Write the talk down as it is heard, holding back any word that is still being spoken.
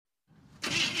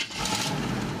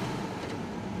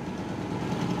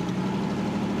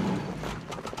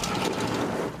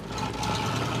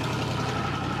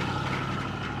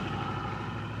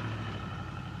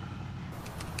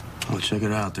check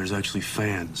it out. There's actually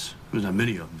fans. There's not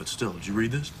many of them, but still. Did you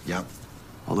read this? Yep.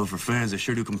 Although for fans, they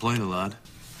sure do complain a lot.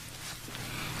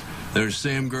 There's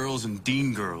Sam girls and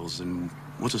Dean girls, and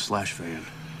what's a slash fan?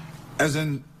 As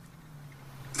in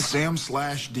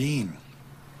Sam/Dean.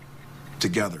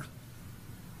 Together.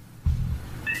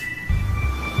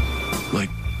 Like,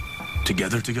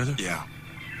 together? Yeah.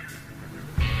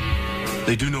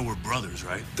 They do know we're brothers,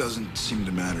 right? Doesn't seem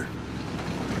to matter.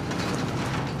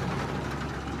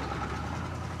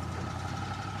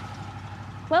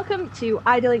 Welcome to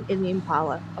Idling in the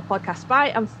Impala, a podcast by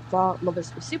and for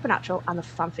lovers of supernatural and the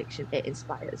fanfiction it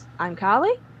inspires. I'm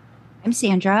Carly. I'm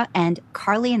Sandra, and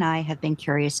Carly and I have been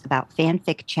curious about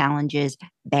fanfic challenges,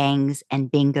 bangs,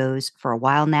 and bingos for a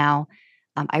while now.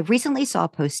 I recently saw a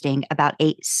posting about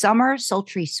a summer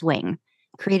sultry swing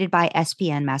created by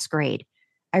SPN Masquerade.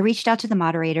 I reached out to the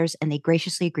moderators, and they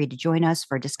graciously agreed to join us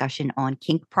for a discussion on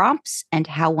kink prompts and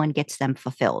how one gets them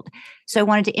fulfilled. So I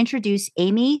wanted to introduce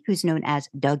Amy, who's known as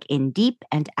Dug In Deep,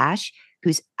 and Ash,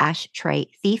 who's Ashtray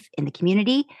Thief in the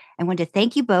community. I wanted to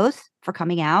thank you both for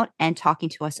coming out and talking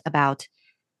to us about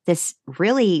this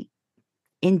really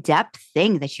in-depth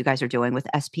thing that you guys are doing with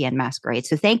SPN Masquerade.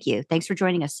 So thank you. Thanks for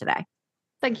joining us today.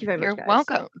 Thank you very much. You're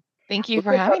welcome. Thank you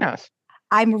for having us.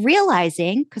 I'm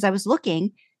realizing, because I was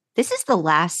looking, this is the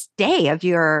last day of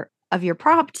your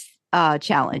prompt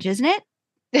challenge, isn't it?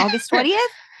 August 20th?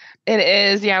 It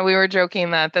is. Yeah, we were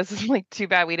joking that this is like too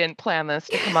bad we didn't plan this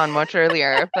to come on much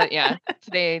earlier. But yeah,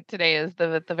 today is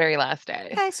the very last day.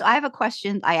 Okay, so I have a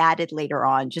question I added later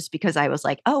on just because I was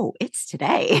like, oh, it's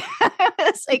today.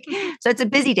 It's like, so it's a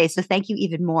busy day. So thank you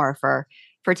even more for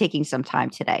taking some time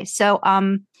today. So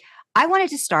I wanted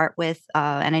to start with,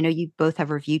 and I know you both have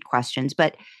reviewed questions,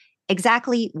 but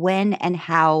exactly when and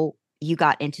how you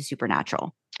got into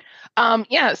Supernatural.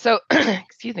 Yeah, so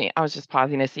excuse me, I was just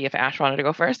pausing to see if Ash wanted to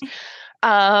go first.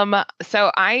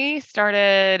 So I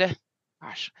started,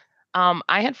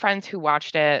 I had friends who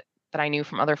watched it that I knew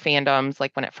from other fandoms,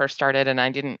 like when it first started, and I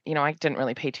didn't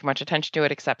really pay too much attention to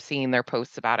it except seeing their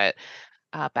posts about it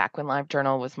back when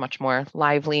LiveJournal was much more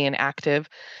lively and active.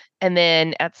 And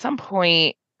then at some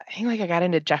point, I think like I got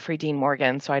into Jeffrey Dean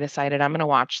Morgan, so I decided I'm going to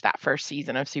watch that first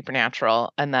season of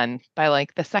Supernatural. And then by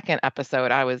like the second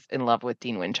episode, I was in love with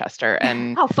Dean Winchester,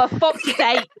 and oh, for fuck's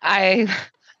sake, I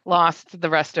lost the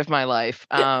rest of my life.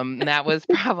 That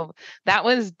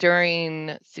was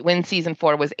during when season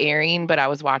 4 was airing, but I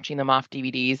was watching them off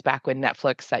DVDs back when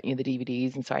Netflix sent you the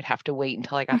DVDs, and so I'd have to wait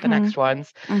until I got the next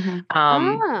ones.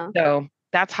 So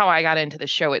that's how I got into the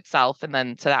show itself, and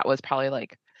then so that was probably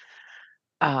like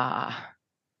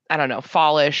I don't know,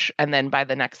 fallish. And then by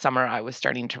the next summer, I was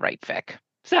starting to write fic.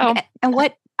 So, and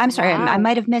what, I'm sorry, I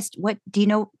might have missed, what, do you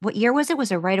know, what year was it?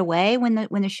 Was it right away when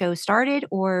the show started,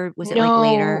 or was it like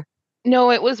later?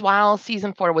 No, it was while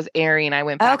season 4 was airing. I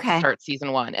went back to start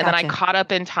season 1. And then I caught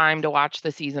up in time to watch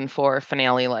the season 4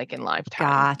 finale, like in live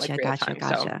time.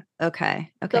 Gotcha. Okay.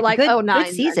 So like, good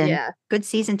season. Yeah. Good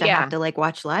season to have to like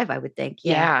watch live, I would think.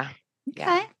 Yeah.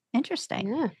 Okay. Interesting.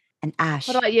 Yeah. And Ash.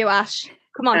 What about you, Ash?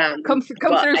 Come on, come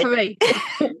through for me.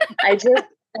 I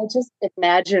just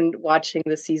imagined watching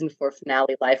the season 4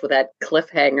 finale live with that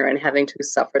cliffhanger and having to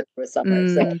suffer through a summer.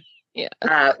 So,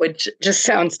 which just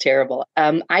sounds terrible.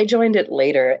 I joined it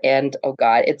later, and oh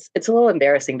god, it's a little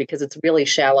embarrassing because it's really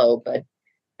shallow. But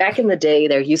back in the day,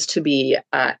 there used to be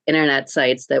internet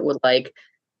sites that would like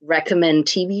recommend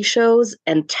TV shows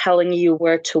and telling you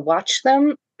where to watch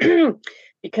them.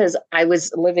 Because I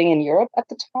was living in Europe at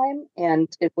the time, and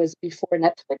it was before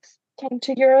Netflix came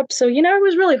to Europe. So, it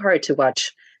was really hard to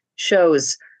watch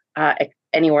shows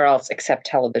anywhere else except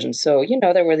television. So,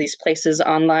 there were these places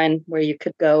online where you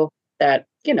could go that,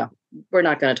 we're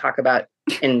not going to talk about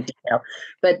in detail.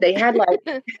 But they had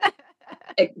like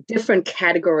different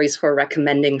categories for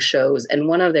recommending shows. And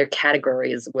one of their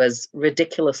categories was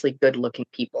ridiculously good-looking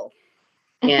people.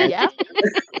 And,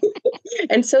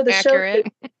 and so the show...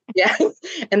 Yeah.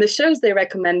 And the shows they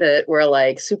recommended were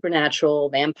like Supernatural,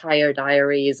 Vampire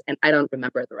Diaries, and I don't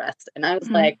remember the rest. And I was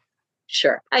like,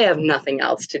 sure, I have nothing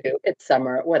else to do. It's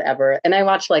summer, whatever. And I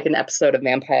watched like an episode of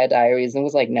Vampire Diaries and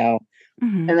was like, no.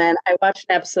 And then I watched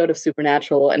an episode of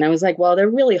Supernatural and I was like, well, they're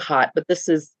really hot, but this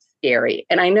is scary.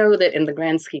 And I know that in the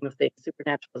grand scheme of things,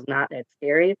 Supernatural is not that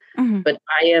scary, but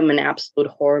I am an absolute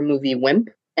horror movie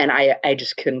wimp. And I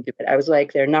just couldn't do it. I was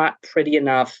like, they're not pretty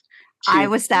enough. I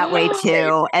was that way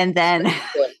too. And then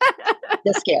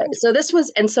the scary. So this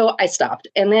was, and so I stopped.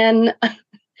 And then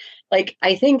like,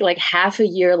 I think like half a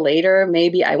year later,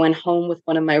 maybe I went home with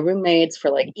one of my roommates for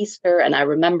like Easter. And I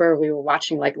remember we were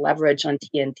watching like Leverage on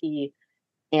TNT.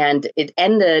 And it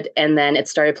ended, and then it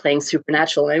started playing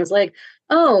Supernatural, and I was like,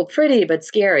 "Oh, pretty but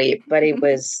scary." But it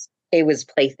was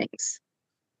Playthings,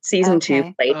 season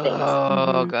 2 Playthings.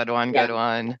 Oh, good one, Yeah. good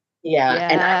one. Yeah,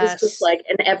 Yes. and I was just like,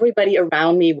 and everybody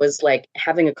around me was like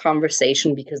having a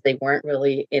conversation because they weren't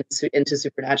really into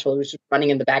Supernatural. It was just running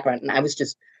in the background, and I was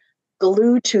just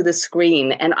glued to the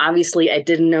screen. And obviously, I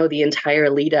didn't know the entire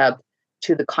lead up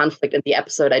to the conflict in the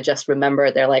episode. I just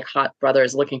remember they're like hot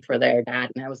brothers looking for their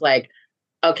dad, and I was like,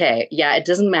 okay, yeah, it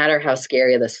doesn't matter how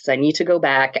scary this is. I need to go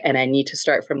back and I need to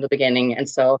start from the beginning. And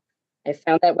so I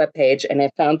found that webpage and I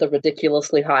found the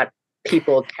ridiculously hot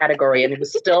people category, and it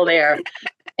was still there.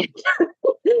 And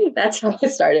that's how I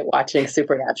started watching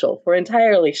Supernatural for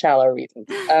entirely shallow reasons.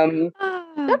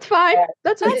 That's fine.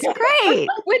 That's great.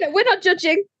 We're not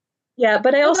judging. Yeah,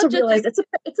 but I also realized it's a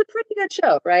pretty good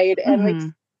show, right? And like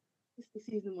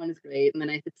season 1 is great, and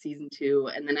then I hit season 2,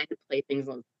 and then I could play things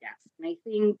on gas. And I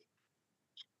think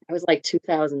I was like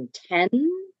 2010.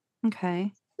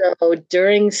 Okay. So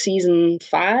during season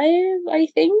 5, I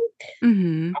think.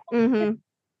 Mm-hmm.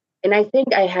 And I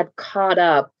think I had caught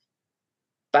up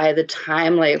by the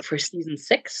time, like, for season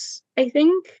 6, I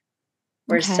think,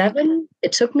 or 7.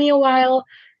 It took me a while.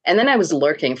 And then I was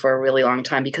lurking for a really long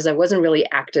time because I wasn't really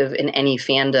active in any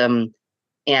fandom.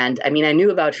 And I mean, I knew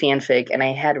about fanfic and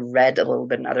I had read a little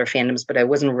bit in other fandoms, but I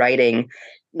wasn't writing.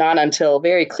 Not until,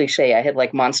 very cliche, I had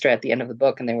like Monster at the end of the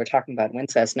book and they were talking about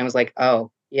Wincest. And I was like,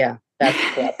 oh, yeah, that's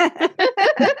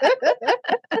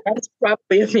that's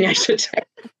probably a thing I should check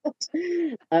out.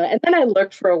 And then I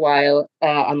lurked for a while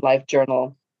on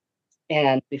LiveJournal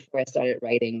and before I started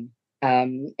writing.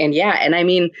 And I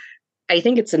mean, I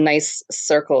think it's a nice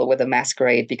circle with a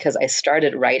Masquerade because I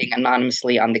started writing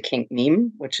anonymously on the Kink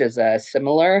meme, which is a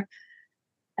similar,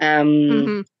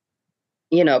 prompt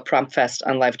fest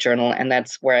on LiveJournal, and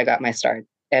that's where I got my start.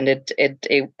 And I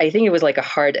think it was like a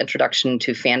hard introduction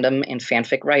to fandom and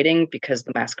fanfic writing because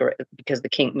the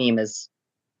Kink meme is,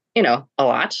 a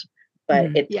lot, but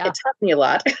it taught me a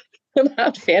lot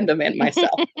about fandom and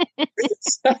myself.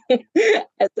 So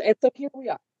here we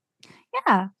are.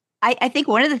 Yeah. I think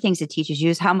one of the things it teaches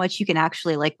you is how much you can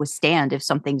actually like withstand if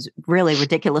something's really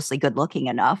ridiculously good looking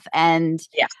enough. And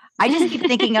I just keep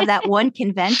thinking of that one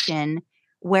convention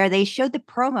where they showed the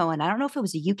promo, and I don't know if it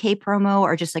was a UK promo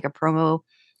or just like a promo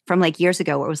from like years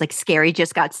ago where it was like scary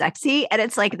just got sexy. And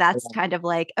it's like, that's kind of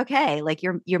like, okay, like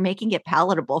you're making it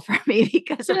palatable for me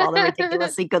because of all the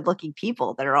ridiculously good looking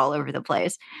people that are all over the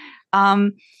place.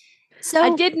 So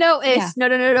I did notice,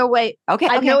 no, wait. Okay.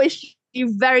 I noticed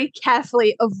you very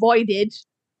carefully avoided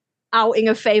outing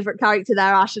a favorite character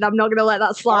there, Ash, and I'm not going to let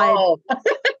that slide.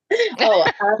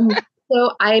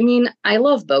 So I mean, I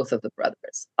love both of the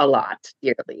brothers a lot,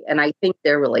 dearly, and I think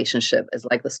their relationship is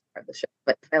like the star of the show.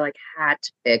 But if I like had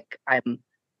to pick, I'm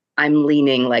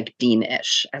leaning like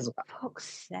Dean-ish as well.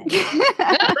 But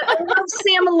I love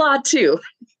Sam a lot too.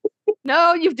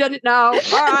 No, you've done it now.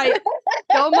 All right,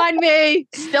 don't mind me.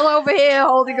 Still over here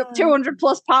holding up 200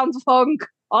 plus pounds of hunk.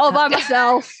 All by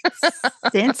myself.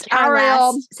 Since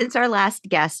our last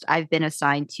guest, I've been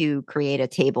assigned to create a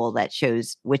table that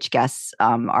shows which guests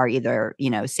are either,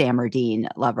 Sam or Dean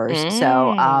lovers.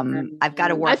 So I've got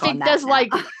to work on that.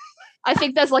 I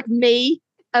think there's like me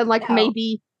and like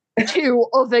maybe 2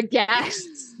 other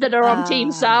guests that are on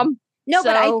Team Sam. No,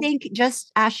 but I think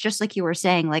just like you were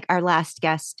saying, like our last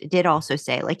guest did also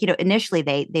say, like, initially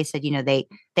they said, they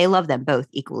love them both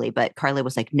equally, but Carly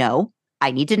was like, no,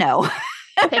 I need to know.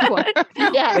 Pick one.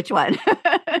 Yeah. Which one?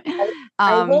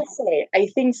 I will say, I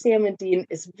think Sam and Dean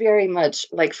is very much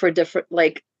like for different,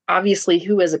 like obviously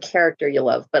who as a character you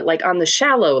love, but like on the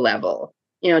shallow level,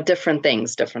 different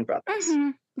things, different brothers.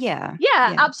 Mm-hmm. Yeah,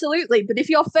 absolutely. But if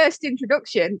your first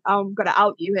introduction, I'm going to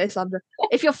out you here, Sandra.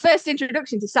 If your first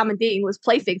introduction to Sam and Dean was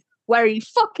Playthings, where he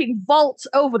fucking vaults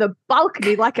over the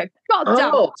balcony like a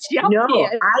goddamn champion. No,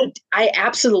 I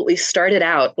absolutely started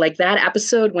out like that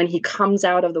episode when he comes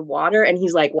out of the water and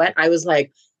he's like wet. I was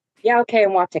like, yeah, okay,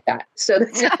 I'm watching that. So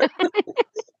that's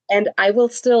and I will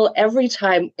still, every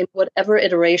time in whatever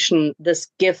iteration this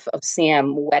gif of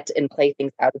Sam wet in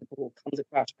Playthings out of the pool comes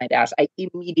across my dash, I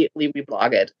immediately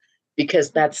reblog it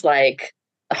because that's like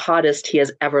the hottest he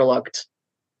has ever looked,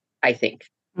 I think.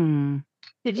 Mm.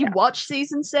 Did you watch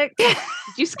season 6? Did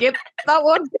you skip that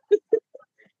one?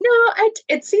 No,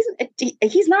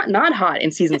 he's not hot in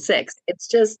season 6. It's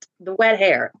just the wet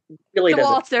hair. Really, the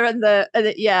water and the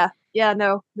no.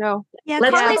 Yeah,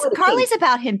 Carly's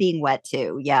about him being wet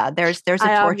too. Yeah, there's a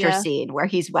torture scene where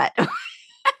he's wet.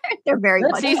 They're very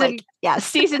much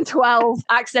season 12,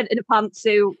 accent in a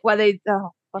pantsuit where they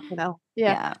fucking hell.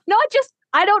 Yeah. No,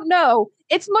 I don't know.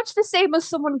 It's much the same as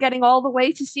someone getting all the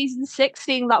way to season 6,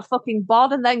 seeing that fucking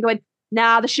bod, and then going,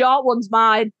 "Nah, the short one's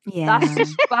mine. Yeah,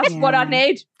 That's what I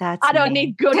need. I don't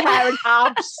need good hair and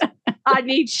abs. I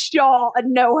need short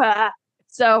and no hair."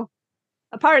 So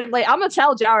apparently, I'm gonna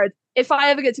tell Jared if I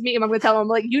ever get to meet him. I'm gonna tell him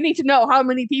like, "You need to know how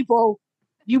many people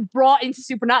you brought into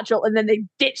Supernatural, and then they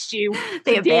ditched you.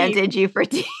 They abandoned you for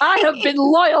Dean. I have been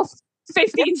loyal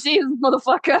 15 seasons,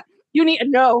 motherfucker. You need to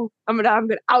know." I'm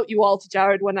gonna out you all to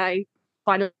Jared when I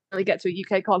finally get to a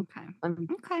UK con.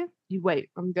 Okay. You wait.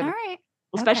 I'm gonna. All right.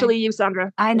 Especially you,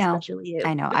 Sandra. I know. Especially you.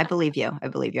 I know. I believe you. I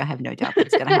believe you. I have no doubt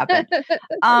that's going to happen.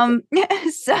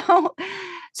 So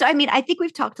I mean, I think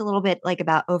we've talked a little bit like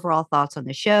about overall thoughts on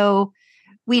the show.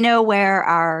 We know where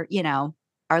our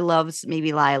loves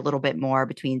maybe lie a little bit more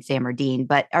between Sam or Dean,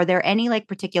 but are there any like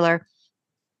particular?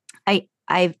 I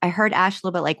heard Ash a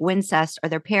little bit like Wincest. Are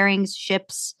there pairings,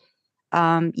 ships,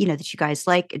 that you guys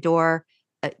like, adore?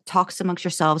 Talks amongst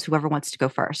yourselves, whoever wants to go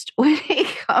first when it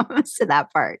comes to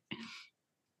that part.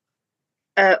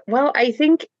 Well, I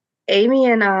think Amy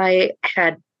and I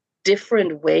had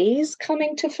different ways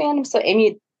coming to fandom. So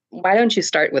Amy, why don't you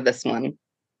start with this one?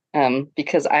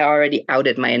 Because I already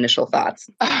outed my initial thoughts.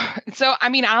 So, I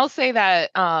mean, I'll say that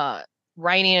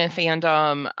writing in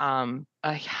fandom,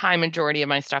 a high majority of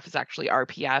my stuff is actually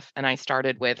RPF, and I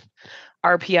started with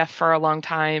RPF for a long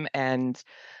time. And,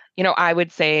 I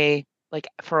would say like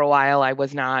for a while I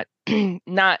was not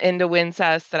not into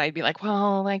Wincest, that I'd be like,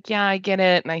 well, like, yeah, I get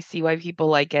it. And I see why people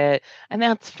like it. And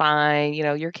that's fine.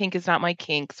 Your kink is not my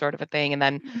kink, sort of a thing. And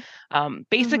then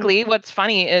basically what's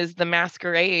funny is the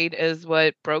Masquerade is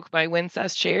what broke my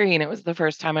Wincest cherry. And it was the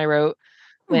first time I wrote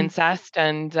Wincest.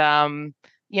 And,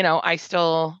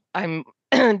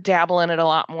 I'm dabble in it a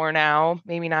lot more now.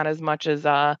 Maybe not as much as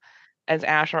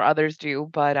Ash or others do,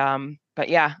 but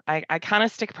yeah, I kind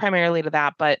of stick primarily to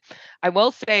that. But I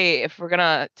will say, if we're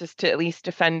gonna just to at least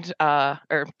defend or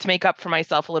to make up for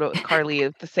myself a little with Carly,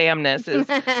 the Samness is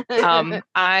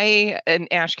I, and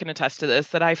Ash can attest to this,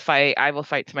 that I will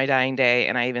fight to my dying day.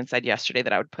 And I even said yesterday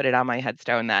that I would put it on my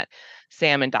headstone that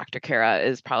Sam and Dr. Kara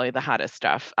is probably the hottest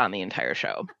stuff on the entire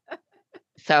show.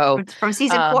 So it's from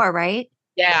season 4, right?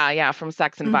 Yeah, from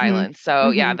Sex and Violence.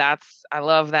 So yeah, I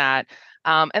love that.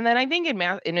 And then I think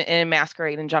in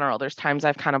Masquerade in general, there's times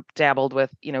I've kind of dabbled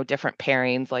with, different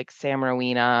pairings like Sam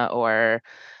Rowena, or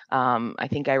I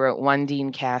think I wrote one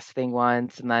Dean Cass thing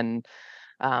once, and then,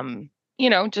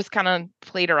 just kind of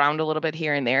played around a little bit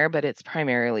here and there, but it's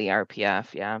primarily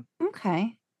RPF. Yeah.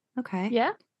 Okay.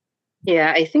 Yeah.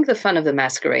 Yeah, I think the fun of the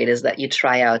Masquerade is that you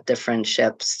try out different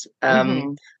ships.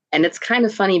 And it's kind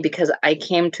of funny because I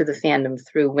came to the fandom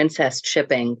through Wincest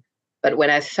shipping. But when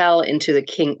I fell into the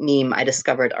kink meme, I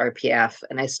discovered RPF,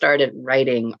 and I started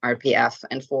writing RPF.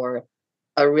 And for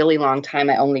a really long time,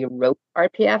 I only wrote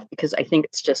RPF because I think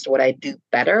it's just what I do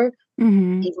better,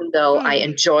 even though I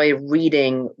enjoy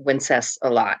reading Wincest a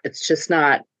lot. It's just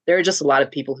not, there are just a lot of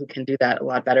people who can do that a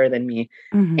lot better than me.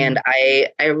 And I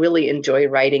really enjoy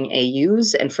writing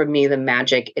AUs. And for me, the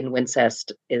magic in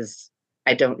Wincest is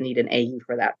I don't need an AU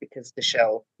for that because the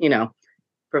show,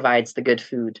 provides the good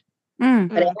food.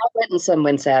 But I have written some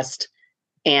Wincest,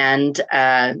 and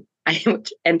and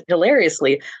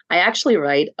hilariously, I actually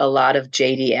write a lot of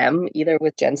JDM, either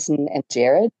with Jensen and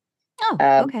Jared. Oh,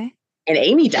 okay. And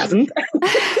Amy doesn't.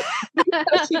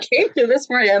 She came to this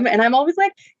for him, and I'm always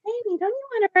like, Amy, don't you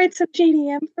want to write some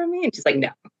JDM for me? And she's like, no.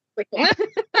 But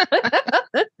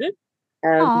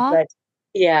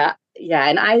yeah,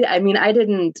 and I mean, I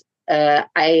didn't.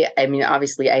 I mean,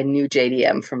 obviously, I knew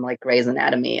JDM from like Grey's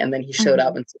Anatomy, and then he showed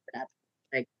up in Supernatural.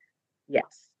 Like,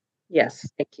 yes,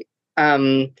 thank you.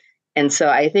 And so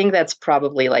I think that's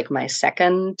probably like my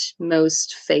second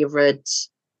most favorite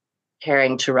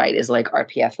pairing to write is like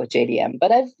RPF with JDM.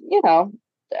 But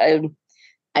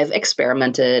I've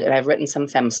experimented, and I've written some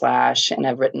Femslash, and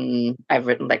I've written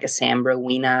like a Sam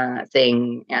Rowena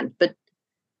thing, but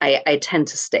I tend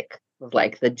to stick with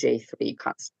like the J3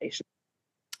 constellation.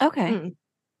 Okay.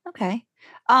 Okay.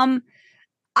 Every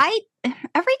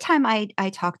time I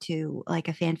talk to like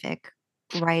a fanfic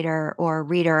writer or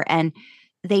reader, and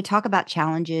they talk about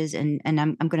challenges, and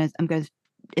I'm gonna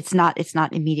it's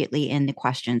not immediately in the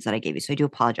questions that I gave you, so I do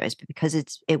apologize, but because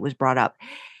it was brought up.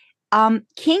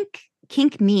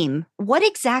 Kink meme. What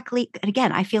exactly? And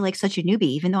again, I feel like such a newbie,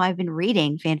 even though I've been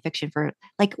reading fan fiction for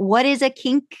like. What is a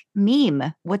kink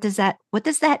meme? What does that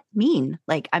mean?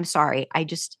 Like, I'm sorry.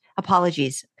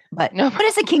 Apologies. But no, what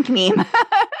is a kink meme?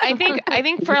 I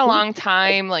think for a long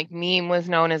time, like meme was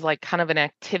known as like kind of an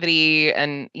activity,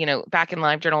 and back in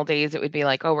LiveJournal days, it would be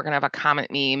like, oh, we're gonna have a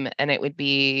comment meme, and it would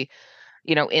be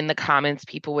in the comments,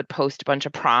 people would post a bunch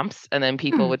of prompts and then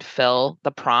people would fill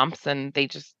the prompts, and they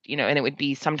just, and it would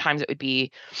be, sometimes it would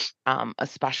be a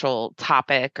special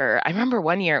topic. Or I remember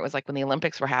one year it was like when the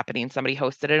Olympics were happening, somebody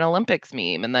hosted an Olympics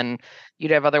meme, and then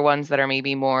you'd have other ones that are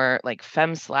maybe more like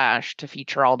fem/, to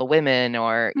feature all the women,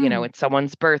 or, it's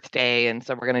someone's birthday. And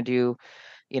so we're going to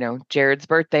do, Jared's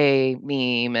birthday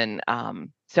meme. And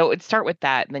so it'd start with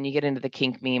that. And then you get into the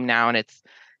kink meme now, and it's,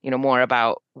 more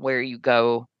about where you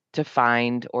go to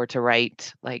find or to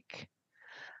write. Like,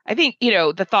 I think,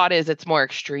 the thought is it's more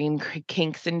extreme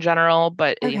kinks in general,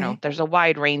 but, there's a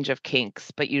wide range of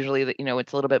kinks, but usually,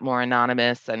 it's a little bit more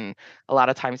anonymous. And a lot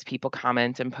of times people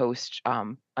comment and post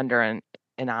under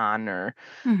an on, or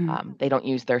they don't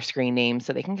use their screen name.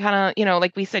 So they can kind of,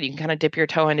 like we said, you can kind of dip your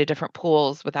toe into different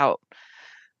pools without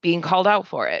being called out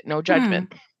for it. No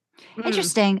judgment.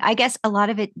 Interesting. I guess a lot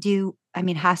of it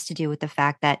has to do with the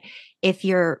fact that if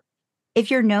you're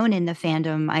known in the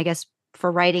fandom, I guess,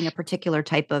 for writing a particular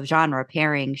type of genre,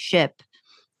 pairing, ship,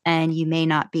 and you may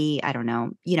not be, I don't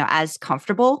know, as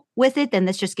comfortable with it, then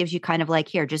this just gives you kind of like,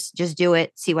 here, just do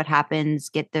it, see what happens,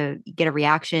 get a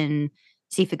reaction,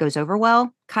 see if it goes over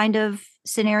well, kind of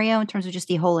scenario in terms of just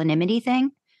the whole anonymity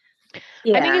thing.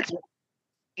 Yeah. I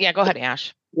think go ahead,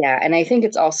 Ash. Yeah. And I think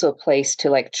it's also a place to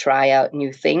like try out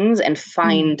new things and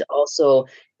find also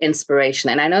inspiration.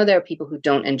 And I know there are people who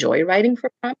don't enjoy writing for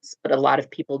prompts, but a lot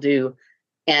of people do.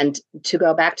 And to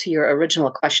go back to your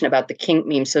original question about the kink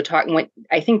meme, so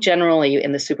I think generally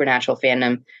in the supernatural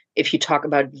fandom, if you talk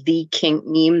about the kink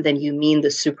meme, then you mean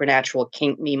the supernatural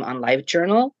kink meme on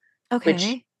LiveJournal,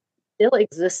 which still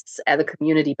exists as a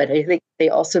community, but I think they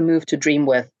also moved to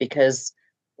Dreamwidth because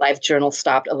LiveJournal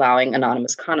stopped allowing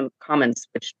anonymous comments,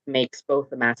 which makes both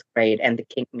the Masquerade and the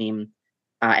kink meme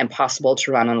impossible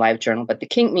to run on LiveJournal. But the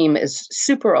kink meme is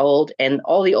super old, and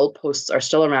all the old posts are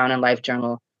still around in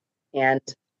LiveJournal. And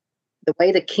the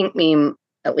way the kink meme,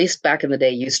 at least back in the day,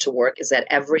 used to work is that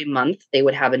every month they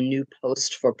would have a new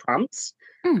post for prompts.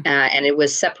 And it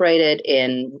was separated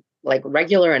in like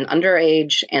regular and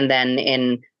underage, and then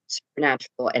in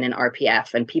supernatural and in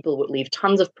RPF. And people would leave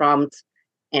tons of prompts,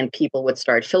 and people would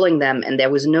start filling them, and there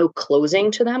was no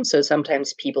closing to them. So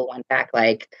sometimes people went back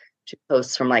like to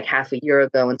posts from like half a year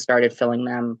ago and started filling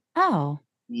them. And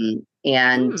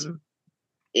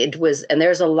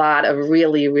there's a lot of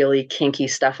really, really kinky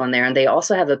stuff on there. And they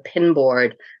also have a pin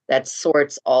board that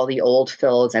sorts all the old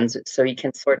fills. And so you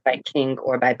can sort by kink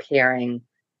or by pairing.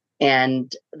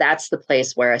 And that's the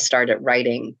place where I started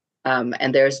writing.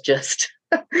 And there's just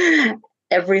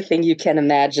everything you can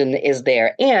imagine is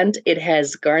there. And it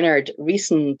has garnered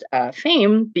recent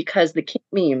fame because the kink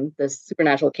meme, the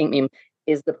supernatural kink meme,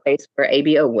 is the place where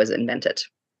ABO was invented.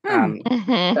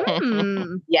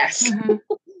 Yes.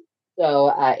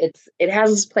 So it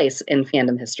has its place in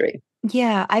fandom history.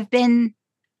 Yeah, I think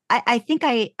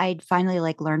I'd finally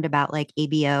like learned about like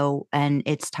ABO and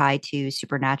its tie to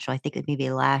supernatural. I think it maybe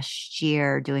last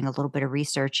year doing a little bit of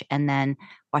research and then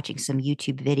watching some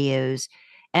YouTube videos.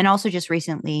 And also just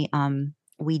recently,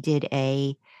 we did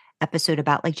a episode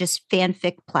about like just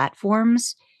fanfic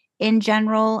platforms in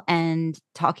general and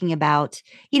talking about,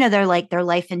 their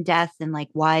life and death and like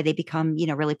why they become,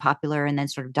 really popular and then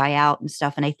sort of die out and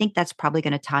stuff. And I think that's probably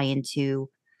going to tie into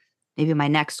maybe my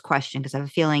next question, because I have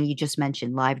a feeling you just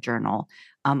mentioned LiveJournal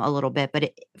a little bit,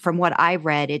 but from what I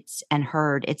read and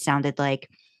heard, it sounded like,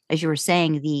 as you were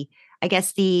saying,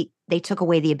 they took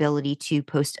away the ability to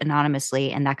post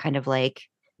anonymously, and that kind of like,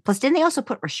 plus didn't they also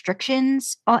put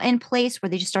restrictions in place where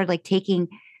they just started like taking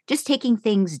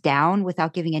things down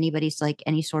without giving anybody like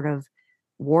any sort of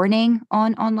warning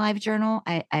on LiveJournal?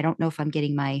 I don't know if I'm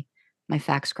getting my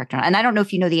facts correct or not. And I don't know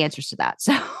if you know the answers to that.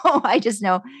 So I just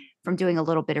know from doing a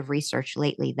little bit of research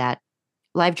lately that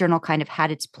LiveJournal kind of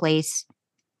had its place.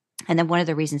 And then one of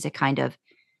the reasons it kind of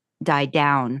died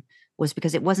down was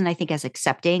because it wasn't, I think, as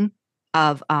accepting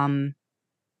of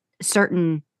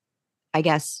certain, I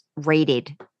guess,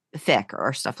 rated fic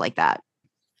or stuff like that.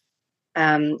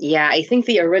 Yeah, I think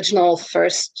the original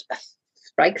first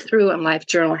strike through on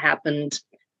LiveJournal happened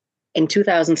in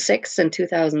 2006 and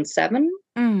 2007,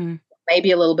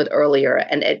 maybe a little bit earlier.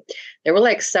 And there were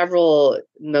like several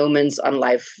moments on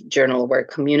LiveJournal where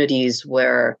communities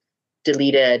were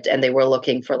deleted and they were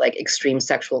looking for like extreme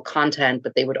sexual content,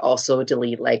 but they would also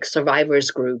delete like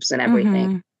survivors groups and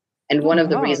everything. And one of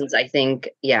the reasons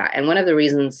one of the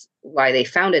reasons why they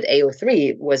founded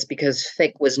AO3 was because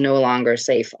fic was no longer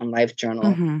safe on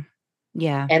LiveJournal.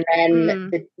 Yeah. And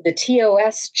then the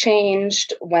TOS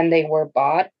changed when they were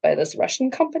bought by this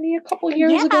Russian company a couple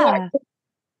years ago.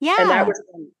 And that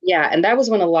Yeah. was and that was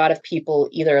when a lot of people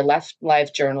either left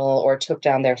LiveJournal or took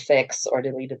down their fics or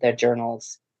deleted their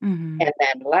journals. Mm-hmm. And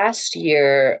then last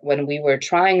year, when we were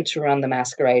trying to run the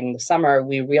Masquerade in the summer,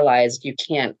 we realized you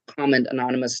can't comment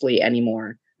anonymously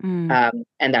anymore. And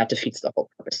that defeats the whole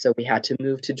purpose. So we had to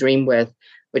move to Dreamwith,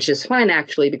 which is fine,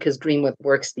 actually, because Dreamwith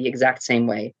works the exact same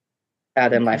way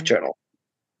than LiveJournal.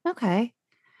 Okay.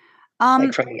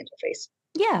 Like from the interface.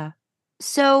 Yeah.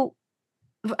 So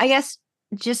I guess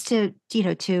just to,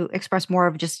 to express more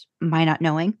of just my not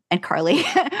knowing, and Carly,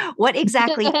 what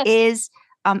exactly is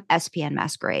SPN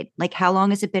Masquerade? Like, how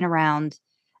long has it been around?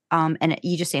 And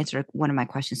you just answered one of my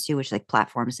questions too, which like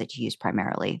platforms that you use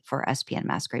primarily for SPN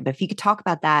Masquerade. But if you could talk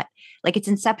about that, like its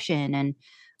inception and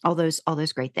all those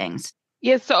great things.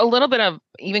 Yeah, so a little bit of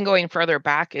even going further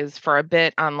back is for a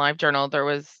bit on LiveJournal, there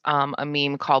was a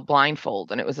meme called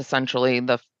Blindfold, and it was essentially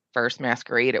the first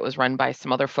Masquerade. It was run by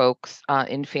some other folks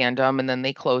in fandom, and then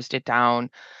they closed it down,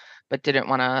 but didn't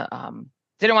want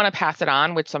to pass it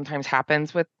on, which sometimes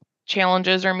happens with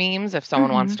challenges or memes. If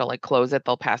someone wants to like close it,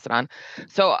 they'll pass it on.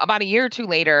 So about a year or two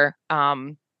later,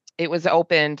 it was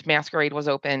opened. Masquerade was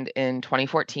opened in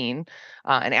 2014,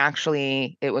 and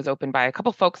actually, it was opened by a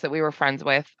couple folks that we were friends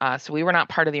with. So we were not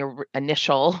part of the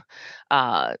initial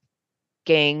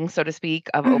gang, so to speak,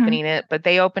 of opening it, but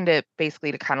they opened it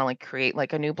basically to kind of like create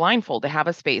like a new Blindfold, to have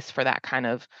a space for that kind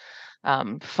of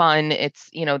fun. It's,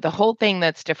 the whole thing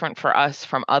that's different for us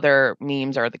from other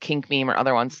memes or the kink meme or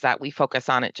other ones is that we focus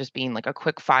on it just being like a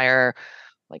quick fire,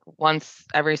 like once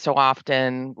every so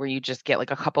often, where you just get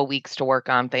like a couple weeks to work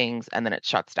on things and then it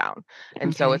shuts down.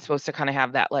 And so it's supposed to kind of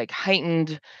have that like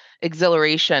heightened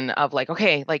exhilaration of like,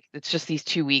 okay, like it's just these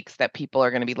 2 weeks that people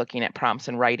are going to be looking at prompts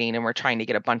and writing, and we're trying to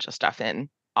get a bunch of stuff in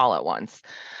all at once.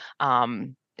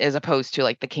 As opposed to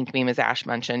like the kink meme, as Ash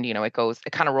mentioned, it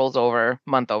kind of rolls over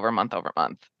month over month over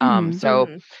month.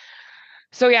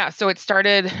 So yeah, so it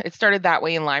started that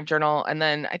way in LiveJournal, and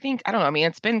then I don't know, I mean,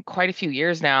 it's been quite a few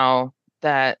years now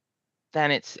that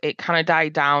then it kind of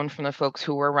died down from the folks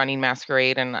who were running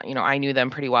Masquerade, and I knew them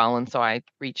pretty well, and so I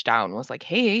reached out and was like,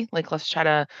 hey, like let's try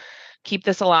to keep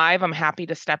this alive. I'm happy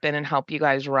to step in and help you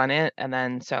guys run it. And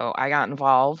then so I got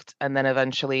involved, and then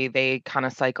eventually they kind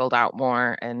of cycled out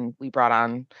more, and we brought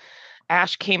on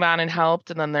Ash came on and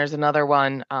helped, and then there's another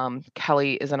one.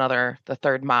 Kelly is the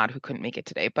third mod who couldn't make it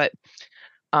today, but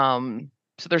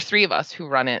so there's 3 of us who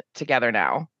run it together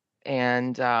now,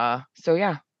 and so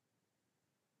yeah.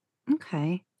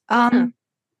 Okay.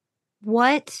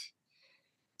 What?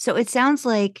 So it sounds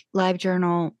like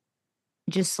LiveJournal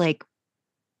just like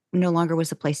no longer was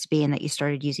the place to be, and that you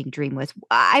started using Dreamwith.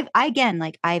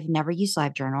 I've never used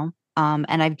LiveJournal.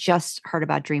 And I've just heard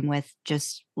about Dreamwith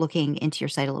just looking into your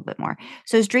site a little bit more.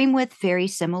 So is Dreamwith very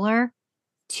similar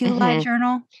to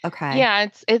LiveJournal? Okay. Yeah,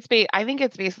 I think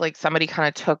it's basically like somebody kind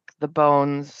of took the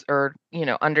bones, or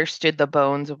understood the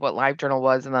bones of what LiveJournal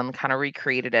was, and then kind of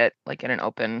recreated it like in an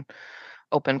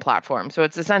open platform. So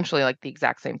it's essentially like the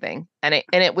exact same thing. And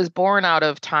it was born out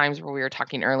of times where we were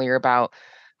talking earlier about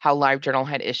how LiveJournal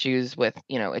had issues with,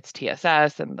 its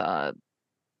TSS and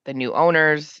the new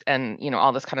owners and,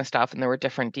 all this kind of stuff. And there were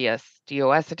different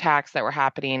DOS attacks that were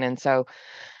happening. And so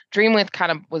Dreamwith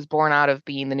kind of was born out of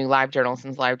being the new LiveJournal,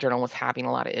 since LiveJournal was having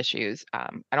a lot of issues.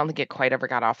 I don't think it quite ever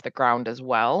got off the ground as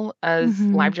well as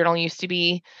LiveJournal used to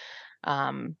be.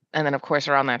 And then, of course,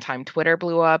 around that time, Twitter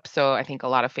blew up. So I think a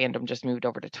lot of fandom just moved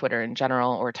over to Twitter in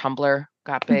general, or Tumblr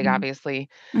got big, obviously.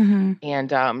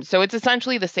 And so it's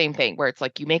essentially the same thing, where it's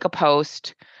like you make a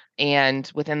post, and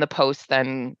within the post,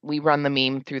 then we run the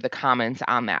meme through the comments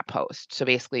on that post. So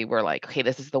basically, we're like, okay,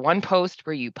 this is the one post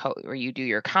where you do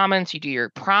your comments, you do your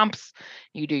prompts,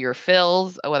 you do your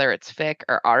fills, whether it's fic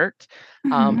or art,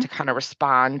 to kind of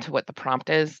respond to what the prompt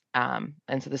is. And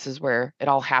so this is where it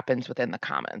all happens within the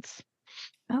comments.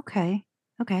 Okay.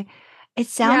 It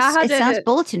sounds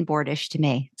bulletin boardish to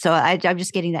me. So I'm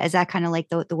just getting that. Is that kind of like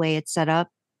the way it's set up?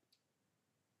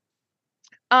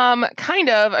 Kind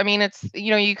of. I mean, it's,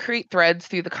 you create threads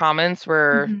through the comments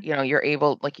where, you're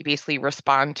able, like, you basically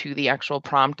respond to the actual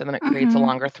prompt, and then it creates a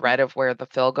longer thread of where the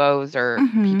fill goes, or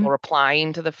people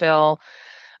replying to the fill.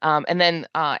 And then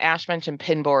Ash mentioned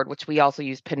Pinboard, which we also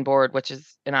use Pinboard, which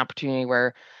is an opportunity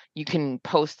where you can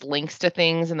post links to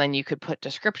things, and then you could put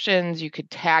descriptions, you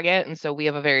could tag it. And so we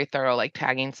have a very thorough like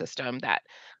tagging system that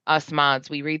us mods,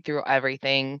 we read through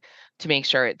everything to make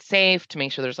sure it's safe, to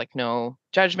make sure there's like no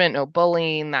judgment, no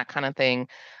bullying, that kind of thing.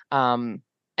 And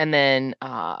then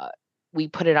we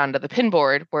put it onto the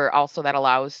Pinboard, where also that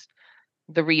allows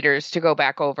the readers to go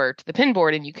back over to the pin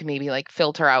board, and you can maybe like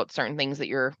filter out certain things that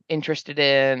you're interested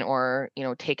in, or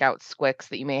take out squicks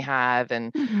that you may have,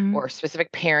 and or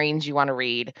specific pairings you want to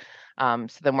read. So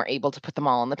then we're able to put them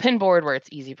all on the pin board where it's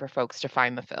easy for folks to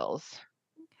find the fills.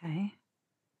 Okay.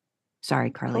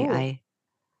 Sorry, Carly. Cool.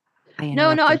 I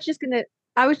No, interrupted.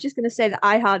 I was just gonna say that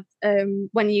I had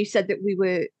when you said that we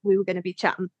were going to be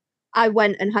chatting, I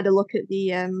went and had a look at the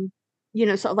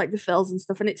sort of like the fills and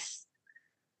stuff, and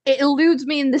it eludes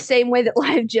me in the same way that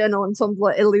LiveJournal and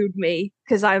Tumblr elude me,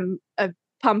 because I'm a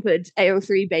pampered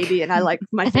AO3 baby and I like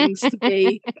my things to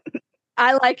be.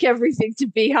 I like everything to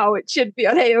be how it should be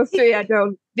on AO3. I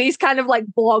don't. These kind of like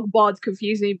blog boards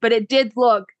confuse me, but it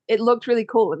looked really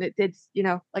cool, and it did,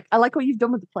 like, I like what you've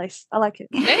done with the place. I like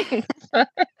it.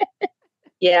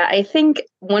 Yeah, I think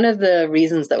one of the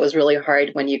reasons that was really hard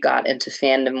when you got into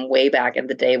fandom way back in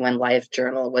the day when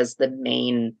LiveJournal was the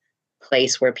main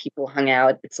place where people hung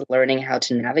out, it's learning how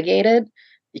to navigate it,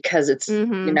 because it's,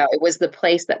 it was the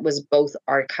place that was both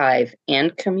archive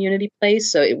and community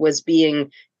place. So it was being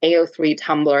AO3,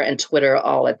 Tumblr, and Twitter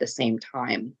all at the same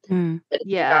time.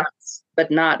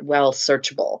 But not well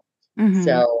searchable.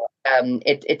 So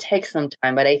it takes some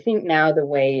time. But I think now the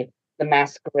way the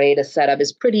Masquerade is set up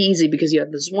is pretty easy, because you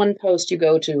have this one post you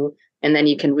go to, and then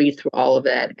you can read through all of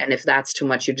it. And if that's too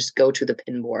much, you just go to the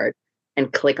pin board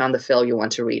and click on the fill you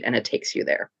want to read, and it takes you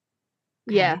there.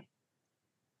 Yeah.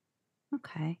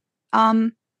 Okay.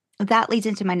 That leads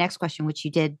into my next question, which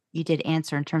you did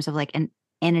answer, in terms of like an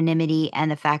anonymity and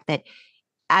the fact that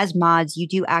as mods, you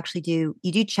do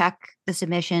check the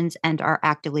submissions and are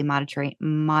actively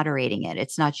moderating it.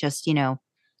 It's not just,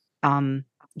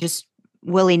 just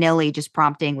willy-nilly, just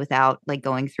prompting without like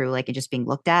going through like it just being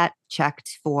looked at,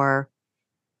 checked for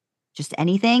just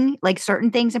anything, like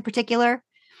certain things in particular.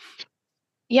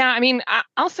 Yeah, I mean,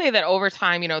 I'll say that over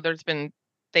time, there's been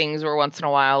things where once in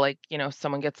a while, like,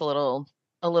 someone gets a little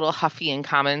huffy in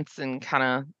comments and kind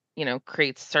of,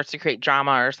 starts to create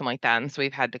drama or something like that. And so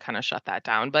we've had to kind of shut that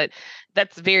down. But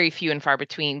that's very few and far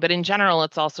between. But in general,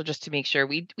 it's also just to make sure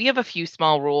we have a few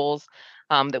small rules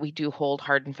that we do hold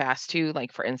hard and fast to.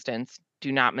 Like, for instance,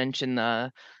 do not mention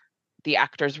the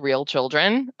actor's real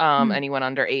children, anyone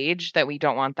underage, that we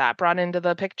don't want that brought into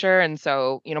the picture. And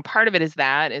so, part of it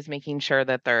is making sure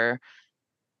that they're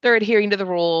adhering to the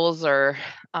rules, or,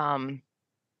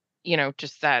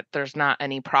 just that there's not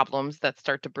any problems that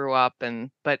start to brew up.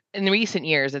 But in recent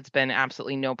years, it's been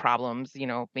absolutely no problems,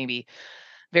 maybe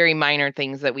very minor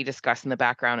things that we discuss in the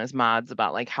background as mods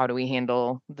about like, how do we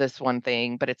handle this one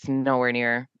thing, but it's nowhere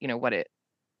near, what it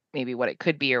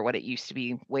could be or what it used to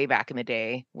be way back in the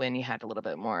day when you had a little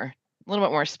bit more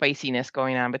spiciness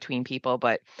going on between people.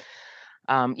 But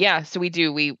so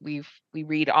we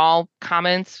read all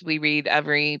comments, we read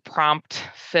every prompt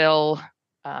fill.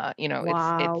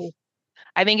 It's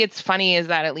I think it's funny is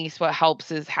that at least what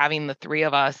helps is having the three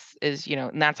of us is,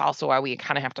 and that's also why we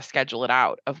kind of have to schedule it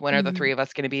out of when are the three of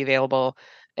us going to be available.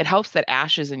 It helps that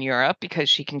Ash is in Europe, because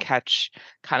she can catch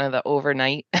kind of the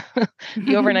overnight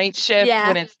shift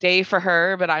when it's day for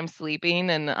her, but I'm sleeping.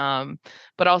 And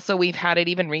but also we've had it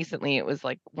even recently. It was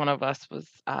like one of us was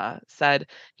said,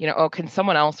 oh, can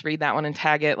someone else read that one and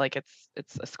tag it? Like it's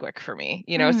a squick for me,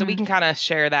 so we can kind of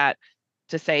share that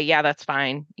to say, yeah, that's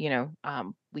fine.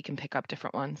 We can pick up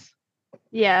different ones.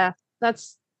 Yeah,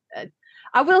 that's.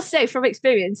 I will say from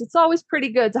experience, it's always pretty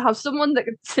good to have someone that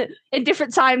in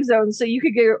different time zones, so you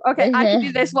could go, okay, I can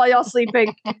do this while you're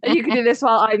sleeping, and you can do this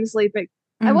while I'm sleeping.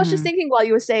 I was just thinking while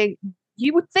you were saying,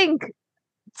 you would think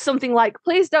something like,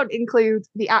 please don't include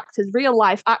the actors' real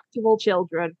life actual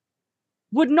children,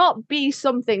 would not be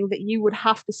something that you would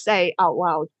have to say out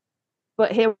loud.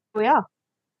 But here we are.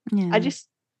 Yeah.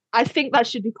 I think that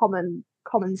should be common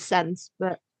sense,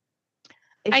 but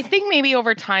I think maybe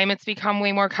over time it's become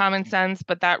way more common sense,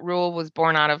 but that rule was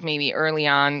born out of maybe early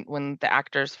on when the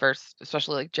actors first,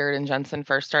 especially like Jared and Jensen,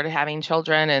 first started having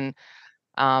children.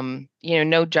 And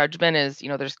no judgment is,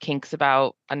 there's kinks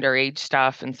about underage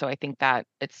stuff. And so I think that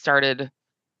it started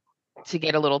to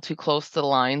get a little too close to the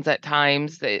lines at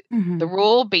times. That the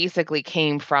rule basically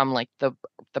came from like the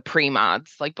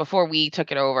pre-mods, like before we took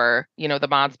it over, the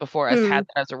mods before us had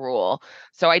that as a rule.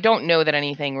 So I don't know that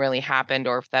anything really happened,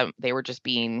 or if they were just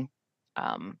being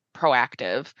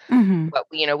proactive. But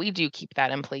we do keep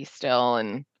that in place still.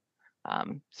 And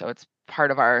so it's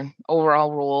part of our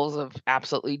overall rules of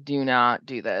absolutely do not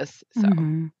do this. So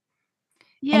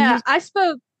yeah, I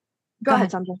spoke. Go ahead,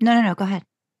 Sandra. No, go ahead.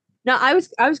 No, I was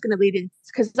going to lead in,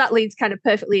 because that leads kind of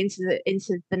perfectly into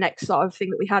the next sort of thing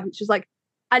that we had, which was like,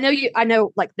 I know you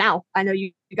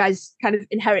guys kind of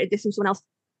inherited this from someone else.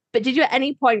 But did you at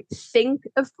any point think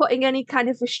of putting any kind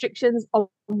of restrictions on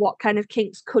what kind of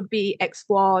kinks could be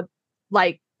explored?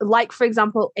 Like for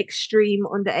example, extreme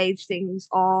underage things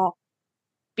or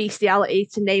bestiality,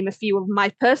 to name a few of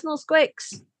my personal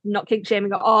squicks, not kink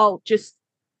shaming at all. Just,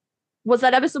 was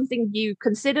that ever something you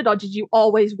considered, or did you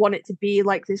always want it to be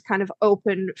like this kind of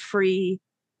open, free,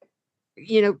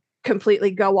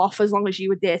 completely go off as long as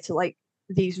you adhere to like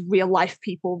these real life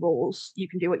people rules, you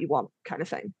can do what you want kind of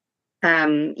thing?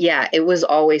 Yeah, it was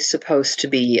always supposed to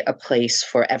be a place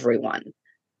for everyone.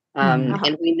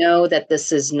 And we know that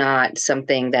this is not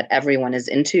something that everyone is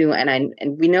into. And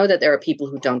we know that there are people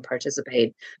who don't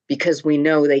participate because we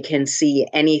know they can see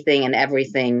anything and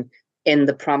everything in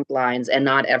the prompt lines, and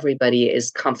not everybody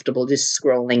is comfortable just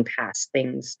scrolling past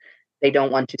things they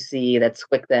don't want to see that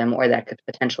squick them or that could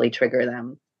potentially trigger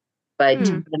them. But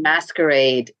the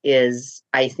Masquerade is,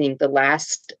 I think, the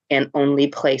last and only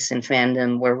place in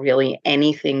fandom where really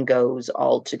anything goes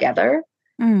all together.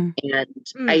 And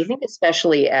I think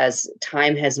especially as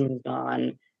time has moved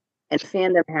on and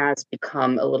fandom has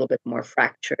become a little bit more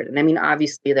fractured. And I mean,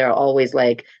 obviously, there are always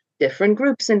like different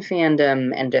groups in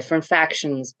fandom and different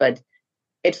factions, but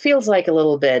it feels like a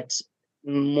little bit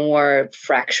more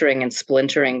fracturing and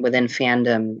splintering within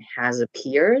fandom has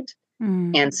appeared.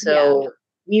 And so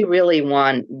we really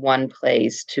want one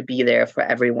place to be there for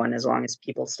everyone as long as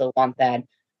people still want that.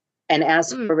 And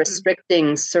as for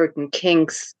restricting certain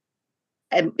kinks,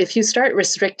 if you start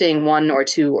restricting 1 or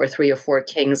 2 or 3 or 4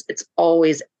 kinks, it's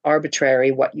always arbitrary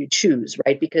what you choose,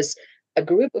 right? Because a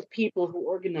group of people who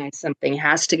organize something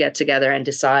has to get together and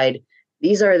decide,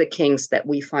 these are the kinks that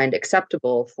we find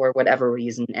acceptable for whatever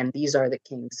reason, and these are the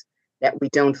kinks that we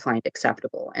don't find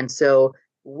acceptable. And so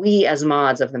we as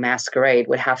mods of the Masquerade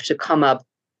would have to come up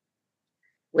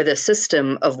with a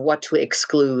system of what to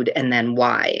exclude and then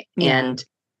why. And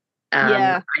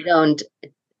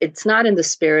it's not in the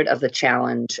spirit of the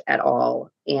challenge at all.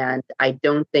 And I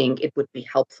don't think it would be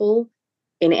helpful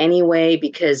in any way,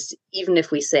 because even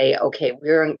if we say, okay,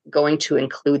 we're going to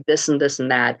include this and this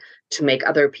and that to make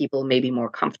other people maybe more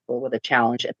comfortable with a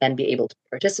challenge and then be able to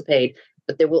participate,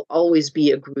 but there will always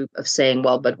be a group of saying,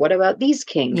 well, but what about these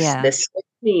kinks? This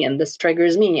triggers me and this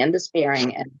triggers me and this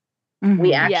pairing. And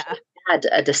we actually had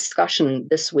a discussion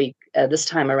this week, this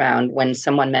time around, when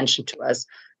someone mentioned to us,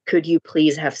 could you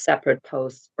please have separate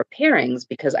posts for pairings?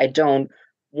 Because I don't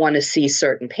want to see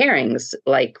certain pairings.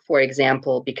 Like, for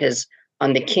example, because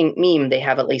on the kink meme, they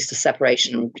have at least a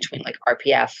separation between like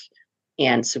RPF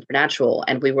and Supernatural.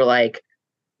 And we were like,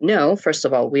 no, first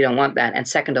of all, we don't want that. And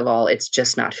second of all, it's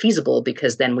just not feasible,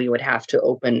 because then we would have to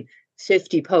open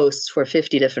 50 posts for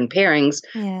 50 different pairings.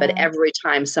 But every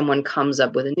time someone comes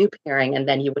up with a new pairing, and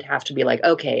then you would have to be like,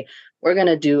 okay, we're going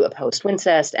to do a post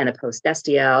Wincest and a post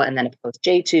Destiel and then a post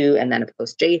J2 and then a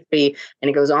post J3. And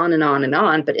it goes on and on and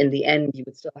on. But in the end, you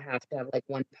would still have to have like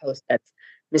one post that's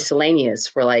miscellaneous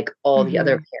for like all the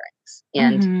other pairings.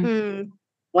 And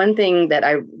one thing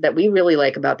that we really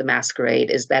like about the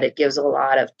Masquerade is that it gives a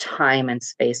lot of time and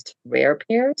space to rare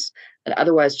pairs that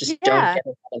otherwise just don't get a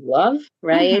lot of love,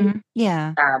 right?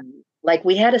 Like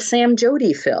we had a Sam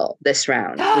Jody fill this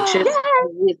round, which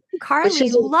is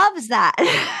Carly loves that.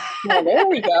 Well, there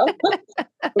we go.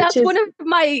 That's one of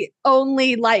my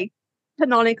only like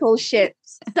canonical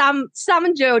ships. Sam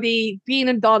and Jody, Bean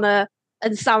and Donna,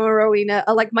 and Sam and Rowena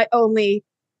are like my only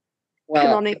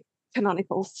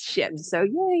canonical ships. So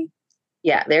yay.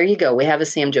 Yeah, there you go. We have a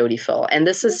Sam Jody fill. And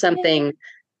this is something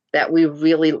that we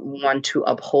really want to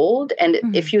uphold. And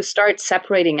if you start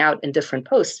separating out in different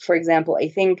posts, for example, I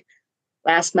think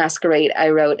last Masquerade, I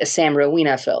wrote a Sam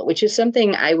Rowena fill, which is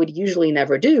something I would usually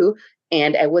never do.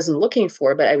 And I wasn't looking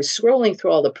for, but I was scrolling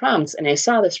through all the prompts and I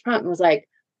saw this prompt and was like,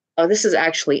 oh, this is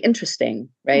actually interesting,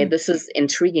 right? This is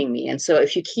intriguing me. And so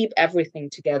if you keep everything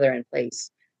together in place,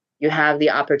 you have the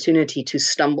opportunity to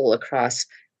stumble across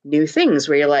new things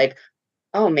where you're like,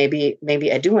 oh, maybe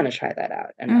I do want to try that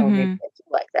out. And oh, maybe I do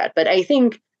like that. But I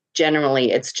think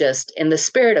generally it's just in the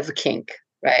spirit of a kink,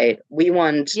 right? We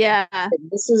want,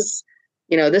 this is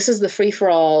the free for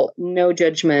all, no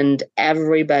judgment.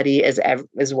 Everybody is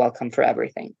welcome for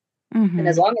everything. And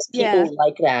as long as people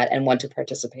like that and want to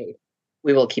participate,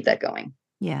 we will keep that going.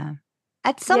 Yeah.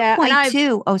 At some point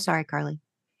too. Oh, sorry, Carly.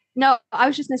 No, I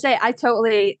was just going to say, I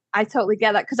totally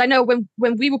get that. Because I know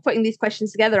when we were putting these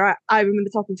questions together, I remember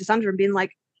talking to Sandra and being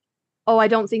like, oh, I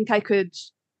don't think I could,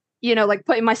 like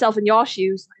putting myself in your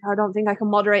shoes. I don't think I can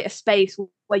moderate a space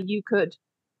where you could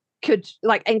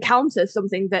like encounter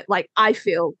something that like I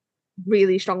feel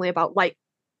really strongly about, like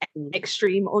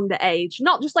extreme underage,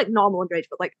 not just like normal underage,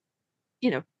 but like,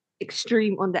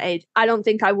 extreme underage. I don't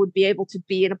think I would be able to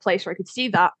be in a place where I could see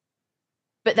that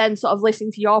But then sort of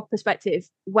listening to your perspective,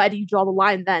 where do you draw the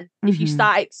line then? If you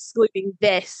start excluding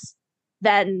this,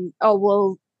 then, oh,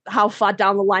 well, how far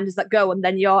down the line does that go? And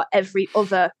then you're every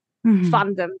other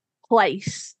fandom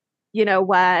place, you know,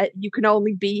 where you can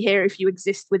only be here if you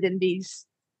exist within these,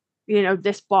 you know,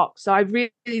 this box. So I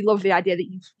really love the idea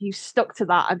that you stuck to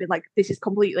that and been like, this is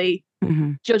completely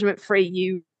judgment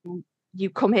free. You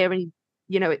come here and,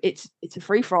 you know, it's a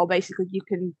free for all. Basically, you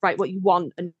can write what you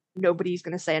want and nobody's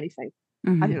going to say anything.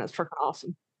 I think that's freaking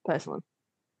awesome, personally.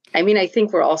 I mean, I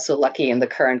think we're also lucky in the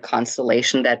current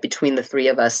constellation that between the three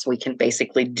of us, we can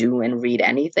basically do and read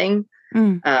anything.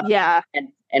 Yeah.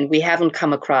 And we haven't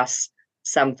come across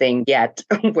something yet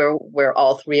where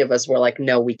all three of us were like,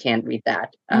 no, we can't read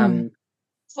that.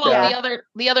 Well,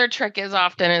 the other trick is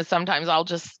sometimes I'll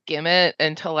just skim it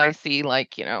until I see,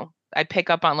 like, you know, I pick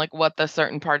up on like what the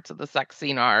certain parts of the sex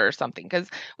scene are or something, because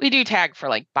we do tag for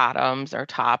like bottoms or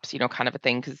tops, you know, kind of a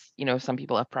thing, because, you know, some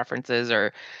people have preferences,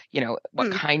 or, you know,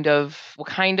 what kind of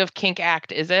kink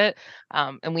act is it,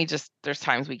 and there's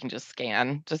times we can just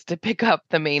scan just to pick up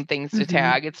the main things to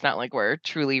tag. It's not like we're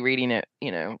truly reading it,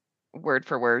 you know, word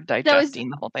for word, digesting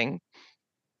the whole thing.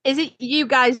 Is it you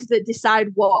guys that decide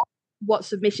what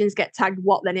submissions get tagged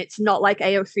what? Then it's not like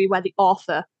AO3 where the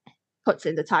author puts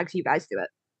in the tags, you guys do it?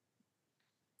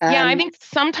 Yeah, I think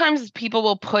sometimes people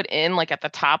will put in like at the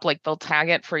top, like they'll tag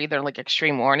it for either like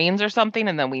extreme warnings or something,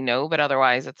 and then we know, but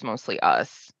otherwise it's mostly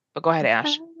us. But go ahead,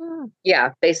 Ash.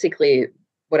 Yeah, basically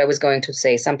what I was going to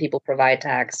say, some people provide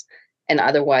tags and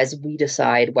otherwise we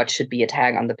decide what should be a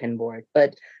tag on the pin board.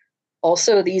 But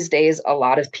also these days, a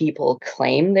lot of people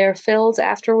claim their fills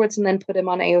afterwards and then put them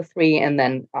on AO3, and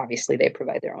then obviously they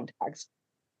provide their own tags.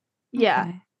 Yeah.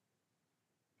 Okay.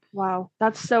 Wow,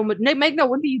 that's so much. Meg, no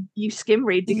wonder you skim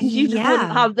read, because you just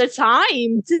wouldn't have the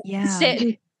time to sit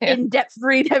and in depth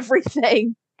read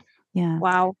everything. Yeah.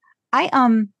 Wow.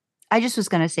 I just was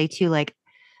gonna say too, like,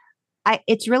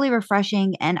 it's really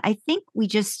refreshing, and I think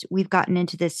we've gotten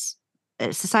into this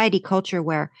society culture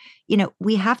where, you know,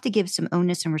 we have to give some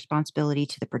onus and responsibility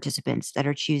to the participants that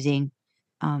are choosing,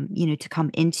 you know, to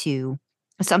come into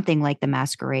something like the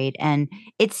Masquerade, and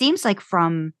it seems like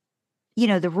from, you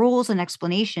know, the rules and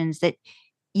explanations that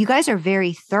you guys are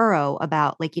very thorough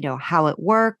about, like, you know, how it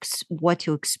works, what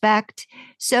to expect.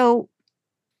 So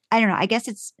I don't know, I guess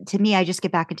it's, to me, I just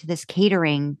get back into this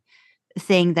catering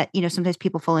thing that, you know, sometimes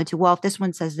people fall into, well, if this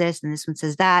one says this and this one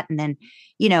says that, and then,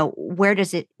 you know, where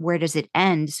does it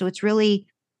end? So it's really,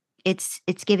 it's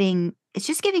just giving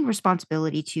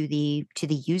responsibility to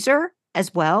the user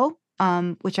as well,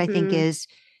 which I think is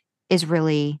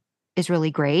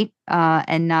really great,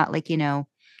 and not like, you know,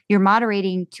 you're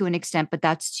moderating to an extent, but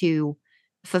that's to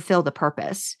fulfill the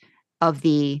purpose of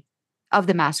the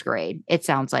Masquerade. It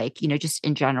sounds like, you know, just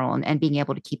in general, and being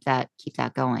able to keep that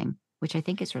going, which I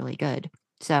think is really good.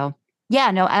 So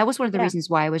yeah, no, that was one of the reasons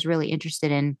why I was really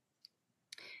interested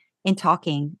in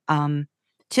talking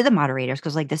to the moderators,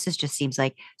 because like this just seems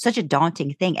like such a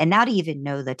daunting thing, and now to even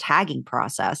know the tagging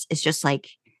process is just like,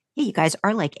 hey, you guys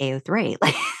are like AO3.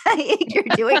 Like you're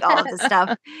doing all of the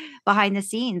stuff behind the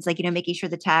scenes, like, you know, making sure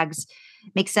the tags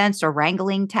make sense, or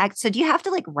wrangling tags. So do you have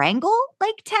to like wrangle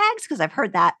like tags? Because I've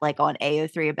heard that like on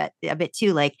AO3 a bit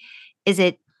too. Like,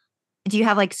 do you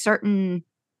have like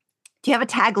do you have a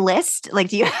tag list? Like,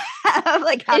 do you have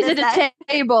like, is it a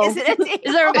table? Is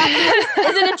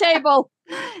it a table?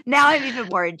 Now I'm even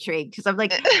more intrigued, because I'm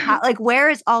like, where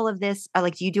is all of this?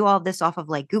 Like, do you do all of this off of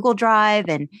like Google Drive,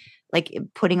 and like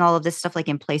putting all of this stuff like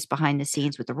in place behind the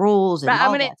scenes with the rules? And right,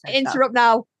 I'm going to interrupt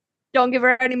now. Don't give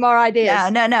her any more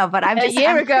ideas. No. But I'm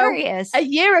curious. A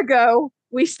year ago,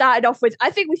 we started off with, I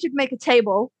think we should make a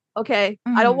table. Okay,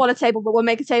 I don't want a table, but we'll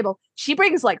make a table. She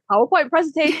brings like PowerPoint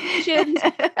presentations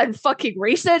and fucking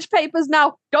research papers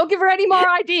now. Don't give her any more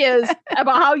ideas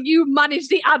about how you manage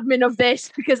the admin of this,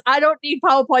 because I don't need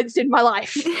PowerPoints in my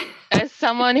life. As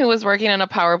someone who was working on a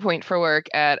PowerPoint for work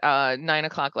at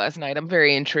 9:00 last night, I'm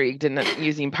very intrigued in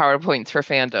using PowerPoints for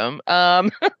fandom.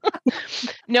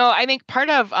 No, I think part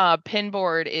of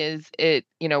Pinboard is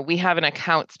you know, we have an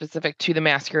account specific to the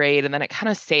Masquerade, and then it kind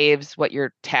of saves what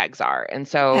your tags are. And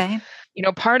so, you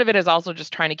know, part of it is also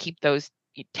just trying to keep those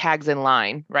tags in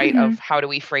line, right? Of how do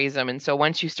we phrase them. And so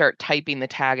once you start typing the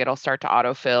tag, it'll start to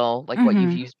autofill like what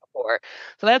you've used before.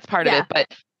 So that's part of it.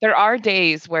 But there are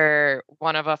days where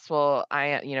one of us will,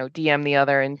 DM the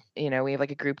other, and, you know, we have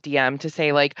like a group DM to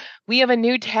say like, we have a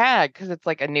new tag, because it's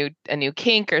like a new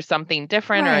kink or something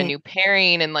different, or a new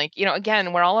pairing. And like, you know,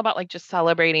 again, we're all about like just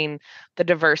celebrating the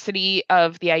diversity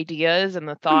of the ideas and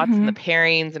the thoughts and the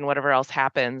pairings and whatever else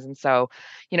happens. And so,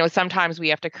 you know, sometimes we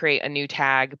have to create a new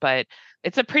tag, but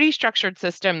it's a pretty structured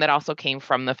system that also came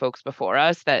from the folks before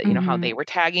us that, you know, how they were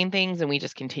tagging things, and we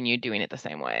just continued doing it the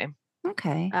same way.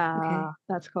 Okay.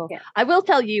 That's cool. Yeah. I will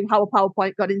tell you how a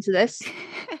PowerPoint got into this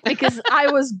because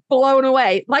I was blown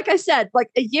away. Like I said, like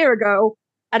a year ago,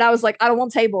 and I was like, I don't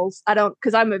want tables. I don't,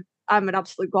 because I'm an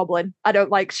absolute goblin. I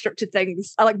don't like structured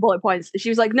things. I like bullet points. And she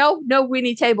was like, no, we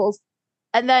need tables.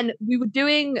 And then we were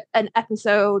doing an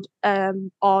episode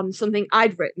on something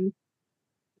I'd written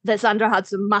that Sandra had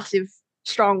some massive,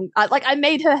 strong. I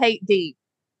made her hate Dean.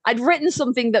 I'd written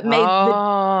something that made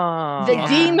the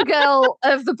Dean girl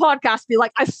of the podcast be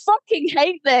like, I fucking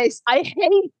hate this. I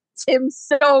hate him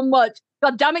so much.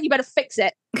 God damn it, you better fix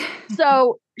it.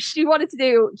 So she wanted to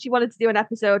do an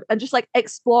episode and just like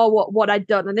explore what I'd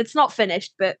done. And it's not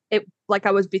finished, but it like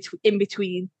I was in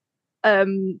between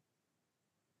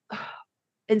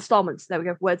installments. There we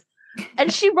go, words.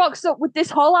 And she rocks up with this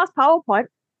whole ass PowerPoint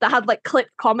that had like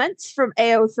clipped comments from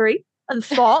AO3 and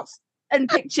thoughts and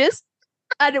pictures.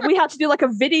 And we had to do like a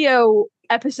video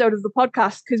episode of the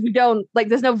podcast because we don't like,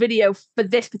 there's no video for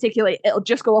this particularly. It'll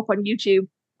just go up on YouTube,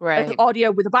 right? Like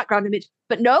audio with a background image.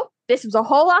 But no, this was a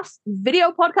whole ass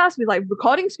video podcast with like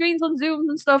recording screens on Zooms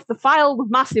and stuff. The file was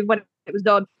massive when it was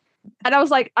done. And I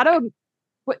was like,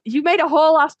 you made a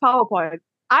whole ass PowerPoint.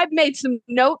 I've made some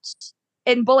notes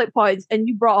in bullet points and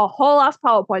you brought a whole ass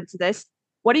PowerPoint to this.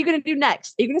 What are you going to do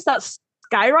next? Are you going to start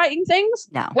skywriting things?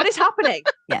 No. What is happening?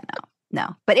 Yeah,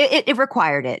 no. But it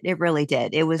required it. It really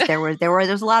did. It was there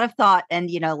was a lot of thought, and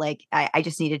you know, like I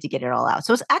just needed to get it all out.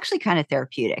 So it's actually kind of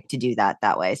therapeutic to do that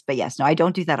way. But yes, no, I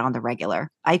don't do that on the regular.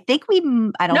 I think I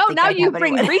don't. No, think now I'd you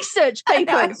bring research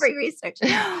papers. I bring research.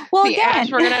 Well, See, again,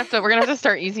 Ash, we're gonna have to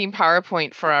start using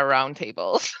PowerPoint for our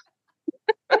roundtables.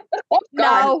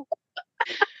 No.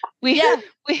 We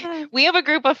have a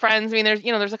group of friends. I mean,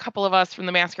 there's a couple of us from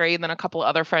the Masquerade and then a couple of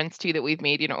other friends too that we've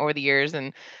made, over the years.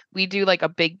 And we do like a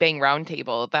Big Bang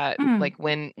roundtable that like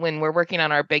when we're working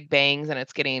on our Big Bangs and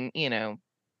it's getting,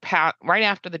 right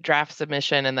after the draft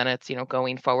submission and then it's,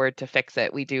 going forward to fix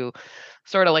it. We do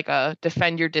sort of like a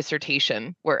defend your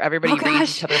dissertation where everybody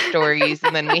reads each other's stories.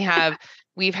 And then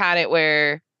we've had it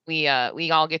where we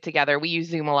all get together. We use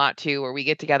Zoom a lot too, where we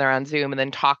get together on Zoom and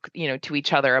then talk, to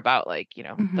each other about like,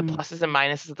 the pluses and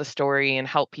minuses of the story and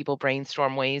help people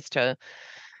brainstorm ways to,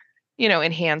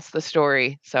 enhance the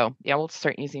story. So yeah, we'll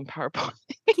start using PowerPoint.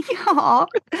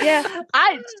 Yeah.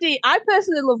 I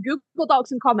personally love Google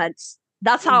Docs and comments.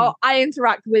 That's how I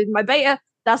interact with my beta.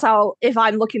 That's how, if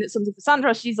I'm looking at something for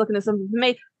Sandra, she's looking at something for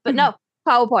me. But no,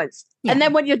 PowerPoints. Yeah. And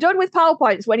then when you're done with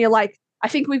PowerPoints, when you're like, I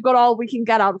think we've got all we can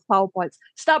get out of PowerPoints,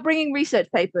 start bringing research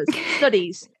papers,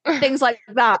 studies, things like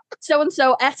that.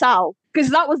 So-and-so et al.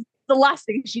 Because that was the last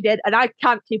thing she did, and I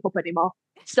can't keep up anymore.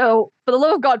 So for the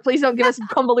love of God, please don't give us some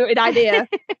convoluted idea.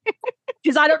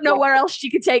 Because I don't know where else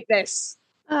she could take this.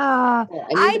 The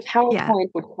PowerPoint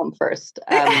would come first.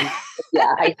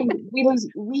 I think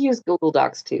we use Google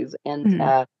Docs too, and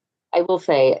I will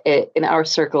say in our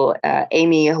circle,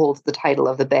 Amy holds the title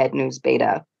of the bad news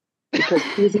beta because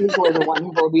she's usually the one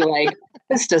who will be like,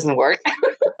 "This doesn't work."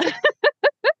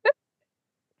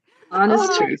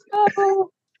 Honest truth. I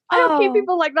don't keep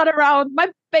people like that around. My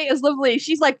beta's lovely.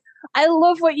 She's like, "I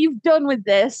love what you've done with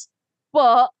this,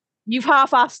 but you've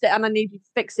half-assed it and I need you to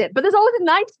fix it." But there's always a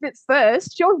nice bit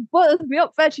first. She always butters me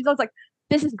up first. She's always like,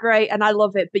 "This is great and I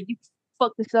love it, but you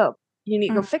fucked this up. You need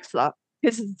to go fix that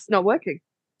because it's not working."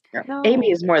 No.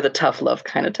 Amy is more the tough love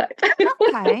kind of type.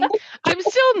 Okay. I'm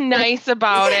still nice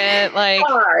about it. Like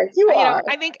you are.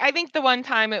 I think the one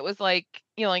time it was like,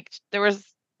 there was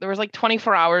like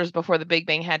 24 hours before the Big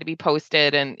Bang had to be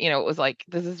posted, and it was like,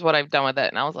 this is what I've done with it.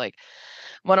 And I was like,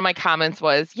 one of my comments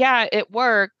was, yeah, it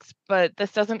works, but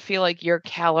this doesn't feel like your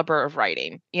caliber of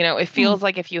writing. It feels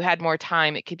like if you had more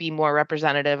time, it could be more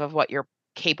representative of what you're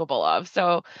capable of.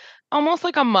 So almost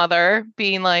like a mother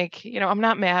being like, I'm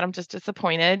not mad, I'm just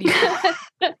disappointed.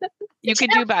 You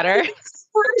could do better.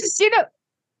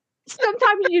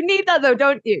 Sometimes you need that though,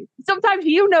 don't you? Sometimes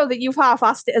that you've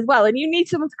half-assed it as well, and you need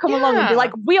someone to come along and be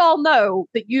like, we all know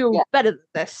that you're better than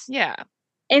this. Yeah.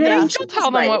 And I still tell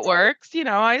them what works.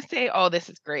 I say, oh, this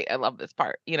is great. I love this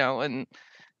part, and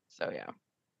so, yeah.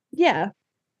 Yeah.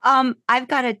 I've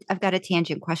got a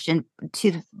tangent question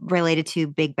related to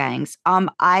Big Bangs.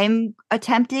 I'm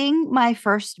attempting my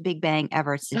first Big Bang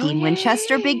ever. It's the Dean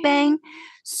Winchester Big Bang.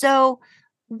 So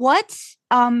what,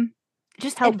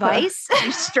 just help advice?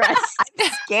 I'm stressed.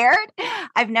 I'm scared.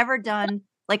 I've never done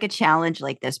like a challenge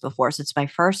like this before. So it's my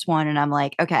first one. And I'm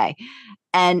like, okay,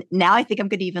 And now I think I'm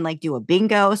going to even like do a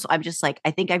bingo. So I'm just like,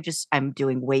 I think I'm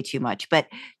doing way too much. But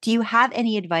do you have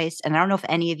any advice? And I don't know if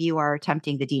any of you are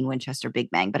attempting the Dean Winchester Big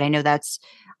Bang, but I know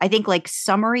I think like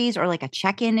summaries or like a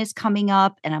check-in is coming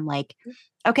up. And I'm like,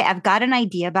 okay, I've got an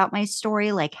idea about my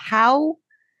story. Like how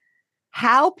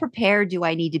prepared do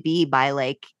I need to be by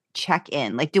like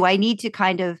check-in? Like, do I need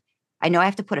to I know I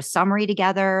have to put a summary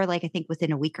together, like I think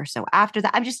within a week or so after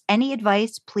that. I'm just, any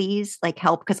advice, please, like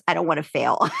help, because I don't want to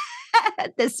fail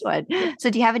at this one.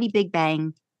 So do you have any Big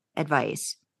Bang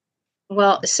advice?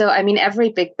 Well, so I mean, every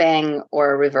Big Bang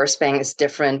or reverse bang is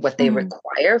different what they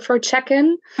require for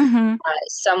check-in.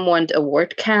 Some want a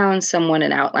word count, some want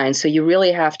an outline. So you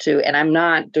really have to, and I'm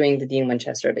not doing the Dean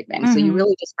Winchester Big Bang. So you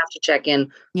really just have to check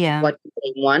in what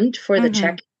they want for the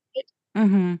check-in.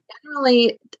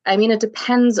 Generally, I mean, it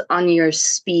depends on your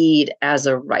speed as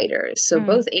a writer. So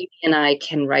both Amy and I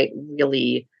can write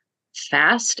really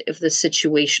fast if the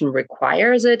situation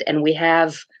requires it. And we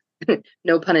have,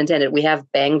 no pun intended, we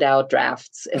have banged out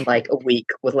drafts in like a week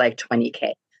with like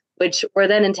 20K, which were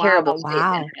then in terrible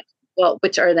shape.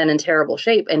 Which are then in terrible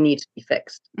shape and need to be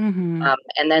fixed. And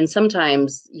then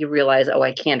sometimes you realize, oh,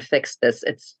 I can't fix this.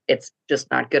 It's just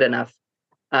not good enough.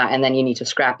 And then you need to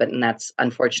scrap it. And that's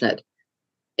unfortunate.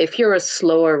 If you're a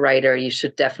slower writer, you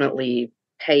should definitely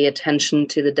pay attention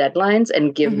to the deadlines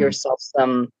and give yourself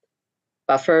some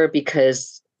buffer,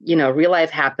 because, you know, real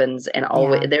life happens, and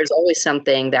there's always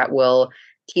something that will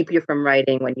keep you from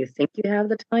writing when you think you have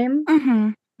the time.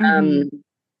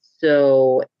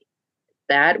 So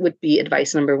that would be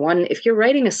advice number one. If you're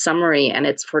writing a summary and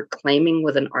it's for claiming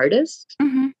with an artist,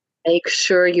 make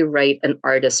sure you write an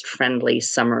artist-friendly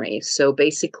summary. So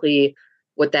basically,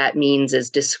 what that means is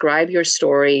describe your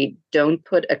story. Don't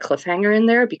put a cliffhanger in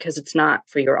there, because it's not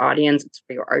for your audience, it's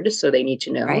for your artist, so they need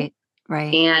to know.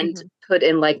 Right. And put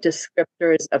in like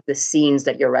descriptors of the scenes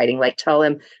that you're writing. Like tell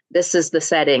them this is the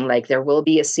setting. Like there will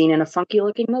be a scene in a funky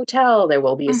looking motel. There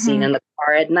will be a scene in the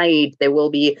car at night. There will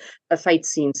be a fight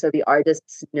scene. So the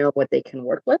artists know what they can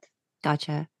work with.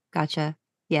 Gotcha.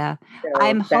 Yeah. So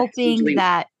I'm hoping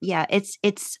that,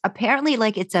 it's apparently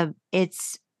like it's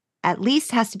at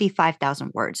least has to be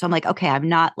 5,000 words. So I'm like, okay, I'm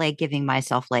not like giving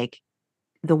myself like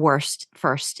the worst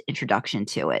first introduction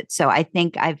to it. So I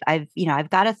think I've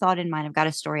got a thought in mind. I've got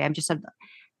a story. I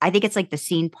think it's like the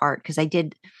scene part, because I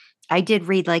did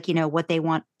read like, you know, what they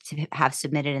want to have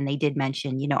submitted, and they did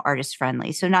mention, you know, artist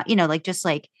friendly. So not, you know, like just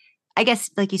like, I guess,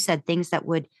 like you said, things that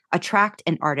would attract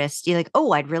an artist. You're like,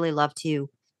 oh, I'd really love to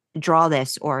draw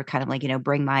this, or kind of like, you know,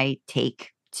 bring my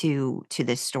take to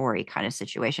this story kind of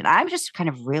situation. I'm just kind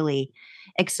of really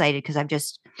excited, because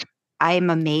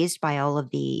I'm amazed by all of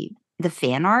the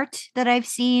fan art that I've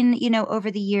seen, you know,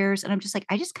 over the years. And I'm just like,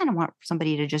 I just kind of want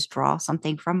somebody to just draw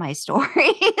something from my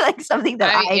story, like something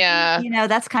that you know,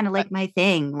 that's kind of like my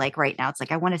thing. Like right now, it's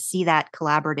like, I want to see that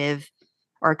collaborative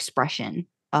or expression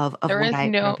of what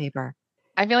I put on paper.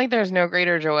 I feel like there's no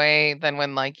greater joy than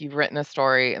when like you've written a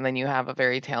story and then you have a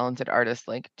very talented artist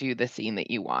like do the scene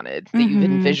that you wanted, that you've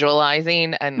been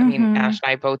visualizing. And I mean, Ash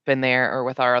and I both been there, or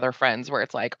with our other friends, where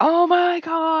it's like, oh my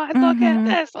God, look at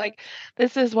this. Like,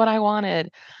 this is what I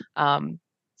wanted.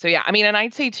 So yeah, I mean, and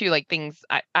I'd say too, like things,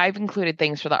 I've included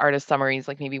things for the artist summaries,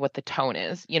 like maybe what the tone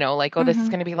is, you know, like, oh, this is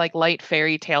going to be like light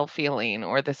fairy tale feeling,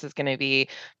 or this is going to be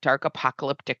dark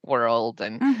apocalyptic world.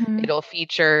 And it'll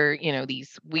feature, you know,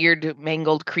 these weird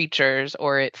mangled creatures,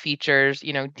 or it features,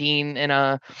 you know, Dean in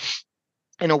a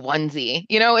onesie,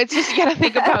 you know, it's just, you got to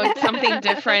think about something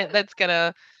different that's going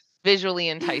to visually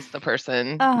entice the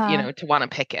person, you know, to want to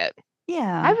pick it.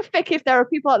 Yeah. I have a fic if there are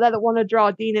people out there that want to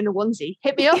draw Dean in a onesie.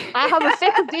 Hit me up. I have a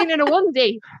fic of Dean in a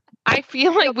onesie. I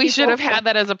feel like we should have had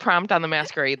that as a prompt on the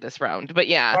Masquerade this round. But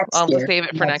yeah, I'll just save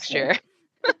it for next year.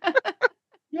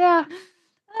 Yeah.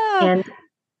 And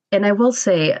I will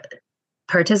say,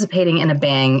 participating in a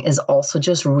bang is also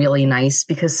just really nice,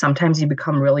 because sometimes you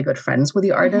become really good friends with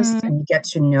the artists and you get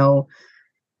to know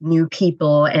new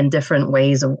people and different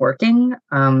ways of working.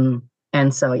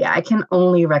 And so, yeah, I can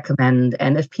only recommend.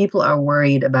 And if people are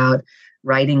worried about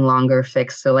writing longer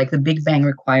fics, so like the Big Bang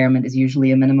requirement is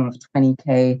usually a minimum of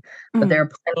 20K, but there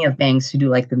are plenty of bangs who do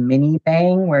like the mini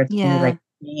bang, where it's only like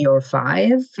 3 or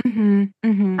 5.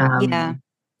 Yeah.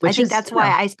 I think that's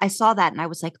why I saw that and I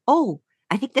was like, oh,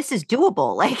 I think this is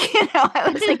doable. Like, you know, I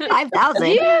was like 5,000.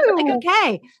 Like,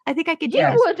 okay, I think I could do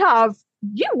it.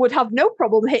 You would have no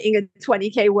problem hitting a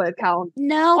 20K word count.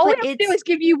 No, all but we have to do is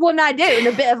give you one idea and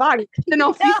a bit of angst, and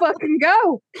off you fucking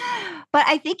go. But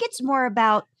I think it's more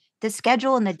about the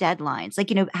schedule and the deadlines.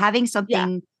 Like, you know, having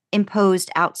something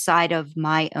imposed outside of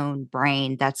my own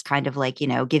brain that's kind of like, you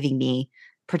know, giving me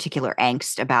particular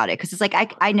angst about it. Cause it's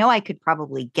like, I know I could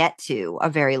probably get to a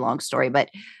very long story, but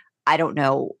I don't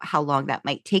know how long that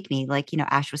might take me. Like,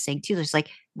 Ash was saying too, there's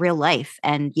like real life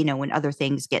and, when other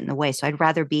things get in the way. So I'd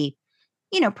rather be,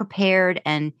 prepared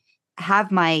and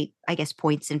have my, I guess,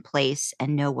 points in place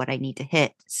and know what I need to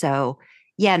hit. So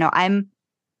yeah, no, I'm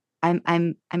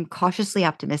cautiously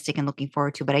optimistic and looking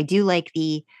forward to, but I do like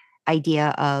the idea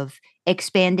of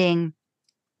expanding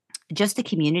just the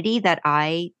community that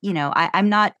I'm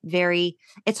not very,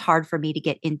 it's hard for me to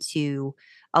get into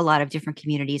a lot of different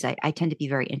communities. I tend to be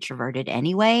very introverted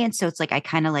anyway. And so it's like, I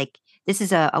kind of like, this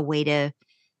is a way to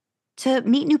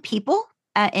meet new people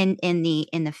in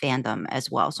the fandom as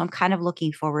well. So I'm kind of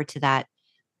looking forward to that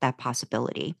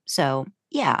possibility. So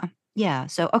yeah.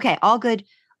 So, okay. All good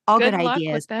luck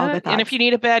ideas. With that. All good thoughts. And if you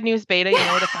need a bad news beta, you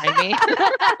know where to find me.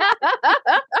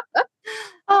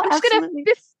 I'm just gonna,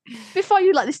 before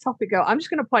you let this topic go, I'm just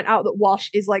going to point out that wash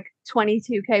is like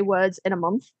 22k words in a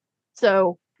month.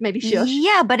 So maybe shush.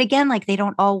 Yeah, but again, like they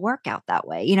don't all work out that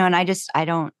way, and I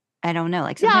don't know.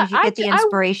 Like sometimes you get the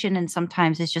inspiration and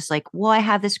sometimes it's just like, well, I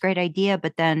have this great idea,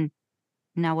 but then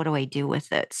now what do I do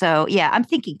with it? So yeah, I'm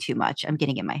thinking too much. I'm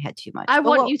getting in my head too much. I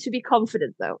want you to be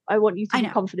confident though. I want you to be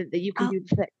confident that you can do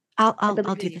the thing. I'll do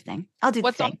the thing. I'll do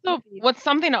the thing. What's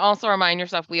something to also remind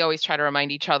yourself, we always try to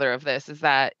remind each other of this, is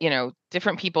that,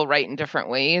 different people write in different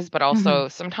ways, but also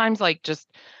sometimes like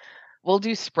just we'll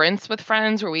do sprints with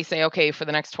friends where we say, okay, for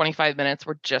the next 25 minutes,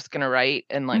 we're just going to write.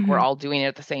 And like, we're all doing it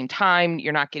at the same time.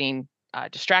 You're not getting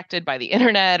distracted by the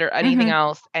internet or anything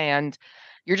else. And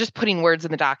you're just putting words in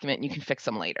the document and you can fix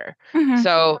them later.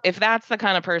 So if that's the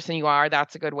kind of person you are,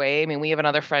 that's a good way. I mean, we have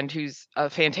another friend who's a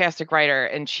fantastic writer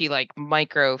and she like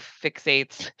micro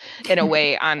fixates in a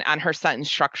way on her sentence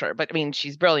structure. But I mean,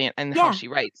 she's brilliant in how she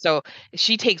writes. So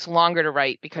she takes longer to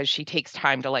write because she takes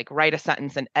time to like write a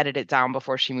sentence and edit it down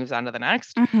before she moves on to the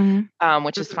next,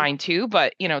 which is fine too.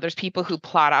 But, there's people who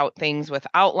plot out things with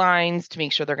outlines to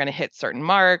make sure they're going to hit certain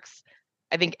marks.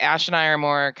 I think Ash and I are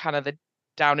more kind of the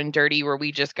down and dirty where we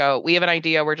just go, we have an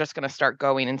idea, we're just going to start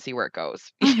going and see where it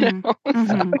goes.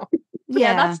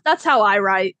 Yeah, that's how I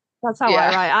write. That's how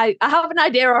I write. I have an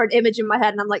idea or an image in my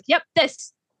head and I'm like, yep,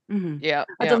 this. It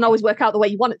doesn't always work out the way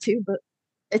you want it to, but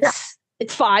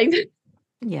it's fine.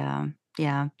 Yeah.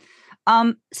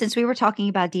 Since we were talking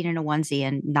about Dean in a onesie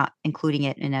and not including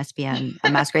it in SPN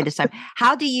Masquerade this time,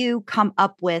 how do you come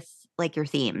up with like your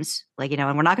themes? Like, and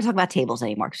we're not gonna talk about tables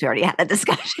anymore because we already had that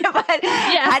discussion, but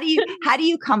how do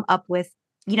you come up with,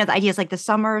 the ideas like the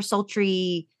summer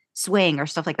sultry swing or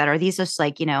stuff like that? Are these just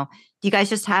like, do you guys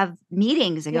just have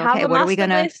meetings and go, okay, what are we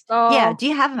gonna, do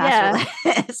you have a master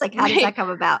list? Like, how does that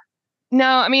come about? No,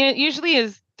 I mean, it usually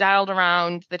is dialed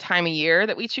around the time of year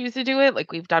that we choose to do it.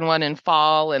 Like we've done one in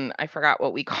fall and I forgot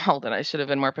what we called it. I should have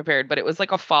been more prepared, but it was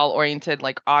like a fall oriented,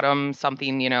 like autumn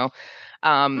something,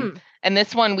 and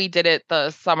this one we did it the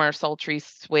summer sultry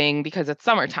swing because it's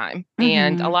summertime.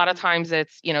 And a lot of times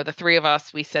it's, the three of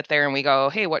us, we sit there and we go,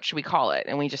 hey, what should we call it?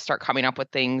 And we just start coming up with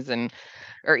things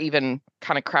or even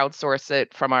kind of crowdsource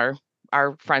it from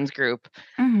our friends group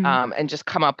and just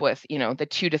come up with, the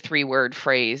 2 to 3 word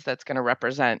phrase that's going to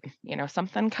represent,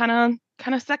 something kind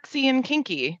of sexy and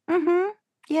kinky.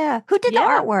 Yeah. Who did the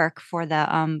artwork for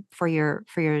the, for your,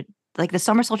 like the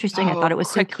summer sultry swing? I thought it was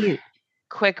so cute.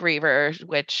 Quick Reaver,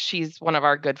 which she's one of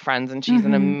our good friends and she's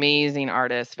an amazing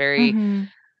artist.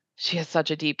 She has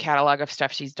such a deep catalog of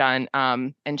stuff she's done.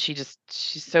 And she's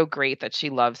so great that she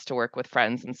loves to work with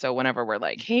friends. And so whenever we're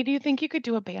like, hey, do you think you could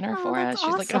do a banner for us?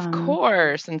 She's like, of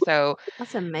course. And so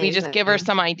that's amazing. We just give her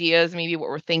some ideas, maybe what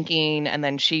we're thinking. And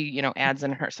then she, adds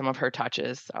in some of her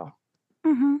touches. So.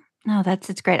 No,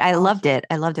 it's great. I loved it.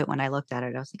 I loved it when I looked at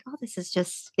it. I was like, oh, this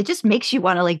is it just makes you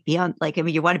want to like be on, like, I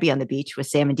mean, you want to be on the beach with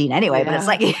Sam and Dean anyway, but it's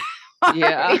like,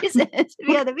 reason to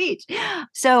be on the beach.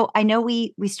 So I know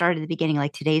we started at the beginning,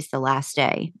 like today's the last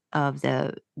day of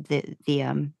what do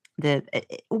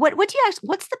you ask?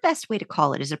 What's the best way to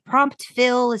call it? Is it prompt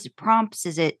fill? Is it prompts?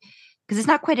 Is it, because it's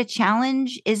not quite a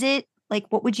challenge. Is it like,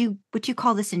 what would you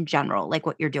call this in general? Like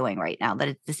what you're doing right now,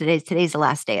 that today's the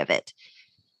last day of it.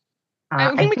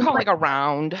 I think we call it like a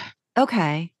round.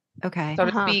 Okay. So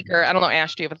to speak, or I don't know,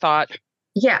 Ash, do you have a thought?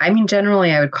 Yeah, I mean,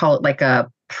 generally I would call it like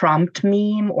a prompt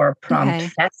meme or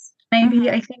prompt fest, maybe.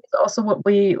 I think is also what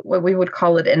we would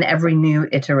call it. And every new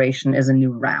iteration is a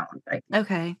new round.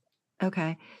 Okay.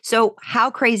 So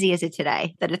how crazy is it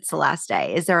today that it's the last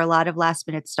day? Is there a lot of last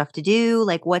minute stuff to do?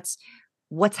 Like what's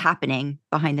happening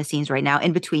behind the scenes right now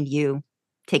in between you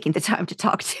taking the time to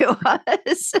talk to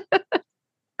us?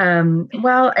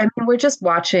 Well, I mean, we're just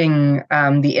watching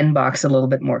the inbox a little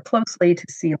bit more closely to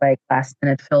see like last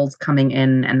minute fills coming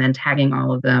in and then tagging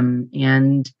all of them.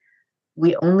 And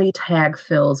we only tag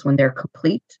fills when they're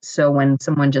complete. So when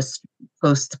someone just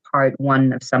posts part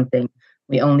one of something,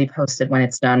 we only post it when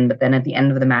it's done. But then at the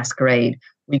end of the masquerade,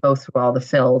 we go through all the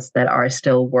fills that are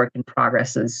still work in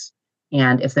progresses.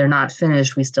 And if they're not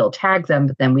finished, we still tag them,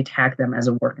 but then we tag them as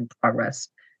a work in progress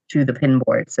to the pin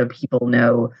board so people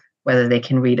know whether they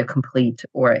can read a complete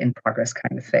or in progress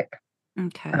kind of fic.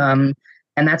 Okay.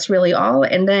 And that's really all.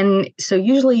 And then, so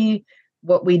usually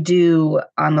what we do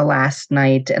on the last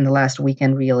night and the last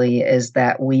weekend really is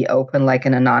that we open like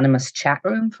an anonymous chat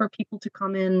room for people to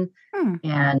come in.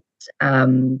 And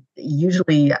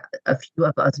usually a few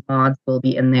of us mods will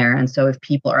be in there. And so if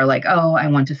people are like, oh, I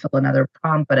want to fill another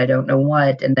prompt, but I don't know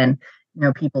what, and then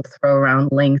people throw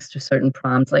around links to certain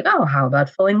prompts like, oh, how about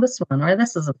filling this one? Or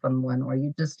this is a fun one. Or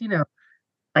you just,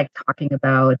 like talking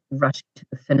about rushing to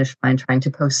the finish line, trying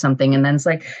to post something. And then it's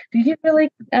like, do you really,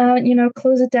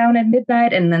 close it down at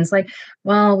midnight? And then it's like,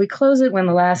 well, we close it when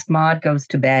the last mod goes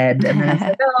to bed. And then it's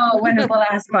like, oh, when is the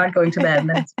last mod going to bed? And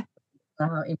then it's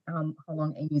how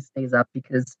long Amy stays up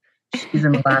because she's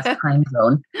in the last time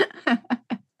zone.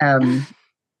 And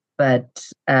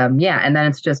then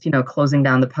it's just, closing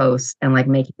down the post and like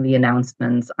making the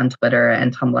announcements on Twitter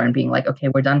and Tumblr and being like, okay,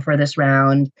 we're done for this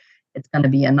round. It's going to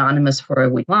be anonymous for a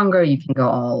week longer. You can go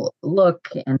all look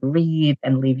and read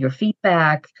and leave your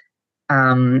feedback.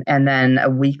 And then a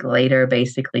week later,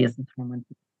 basically, is the time when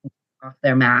people take off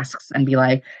their masks and be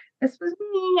like, this was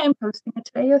me, I'm posting it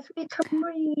today, come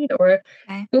read. Or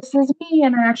this is me,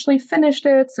 and I actually finished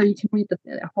it, so you can read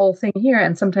the whole thing here.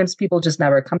 And sometimes people just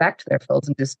never come back to their fills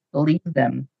and just leave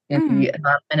them in the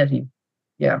anonymity.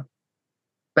 Yeah.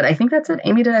 But I think that's it.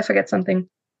 Amy, did I forget something?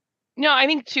 No, I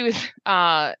think too is,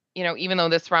 even though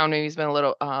this round maybe has been a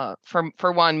little,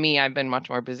 for one, me, I've been much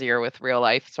more busier with real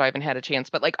life, so I haven't had a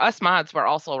chance. But like us mods, we're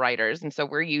also writers, and so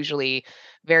we're usually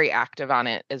very active on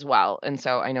it as well. And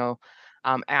so I know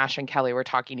Ash and Kelly were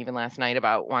talking even last night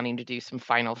about wanting to do some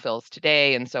final fills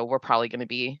today, and so we're probably going to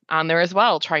be on there as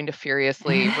well, trying to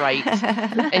furiously write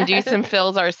and do some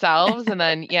fills ourselves. And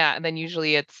then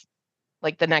usually it's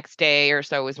like the next day or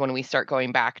so is when we start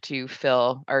going back to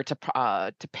fill or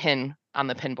to pin on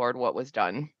the pin board what was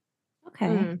done.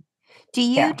 Okay. Do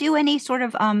you do any sort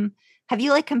of have you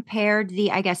like compared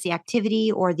the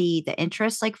activity or the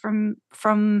interest like from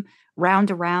round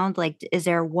to round? Like is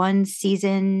there one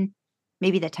season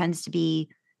maybe that tends to be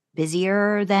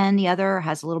busier than the other,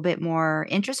 has a little bit more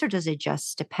interest, or does it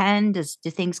just depend? Do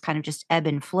things kind of just ebb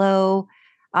and flow?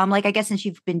 Like I guess since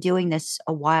you've been doing this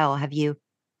a while, have you,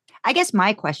 I guess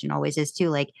my question always is too,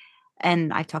 like,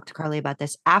 and I've talked to Carly about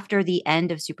this, after the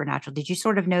end of Supernatural, did you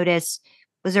sort of notice,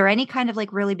 was there any kind of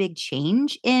like really big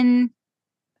change in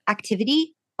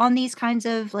activity on these kinds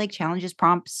of like challenges,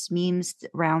 prompts, memes,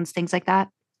 rounds, things like that?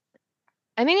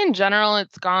 I think in general,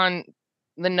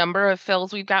 the number of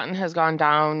fills we've gotten has gone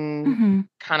down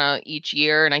kind of each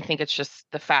year. And I think it's just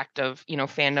the fact of,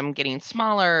 fandom getting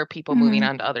smaller, people moving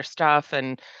on to other stuff.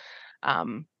 And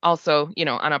also,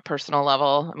 on a personal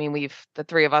level, I mean, the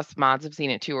three of us mods have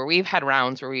seen it too, where we've had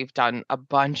rounds where we've done a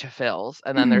bunch of fills,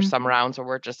 and then there's some rounds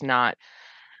where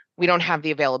we don't have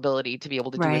the availability to be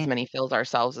able to do as many fills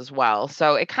ourselves as well.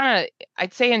 So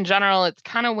I'd say in general, it's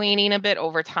kind of waning a bit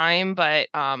over time, but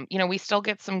we still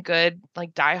get some good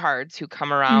like diehards who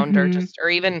come around or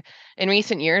even in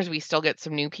recent years, we still get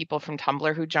some new people from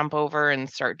Tumblr who jump over and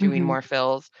start doing more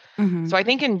fills. So I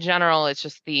think in general, it's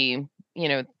just the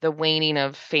waning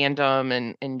of fandom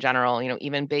and in general,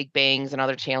 even Big Bangs and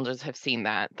other challenges have seen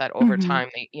that over time,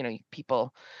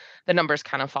 the numbers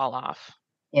kind of fall off.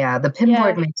 Yeah, the pin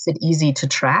board makes it easy to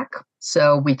track,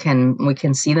 so we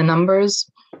can see the numbers.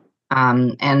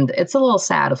 And it's a little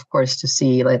sad, of course, to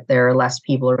see that there are less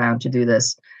people around to do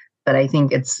this. But I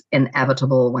think it's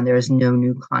inevitable when there is no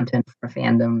new content for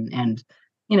fandom, and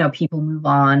people move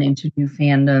on into new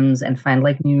fandoms and find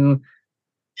like new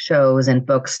shows and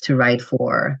books to write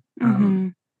for.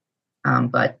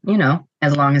 But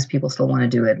as long as people still want to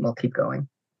do it, we'll keep going.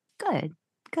 Good.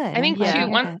 I think too,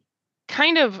 one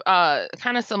kind of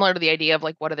similar to the idea of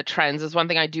like what are the trends is one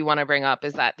thing I do want to bring up,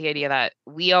 is that the idea that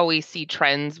we always see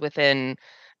trends within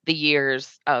the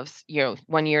years of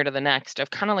 1 year to the next of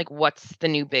kind of like what's the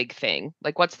new big thing,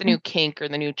 like what's the new kink or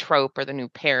the new trope or the new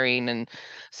pairing. And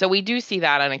so we do see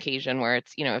that on occasion where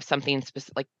it's if something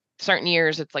specific, like certain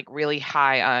years it's like really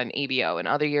high on ABO and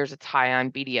other years it's high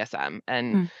on BDSM.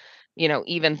 And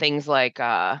even things like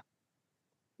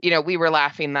we were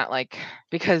laughing that like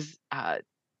because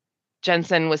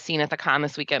Jensen was seen at the con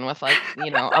this weekend with like,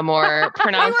 a more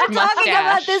pronounced mustache. We were talking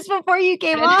about this before you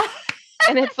came on.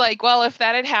 And it's like, well, if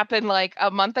that had happened like a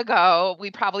month ago,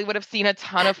 we probably would have seen a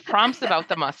ton of prompts about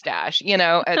the mustache.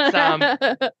 It's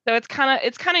so it's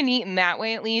kind of neat in that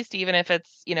way, at least, even if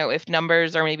it's, if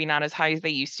numbers are maybe not as high as they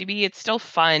used to be, it's still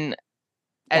fun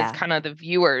as kind of the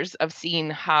viewers of seeing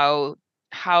how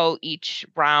each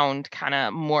round kind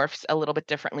of morphs a little bit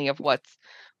differently of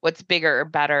what's bigger or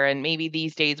better. And maybe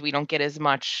these days we don't get as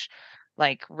much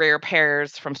like rare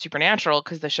pairs from Supernatural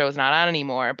because the show's not on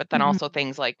anymore. But then also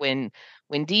things like when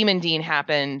Demon Dean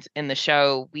happened in the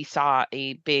show, we saw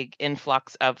a big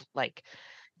influx of like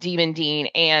Demon Dean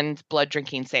and Blood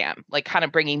Drinking Sam, like kind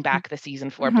of bringing back the season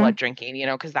 4 blood drinking,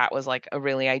 because that was like a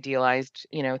really idealized,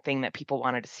 thing that people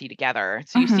wanted to see together.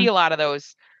 So you see a lot of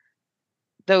those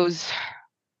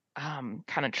kind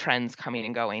of trends coming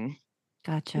and going.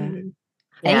 Gotcha.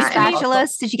 Any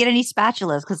spatulas? Did you get any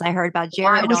spatulas? Because I heard about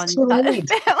Jared on Family Feud.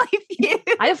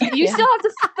 You still have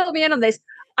to fill me in on this.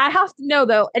 I have to know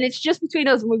though, and it's just between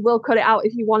us, and we will cut it out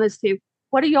if you want us to.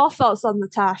 What are your thoughts on the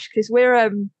Tash? Because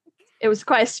it was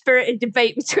quite a spirited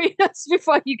debate between us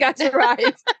before you guys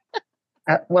arrived.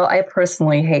 Well, I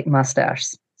personally hate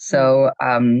mustaches, so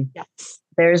yes.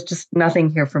 There's just nothing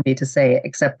here for me to say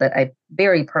except that I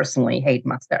very personally hate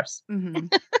mustaches.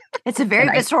 It's a very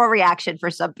visceral reaction for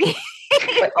some people.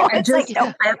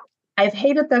 I've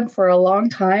hated them for a long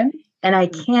time, and I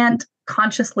can't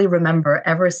consciously remember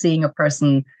ever seeing a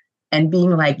person and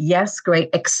being like, yes, great,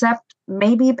 except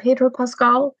maybe Pedro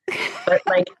Pascal. But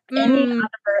like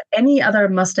any other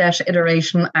mustache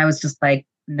iteration, I was just like,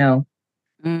 no.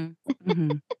 No,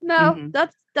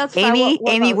 that's Amy.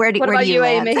 What Amy, where do you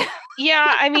land? Amy?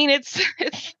 Yeah, I mean it's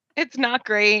not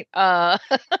great. I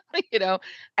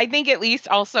think at least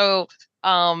also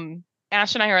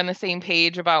Ash and I are on the same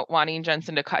page about wanting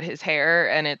Jensen to cut his hair,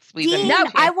 and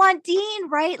I want Dean,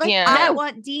 right? Like I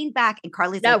want Dean back. And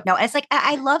Carly's like, no. It's like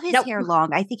I love his hair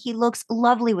long. I think he looks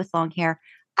lovely with long hair.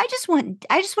 I just want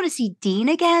to see Dean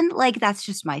again. Like that's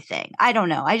just my thing. I don't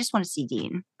know. I just want to see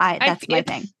Dean. That's my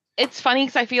thing. It's funny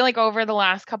because I feel like over the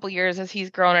last couple of years, as he's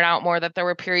grown it out more, that there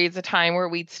were periods of time where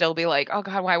we'd still be like, "Oh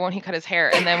God, why won't he cut his hair?"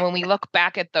 And then when we look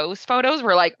back at those photos,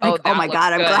 we're like, "Oh, oh my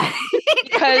God, I'm glad."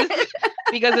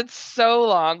 because it's so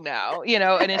long now,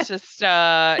 and it's just,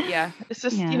 it's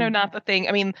just, not the thing.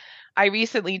 I mean, I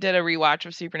recently did a rewatch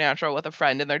of Supernatural with a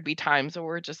friend, and there'd be times where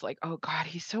we're just like, "Oh God,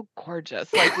 he's so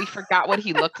gorgeous!" Like we forgot what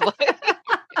he looked like.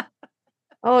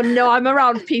 Oh no, I'm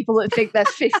around people that think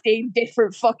there's 15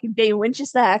 different fucking Dean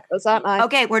Winchester haircuts, aren't I?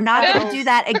 Okay, we're not going to do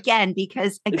that again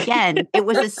because again, it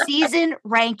was a season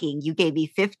ranking. You gave me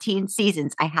 15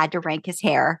 seasons. I had to rank his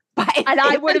hair and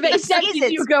I would have accepted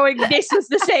you going, this was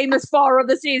the same as 4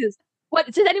 other seasons. What,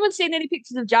 has anyone seen any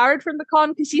pictures of Jared from the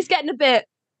con? Because he's getting a bit,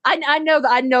 I know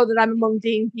that I'm among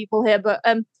Dean people here, but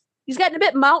he's getting a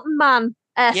bit mountain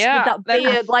man-esque with that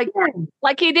beard,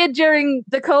 like he did during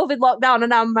the COVID lockdown,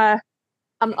 and I'm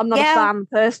not a fan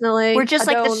personally. We're just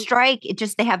like the strike. It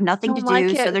just, they have nothing to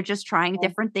do. So they're just trying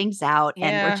different things out. Yeah.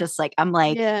 And we're just like, I'm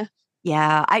like,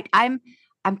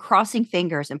 I'm crossing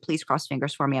fingers, and please cross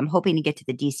fingers for me. I'm hoping to get to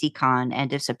the DC con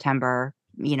end of September,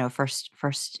 first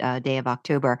day of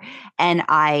October. And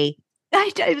I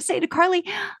say to Carly,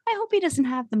 I hope he doesn't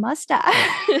have the mustache.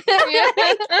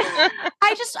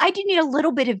 I do need a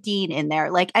little bit of Dean in there.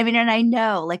 Like, I mean, and I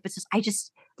know, like, but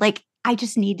I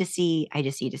just need to see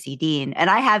Dean. And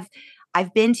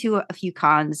I've been to a few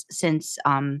cons since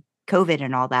COVID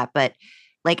and all that, but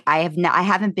like I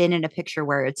haven't been in a picture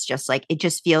where it's just like, it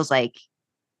just feels like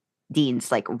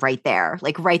Dean's like right there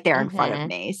in front of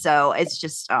me. So it's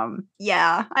just I'm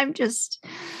just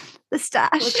the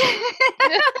stash.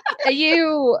 Are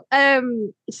you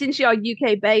since you're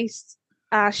UK based,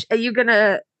 Ash, are you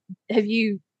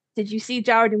did you see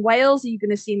Jared in Wales? Are you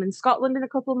gonna see him in Scotland in a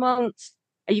couple of months?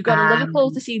 Are you going to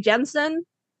Liverpool to see Jensen?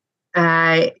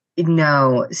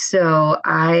 No. So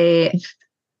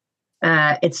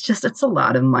it's a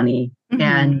lot of money.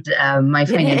 And my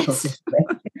financial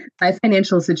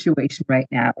situation right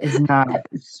now is not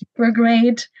super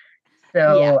great.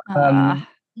 So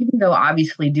even though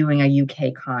obviously doing a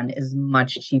UK con is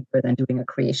much cheaper than doing a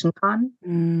creation con.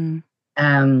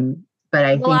 But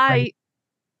I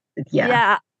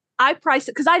I priced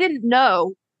it because I didn't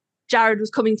know Jared was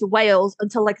coming to Wales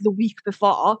until like the week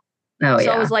before.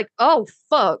 I was like, oh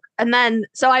fuck. And then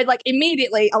so I like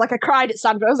immediately I cried at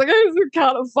Sandra. I was like, I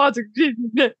can't afford to.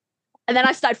 And then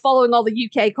I started following all the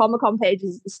UK Comic-Con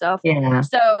pages and stuff. Yeah.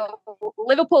 So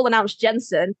Liverpool announced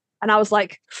Jensen, and I was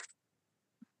like,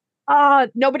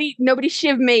 nobody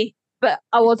shiv me, but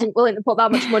I wasn't willing to put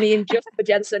that much money in just for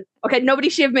Jensen. Okay, nobody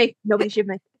shiv me.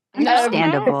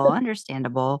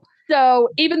 Understandable. So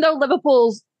even though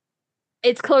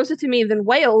it's closer to me than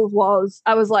Wales was,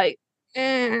 I was like,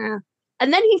 eh.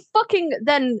 And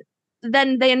then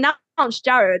then they announced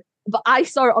Jared, but I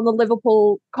saw it on the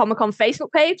Liverpool Comic Con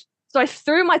Facebook page. So I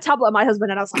threw my tablet at my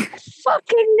husband and I was like, I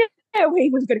fucking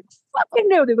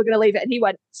knew they were going to leave it. And he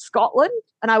went, Scotland?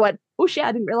 And I went, oh shit,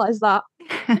 I didn't realize that.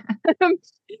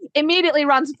 Immediately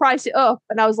ran to price it up.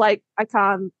 And I was like, I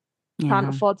can't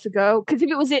afford to go. Because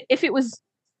if it was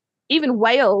even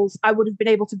Wales, I would have been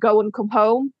able to go and come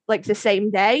home like the same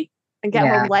day and get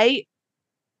home late.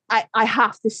 I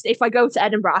have to stay. If I go to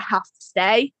Edinburgh, I have to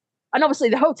stay. And obviously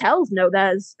the hotels know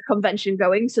there's a convention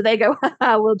going, so they go,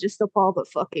 we'll just up all the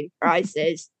fucking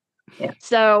prices.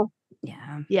 So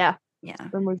yeah,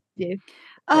 I'm with you.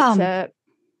 But,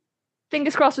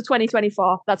 fingers crossed for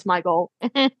 2024. That's my goal.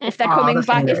 If they're coming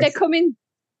back, if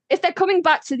they're coming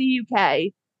back to the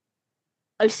UK,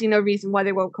 I see no reason why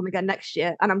they won't come again next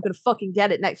year, and I'm gonna fucking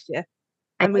get it next year.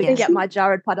 I'm gonna get my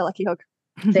Jared Padalecki hug.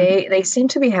 They seem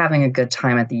to be having a good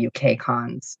time at the UK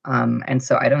cons, and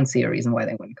so I don't see a reason why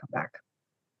they wouldn't come back.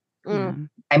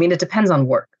 I mean, it depends on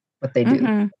work what they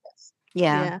do.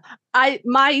 Yeah.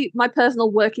 My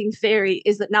personal working theory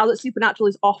is that now that Supernatural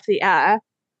is off the air,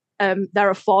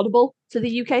 they're affordable to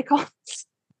the UK cons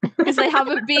because they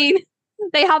haven't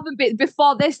been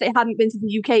before this. They hadn't been to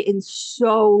the UK in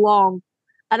so long.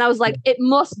 And I was like, it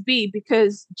must be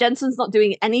because Jensen's not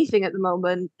doing anything at the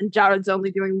moment and Jared's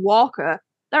only doing Walker.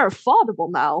 They're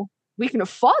affordable now. We can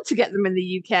afford to get them in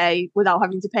the UK without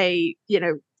having to pay,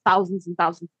 thousands and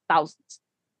thousands and thousands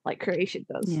like Creation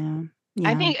does. Yeah.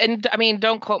 I think, and I mean,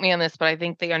 don't quote me on this, but I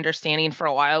think the understanding for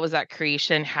a while was that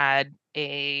Creation had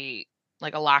a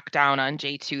lockdown on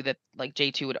J2 that like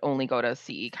J2 would only go to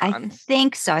CE cons. I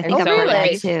think so. I think I've heard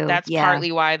that too. That's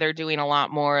partly why they're doing a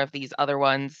lot more of these other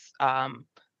ones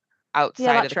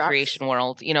outside of the Creation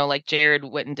world. Like Jared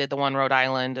went and did the one Rhode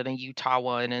Island and a Utah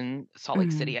one and Salt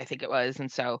Lake City, I think it was.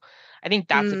 And so I think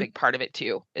that's a big part of it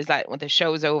too, is that when the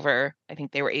show's over, I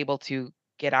think they were able to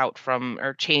get out from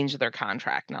or change their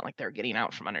contract. Not like they're getting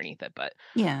out from underneath it, but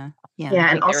yeah.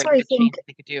 And also I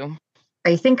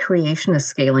think Creation is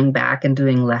scaling back and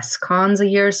doing less cons a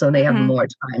year, so they have more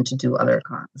time to do other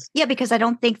cons. Yeah, because I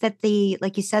don't think that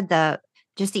like you said,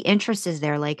 just the interest is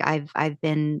there. Like I've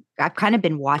kind of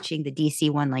been watching the DC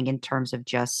one, like in terms of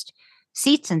just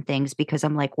seats and things, because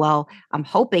I'm like, well, I'm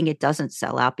hoping it doesn't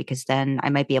sell out because then I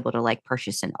might be able to like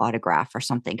purchase an autograph or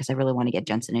something because I really want to get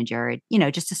Jensen and Jared,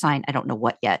 just to sign. I don't know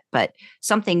what yet, but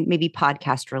something maybe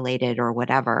podcast related or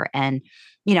whatever. And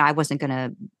I wasn't going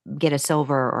to get a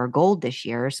silver or gold this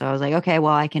year. So I was like, okay,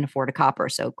 well, I can afford a copper.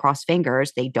 So cross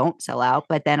fingers, they don't sell out.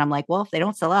 But then I'm like, well, if they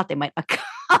don't sell out, they might not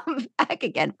come back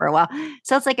again for a while.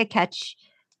 So it's like a catch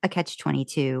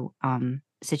 22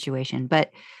 situation.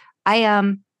 But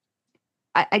I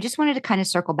just wanted to kind of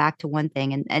circle back to one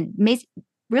thing and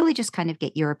really just kind of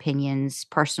get your opinions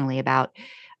personally about,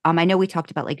 I know we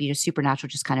talked about like, Supernatural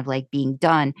just kind of like being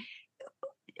done.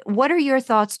 What are your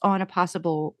thoughts on a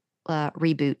possible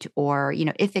reboot or,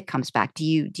 if it comes back? Do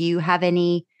you have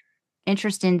any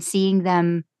interest in seeing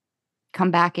them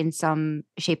come back in some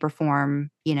shape or form,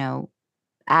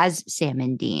 as Sam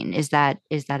and Dean? Is that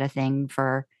a thing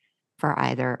for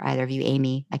either of you?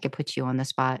 Amy, I could put you on the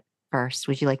spot first.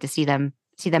 Would you like to see them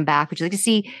back? Would you like to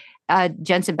see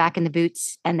Jensen back in the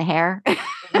boots and the hair?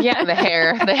 Yeah, the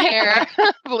hair,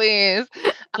 please.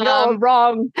 Y'all are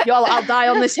wrong. I'll die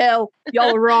on this hill.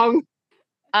 Y'all are wrong.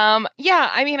 Yeah,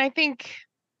 I mean, I think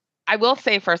I will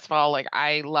say, first of all, like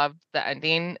I loved the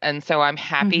ending. And so I'm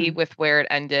happy with where it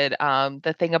ended.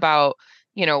 The thing about,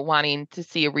 wanting to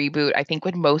see a reboot, I think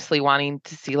would mostly wanting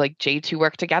to see like J2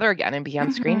 work together again and be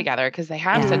on screen together because they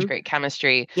have such great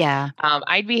chemistry. Yeah.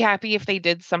 I'd be happy if they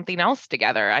did something else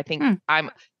together. I think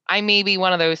I may be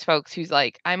one of those folks who's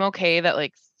like, I'm okay that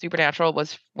like Supernatural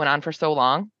went on for so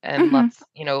long and let's,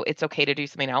 it's okay to do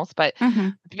something else. But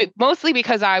mostly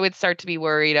because I would start to be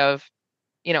worried of,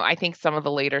 I think some of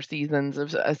the later seasons of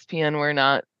SPN were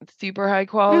not super high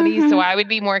quality. So I would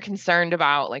be more concerned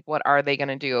about like, what are they going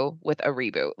to do with a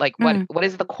reboot? Like what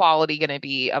is the quality going to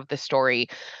be of the story?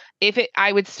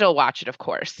 I would still watch it, of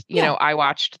course. I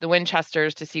watched the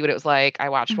Winchesters to see what it was like. I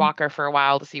watched Walker for a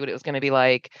while to see what it was going to be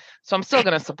like. So I'm still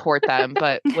going to support them,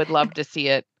 but would love to see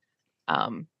it,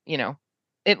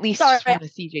 at least want to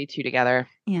see J2 together.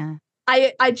 Yeah.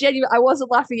 I genuinely, I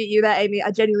wasn't laughing at you there, Amy.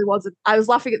 I genuinely wasn't. I was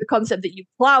laughing at the concept that you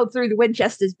plowed through the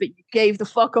Winchesters, but you gave the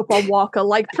fuck up on Walker.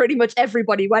 Like pretty much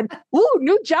everybody went, ooh,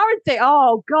 new Jared thing.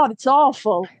 Oh God, it's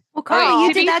awful. Well, Carly,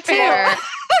 you did that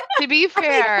too. To be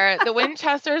fair, the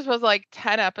Winchesters was like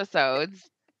 10 episodes.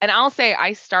 And I'll say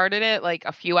I started it like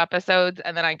a few episodes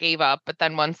and then I gave up. But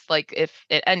then once like if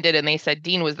it ended and they said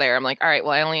Dean was there, I'm like, all right,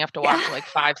 well, I only have to watch like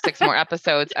 5-6 more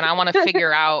episodes, and I want to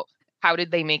figure out how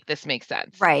did they make this make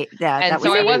sense. Right. Yeah. And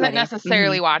so I wasn't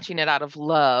necessarily watching it out of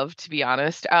love, to be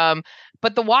honest.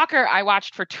 But The Walker, I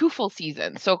watched for 2 full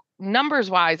seasons. So numbers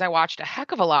wise, I watched a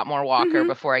heck of a lot more Walker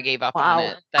before I gave up on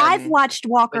it. I've watched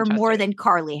Walker more than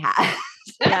Carly has.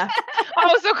 Yeah.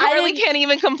 Oh, so Carly can't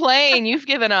even complain. You've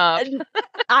given up.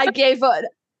 I gave up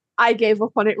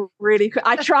on it really quick.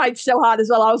 I tried so hard as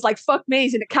well. I was like, fuck me,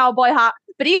 he's in a cowboy hat.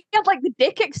 But he had like the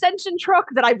dick extension truck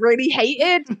that I really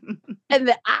hated. And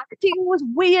the acting was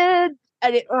weird.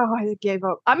 And I gave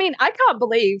up. I mean, I can't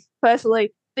believe,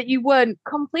 personally, that you weren't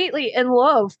completely in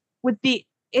love with the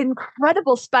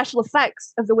incredible special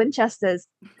effects of the Winchesters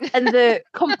and the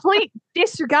complete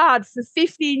disregard for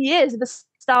 15 years of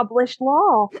established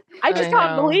law. I just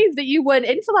can't believe that you weren't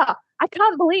into that. I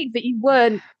can't believe that you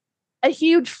weren't a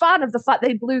huge fan of the fact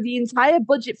they blew the entire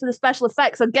budget for the special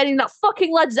effects on getting that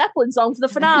fucking Led Zeppelin song for the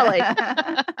finale.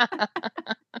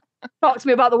 Talk to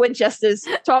me about the Winchesters.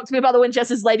 Talk to me about the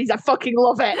Winchesters, ladies. I fucking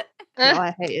love it.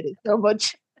 I hated it so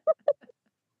much.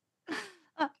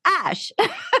 Ash,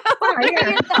 what are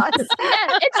your thoughts?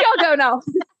 Yeah, it's your go now.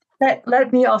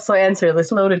 Let me also answer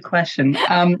this loaded question.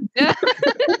 I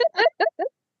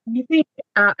think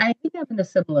I'm in a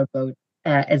similar boat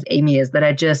as Amy is, that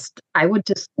I would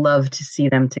just love to see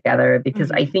them together,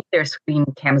 because I think their screen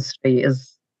chemistry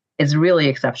is really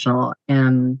exceptional.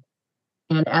 And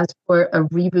as for a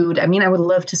reboot, I mean, I would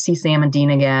love to see Sam and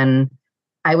Dean again.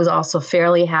 I was also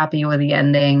fairly happy with the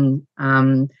ending.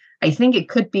 I think it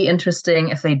could be interesting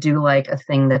if they do like a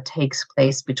thing that takes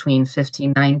place between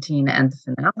 1519 and the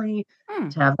finale,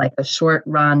 to have like a short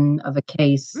run of a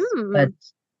case, but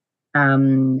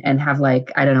and have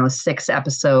like, I don't know, 6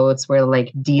 episodes where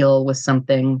like deal with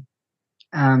something.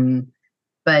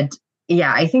 But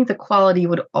yeah, I think the quality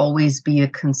would always be a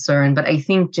concern, but I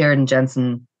think Jared and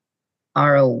Jensen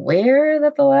are aware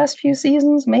that the last few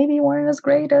seasons maybe weren't as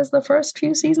great as the first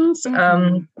few seasons.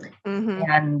 And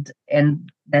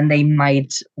then they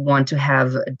might want to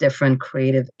have a different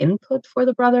creative input for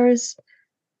the brothers.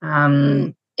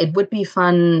 It would be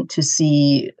fun to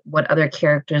see what other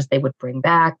characters they would bring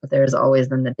back, but there's always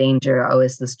then the danger,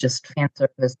 is this just fan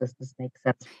service? Does this make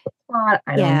sense for the plot?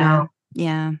 I don't know.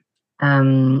 Yeah.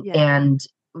 And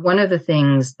one of the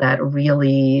things that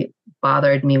really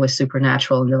bothered me with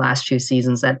Supernatural in the last few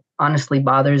seasons, that honestly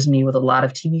bothers me with a lot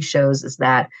of TV shows, is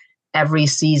that every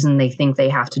season they think they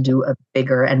have to do a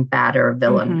bigger and badder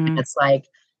villain. And it's like,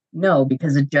 no,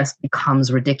 because it just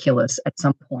becomes ridiculous at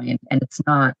some point, and it's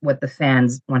not what the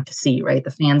fans want to see, right?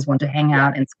 The fans want to hang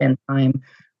out and spend time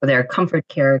with their comfort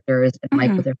characters and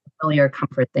like with their familiar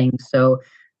comfort things. So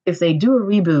if they do a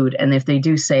reboot, and if they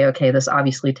do say, okay, this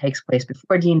obviously takes place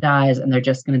before Dean dies, and they're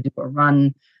just going to do a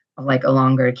run of like a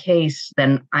longer case,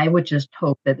 then I would just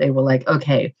hope that they were like,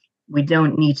 okay, we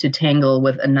don't need to tangle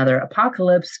with another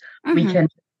apocalypse. We can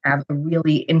have a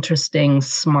really interesting,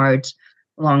 smart,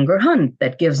 longer hunt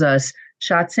that gives us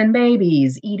shots and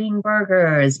babies, eating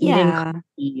burgers, eating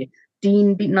coffee,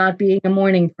 Dean not being a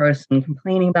morning person,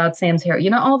 complaining about Sam's hair,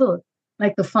 all the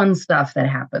like the fun stuff that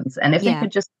happens. And if they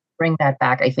could just bring that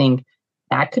back, I think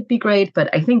that could be great. But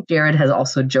I think Jared has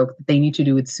also joked that they need to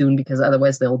do it soon, because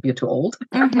otherwise they'll be too old.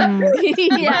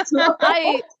 Yeah,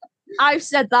 I've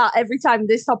said that every time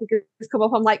this topic has come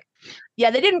up. I'm like, yeah,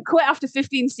 they didn't quit after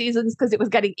 15 seasons because it was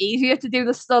getting easier to do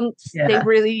the stunts. They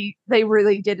really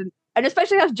didn't. And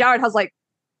especially as Jared has like,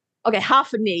 okay,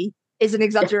 half a knee is an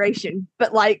exaggeration,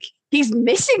 but like he's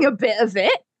missing a bit of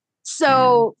it.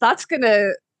 So that's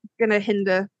gonna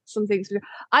hinder some things.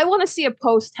 I want to see a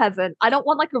post heaven. I don't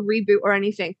want like a reboot or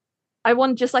anything. I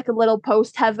want just like a little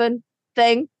post heaven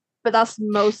thing. But that's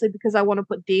mostly because I want to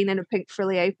put Dean in a pink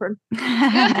frilly apron.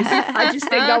 I just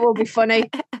think that will be funny.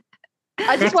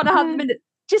 I just want to have him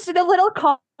just in a little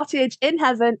cottage in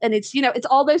heaven, and it's it's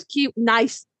all those cute,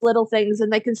 nice little things,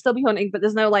 and they can still be hunting, but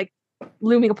there's no like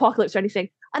looming apocalypse or anything.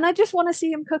 And I just want to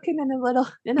see him cooking in a little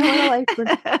apron.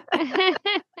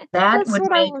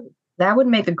 That would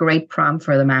make a great prompt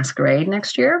for the Masquerade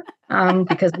next year,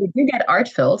 because we do get art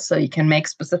fills, so you can make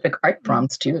specific art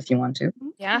prompts too if you want to.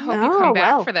 Yeah, hope you come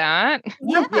back for that.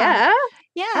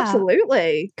 Yeah,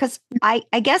 absolutely. Because I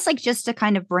guess like just to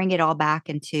kind of bring it all back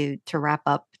and to wrap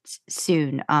up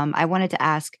soon, I wanted to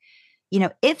ask,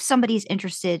 if somebody's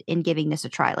interested in giving this a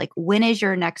try, like when is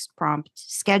your next prompt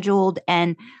scheduled,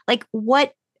 and like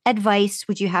what advice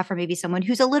would you have for maybe someone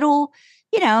who's a little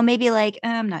maybe like,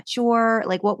 I'm not sure,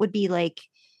 like what would be like,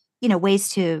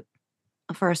 ways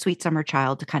for a sweet summer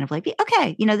child to kind of like be,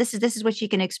 okay, this is what you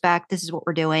can expect. This is what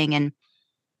we're doing. And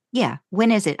Yeah.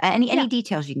 When is it? Any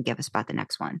details you can give us about the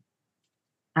next one?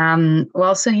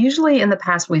 Well, so usually in the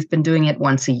past, we've been doing it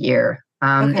once a year.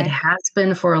 Okay. It has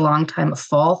been for a long time a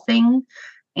fall thing,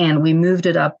 and we moved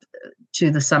it up to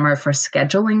the summer for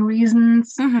scheduling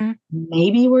reasons. Mm-hmm.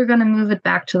 Maybe we're going to move it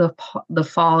back to the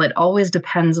fall. It always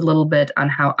depends a little bit on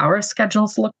how our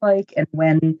schedules look like and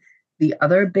when the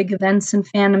other big events in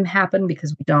fandom happen,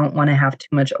 because we don't want to have too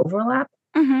much overlap.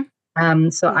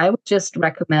 So I would just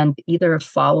recommend either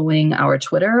following our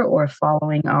Twitter or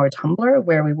following our Tumblr,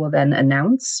 where we will then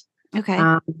announce. Okay.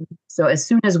 So as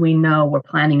soon as we know we're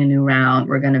planning a new round,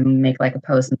 we're going to make like a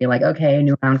post and be like, okay,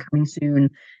 new round coming soon.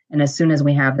 And as soon as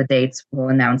we have the dates, we'll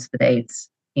announce the dates.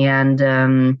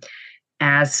 And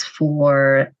as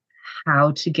for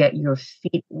how to get your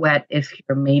feet wet if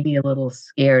you're maybe a little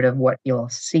scared of what you'll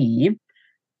see,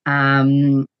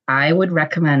 I would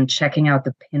recommend checking out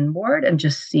the pin board and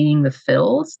just seeing the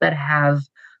fills that have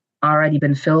already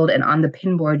been filled. And on the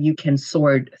pin board, you can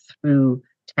sort through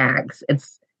tags.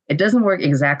 It doesn't work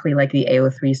exactly like the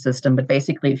AO3 system, but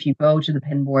basically if you go to the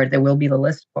pin board, there will be the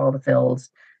list of all the fills.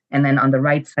 And then on the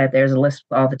right side, there's a list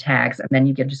of all the tags. And then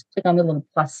you can just click on the little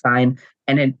plus sign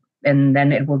and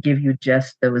then it will give you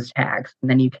just those tags.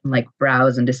 And then you can like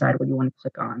browse and decide what you want to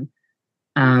click on.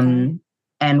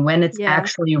 And when it's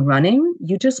actually running,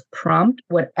 you just prompt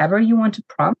whatever you want to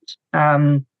prompt.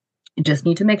 You just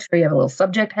need to make sure you have a little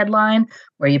subject headline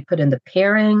where you put in the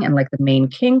pairing and like the main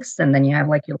kinks. And then you have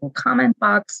like your little comment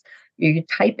box. You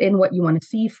type in what you want to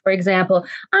see. For example,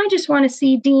 I just want to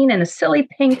see Dean in a silly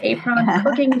pink apron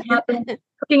cooking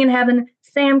in heaven.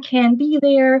 Sam can be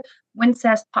there.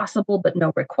 Wincest possible, but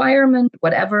no requirement,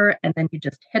 whatever. And then you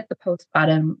just hit the post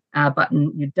button.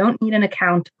 You don't need an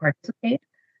account to participate.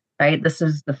 Right. This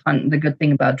is the good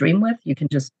thing about Dreamwith. You can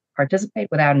just participate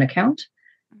without an account.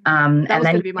 That was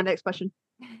going to be my next question.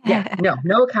 Yeah,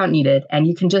 no account needed. And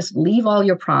you can just leave all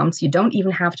your prompts. You don't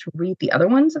even have to read the other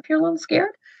ones if you're a little scared.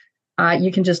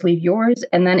 You can just leave yours.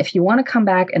 And then if you want to come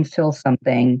back and fill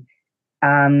something,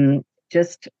 you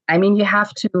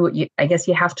have to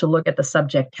look at the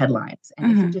subject headlines.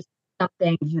 And if it's just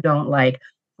something you don't like,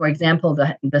 for example,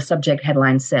 the subject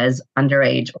headline says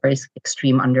underage or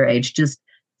extreme underage, just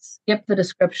skip the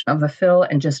description of the fill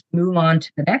and just move on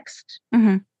to the next.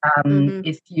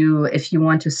 If you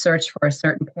want to search for a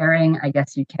certain pairing, I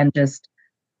guess you can just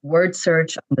word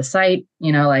search on the site,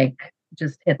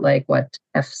 just hit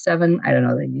F7, I don't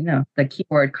know, the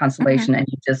keyword constellation, and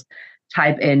you just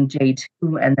type in J2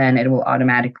 and then it will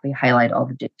automatically highlight all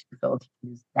the J2 fills. You can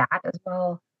use that as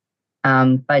well.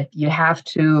 But you have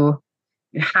to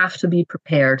be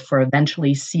prepared for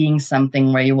eventually seeing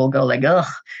something where you will go like, ugh,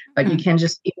 but you can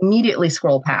just immediately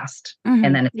scroll past.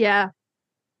 And then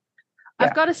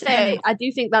I've got to say, I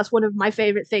do think that's one of my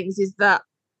favorite things is that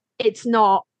it's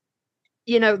not,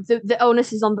 the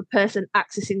onus is on the person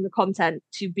accessing the content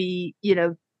to be,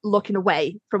 looking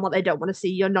away from what they don't want to see.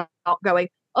 You're not going,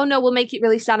 oh no, we'll make it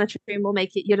really sanitary and we'll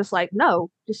make it. You're just like, no,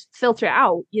 just filter it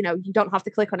out. You don't have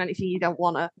to click on anything you don't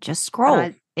want to. Just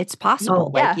scroll. It's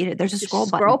possible. There's a scroll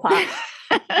button. Scroll past.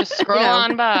 Just scroll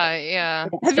on by. Yeah.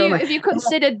 Have you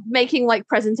considered making like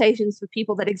presentations for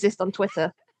people that exist on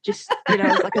Twitter? Just,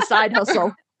 like a side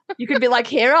hustle. You could be like,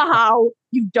 here are how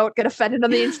you don't get offended on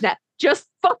the internet. Just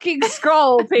fucking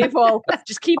scroll, people.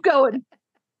 Just keep going.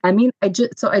 I mean, I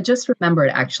just remembered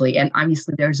actually, and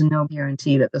obviously there's no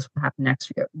guarantee that this will happen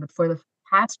next year, but for the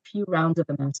past few rounds of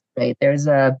the Masquerade, there's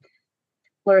a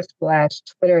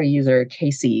Twitter user,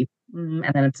 Casey, and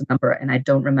then it's a number, and I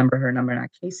don't remember her number now,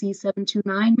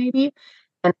 Casey729 maybe,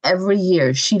 and every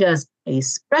year she does a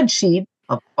spreadsheet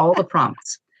of all the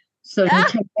prompts. So you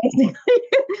can basically,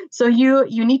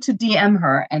 you need to DM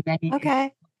her, and then you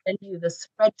can send you the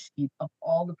spreadsheet of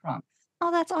all the prompts. Oh,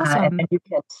 that's awesome. And then you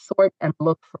can sort and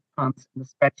look for prompts in the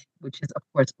spreadsheet, which is, of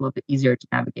course, a little bit easier to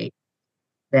navigate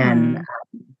than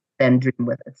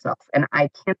Dreamwith itself. And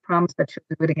I can't promise that she'll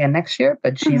do it again next year,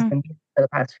 but she's been doing it for the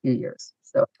past few years.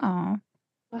 So,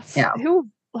 who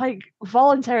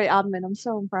voluntary admin? I'm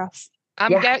so impressed.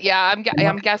 I'm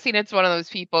guessing it's one of those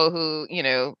people who,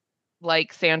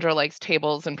 like Sandra likes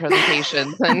tables and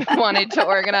presentations and wanted to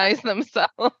organize themselves.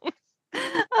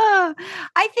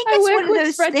 I think it's one of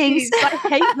those things. I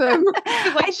hate them.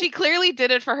 Like she clearly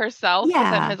did it for herself,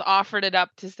 but then has offered it up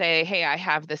to say, "Hey, I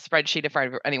have this spreadsheet if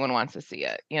anyone wants to see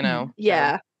it."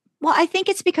 Yeah. Well, I think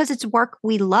it's because it's work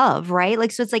we love, right?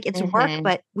 Like, so it's like it's work,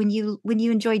 but when you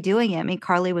enjoy doing it, I mean,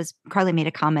 Carly made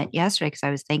a comment yesterday because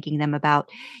I was thanking them about,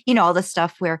 all the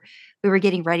stuff where we were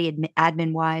getting ready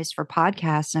admin wise for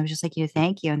podcasts. And I was just like,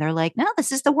 thank you. And they're like, no,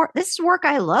 this is work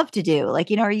I love to do.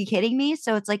 Like, are you kidding me?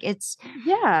 So it's like, it's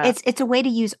a way to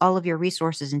use all of your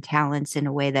resources and talents in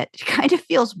a way that kind of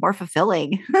feels more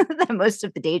fulfilling than most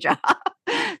of the day job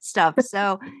stuff.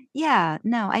 So yeah,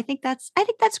 no, I think that's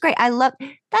great.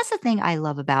 That's the thing I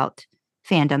love about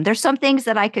fandom. There's some things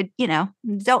that I could,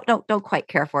 don't quite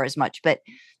care for as much, but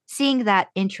seeing that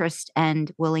interest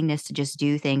and willingness to just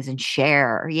do things and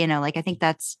share, like I think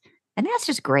that's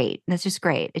just great. That's just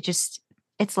great.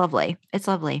 It's lovely. It's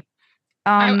lovely.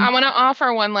 I want to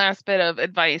offer one last bit of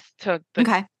advice to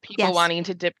the people wanting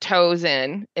to dip toes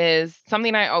in is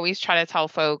something I always try to tell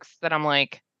folks that I'm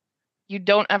like, you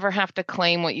don't ever have to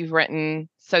claim what you've written.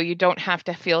 So you don't have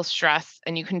to feel stress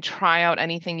and you can try out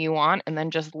anything you want and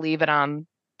then just leave it on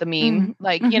the meme.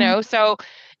 So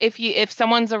if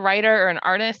someone's a writer or an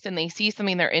artist and they see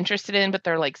something they're interested in, but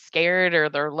they're like scared or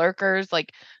they're lurkers,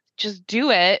 like just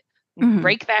do it,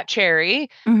 break that cherry,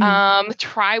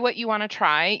 try what you want to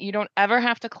try. You don't ever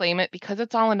have to claim it because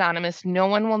it's all anonymous. No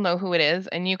one will know who it is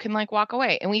and you can like walk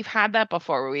away. And we've had that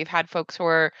before where we've had folks who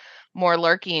are more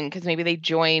lurking because maybe they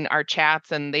join our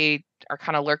chats and they are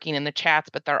kind of lurking in the chats,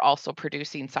 but they're also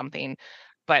producing something.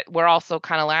 But we're also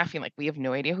kind of laughing, like we have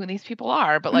no idea who these people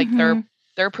are, but like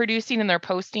they're producing and they're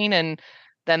posting and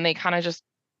then they kind of just,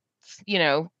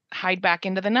 hide back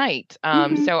into the night.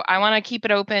 So I want to keep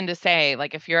it open to say,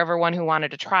 like, if you're ever one who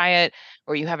wanted to try it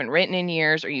or you haven't written in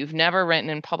years or you've never written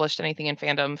and published anything in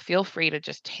fandom, feel free to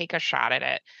just take a shot at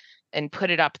it and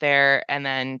put it up there. And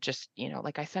then just,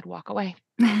 like I said, walk away.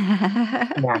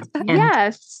 Yeah.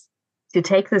 Yes. To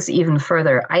take this even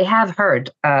further, I have heard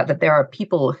that there are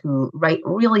people who write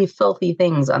really filthy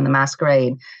things on the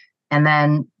Masquerade and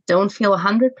then don't feel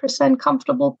 100%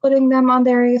 comfortable putting them on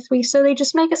their A3, so they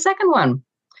just make a second one.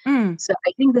 So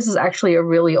I think this is actually a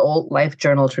really old life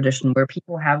journal tradition where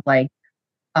people have like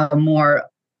a more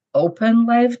open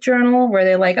life journal where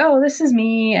they're like, oh, this is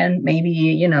me, and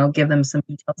maybe, give them some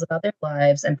details about their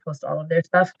lives and post all of their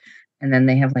stuff. And then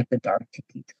they have like the dark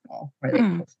Kinky journal where they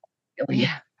post really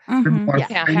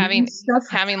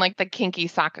having like the Kinky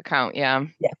sock account. And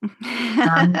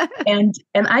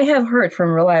I have heard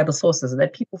from reliable sources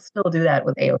that people still do that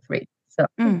with AO3. So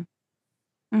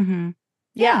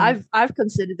yeah, I've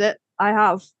considered it. I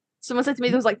have. Someone said to me,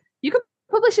 there was like, you could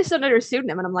publish this under a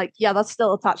pseudonym, and I'm like, yeah, that's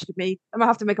still attached to me. I'm gonna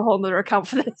have to make a whole other account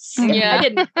for this. Yeah.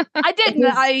 I didn't.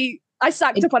 I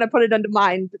sacked up and I put it under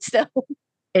mine, but still.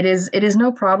 It is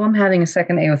no problem having a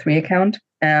second AO3 account.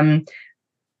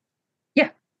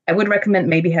 I would recommend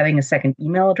maybe having a second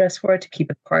email address for it to keep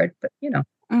it apart, but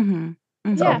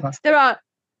it's all possible.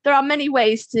 There are many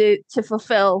ways to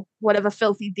fulfill whatever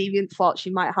filthy deviant thoughts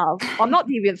you might have. Or not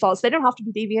deviant thoughts. They don't have to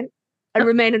be deviant and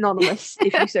remain anonymous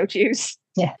if you so choose.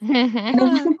 Yeah.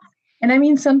 And I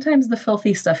mean, sometimes the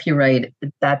filthy stuff you write,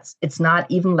 it's not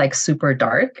even like super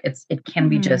dark. It can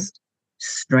be just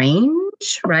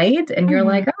strange, right? And you're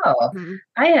like,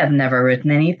 I have never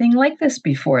written anything like this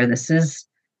before. This is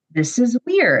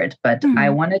weird, but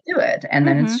I want to do it. And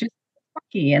then it's just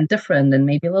funky and different and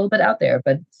maybe a little bit out there,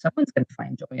 but someone's going to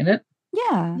find joy in it.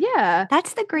 Yeah.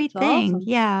 That's the great thing. Awesome.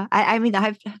 Yeah. I mean,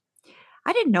 I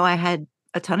didn't know I had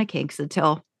a ton of kinks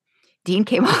until Dean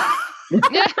came on.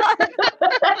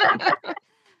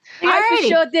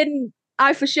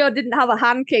 I for sure didn't have a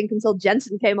hand kink until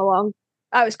Jensen came along.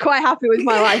 I was quite happy with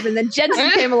my life, and then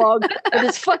Jensen came along with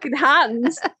his fucking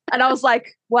hands, and I was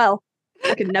like, well,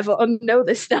 I can never unknow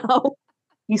this now.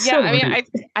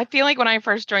 I feel like when I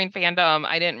first joined fandom,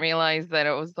 I didn't realize that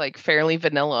it was like fairly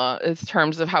vanilla in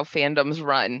terms of how fandoms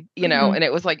run, and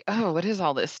it was like, oh, what is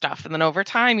all this stuff? And then over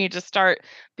time, you just start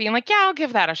being like, yeah, I'll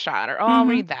give that a shot, or I'll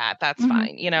read that. That's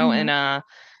fine,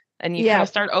 and you kind of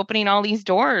start opening all these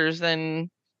doors, and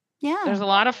there's a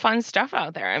lot of fun stuff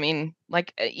out there. I mean,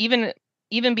 like even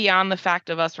beyond the fact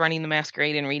of us running the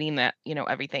Masquerade and reading that,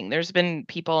 everything, there's been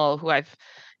people who I've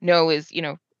know is,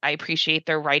 I appreciate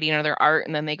their writing or their art,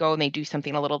 and then they go and they do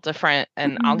something a little different,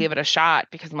 and I'll give it a shot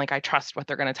because I'm like, I trust what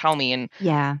they're going to tell me. And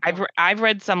I've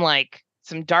read some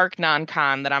dark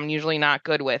non-con that I'm usually not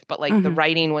good with, but like the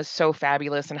writing was so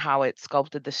fabulous and how it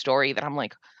sculpted the story that I'm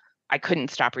like, I couldn't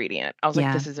stop reading it. I was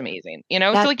like, this is amazing. So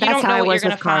like, you don't know what you're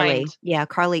going to find. Yeah.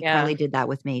 Carly did that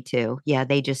with me too. Yeah.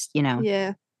 They just,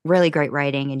 really great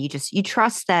writing. And you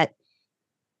trust that.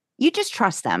 You just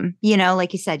trust them,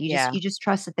 like you said, you just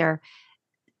trust that they're,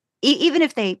 even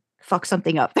if they fuck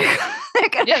something up, they're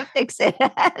gonna fix it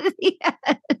at the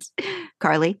end.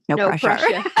 Carly, no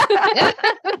pressure.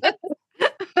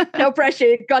 No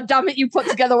pressure. God damn it, you put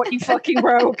together what you fucking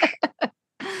broke.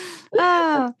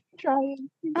 Trying.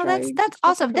 Oh, that's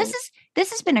awesome. This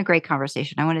this has been a great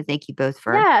conversation. I want to thank you both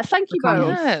for thank you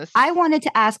both. Yes. I wanted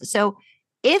to ask, so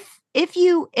if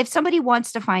somebody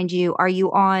wants to find you, are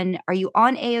you on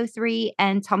AO3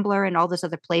 and Tumblr and all those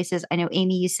other places? I know,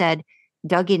 Amy, you said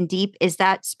Dug In Deep. Is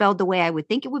that spelled the way I would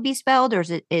think it would be spelled, or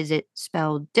is it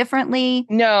spelled differently?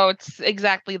 No, it's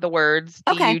exactly the words.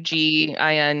 Okay.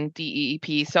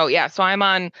 DUGINDEEP. So yeah, so I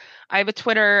have a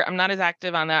Twitter. I'm not as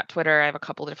active on that Twitter. I have a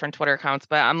couple different Twitter accounts,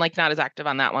 but I'm like not as active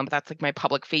on that one, but that's like my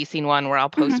public facing one where I'll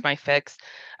post my fics.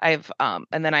 And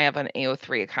then I have an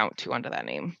AO3 account too under that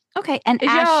name. Okay. And Is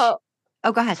Ash,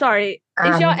 oh, go ahead. Sorry.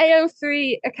 Is your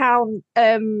AO3 account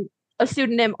a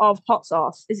pseudonym of Hot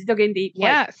Sauce? Is it Dug In Deep?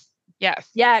 Yes. Yes.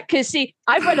 Yeah, because see,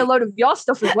 I've read a load of your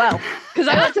stuff as well. Because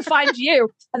I went to find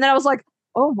you, and then I was like,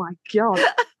 oh my god!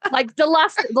 Like the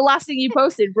last thing you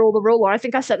posted, Rule the Ruler. I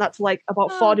think I sent that to like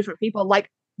about 4 different people. Like,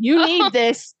 you need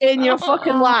this in your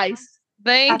fucking life.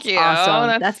 Thank you.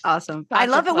 Awesome. That's awesome. I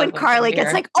love it when Carly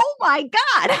gets like, "Oh my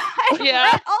god, I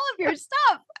read all of your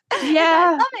stuff."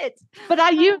 Yeah, I love it. But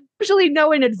I usually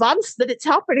know in advance that it's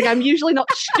happening. I'm usually not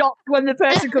shocked when the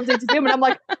person comes into Zoom, and I'm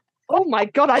like, oh my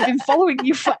god, I've been following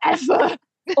you forever.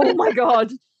 Oh my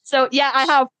god. So yeah, I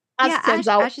have.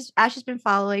 Ash has been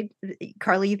following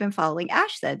Carly. You've been following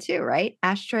Ash then too, right?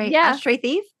 Ashtray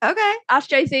Thief. Okay.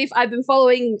 Ashtray Thief. I've been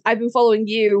following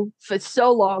you for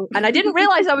so long, and I didn't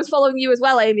realize I was following you as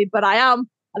well, Amy. But I am,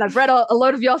 and I've read a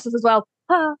load of your stuff as well.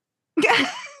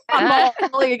 I'm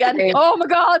falling again. Oh my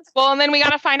god. Well, and then we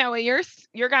got to find out what your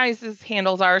guys'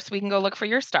 handles are so we can go look for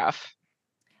your stuff.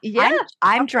 Yeah,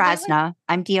 I'm Drasna.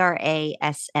 I'm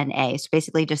Drasna. So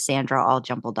basically just Sandra all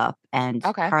jumbled up. And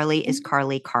Carly is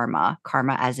Carly Karma.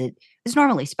 Karma as it is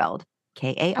normally spelled.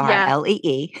 Karlee. Karma.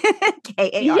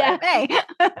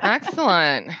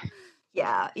 Excellent.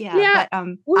 Yeah. But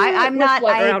I'm not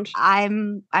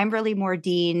I'm really more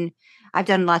Dean. I've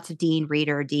done lots of Dean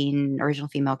Reader, Dean original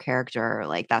female character.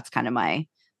 Like that's kind of my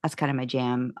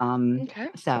jam.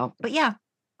 So but yeah.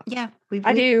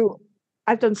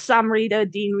 I've done Sam Reader,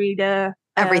 Dean Reader,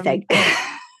 everything.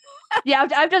 Yeah,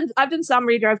 I've done Sam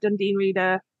Reader, I've done Dean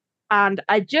Reader, and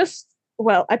I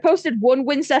posted one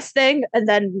Wincest thing, and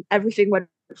then everything went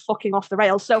fucking off the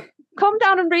rails. So come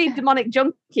down and read Demonic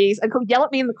Junkies, and come yell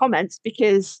at me in the comments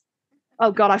because,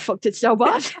 oh god, I fucked it so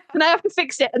bad, and I have to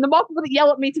fix it. And the more people that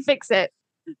yell at me to fix it,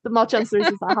 the more chance there is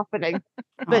of that happening.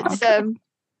 But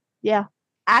yeah.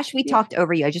 Ash, we talked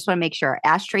over you. I just want to make sure.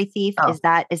 Ashtray Thief, is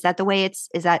that the way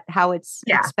is that how it's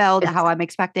spelled, how I'm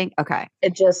expecting? Okay.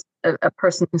 It's just a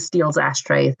person who steals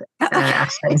ashtrays,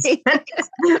 which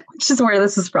is where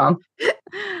this is from.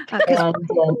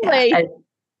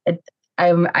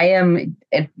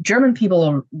 German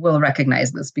people will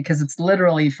recognize this because it's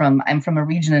literally I'm from a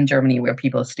region in Germany where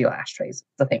people steal ashtrays.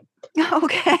 It's a thing.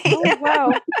 Okay. Oh,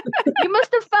 wow. You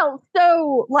must have felt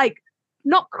so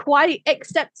not quite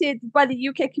accepted by the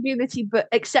UK community, but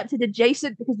accepted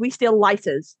adjacent because we steal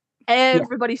lighters.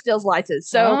 Everybody steals lighters.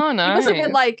 So nice. You must have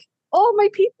been like, oh, my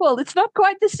people, it's not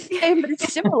quite the same, but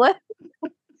it's similar.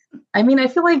 I mean, I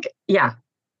feel like,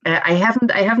 I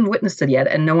haven't witnessed it yet,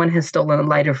 and no one has stolen a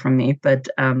lighter from me, but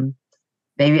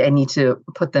maybe I need to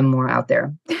put them more out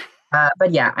there. But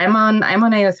yeah, I'm on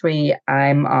AO3.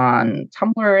 I'm on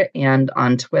Tumblr and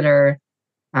on Twitter.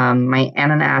 My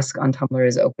Anon Ask on Tumblr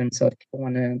is open, so if people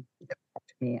want to talk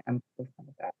to me, I'm fine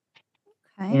with that.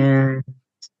 Okay.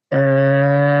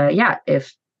 And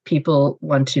if people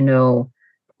want to know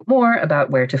more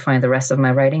about where to find the rest of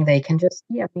my writing, they can just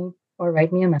DM me or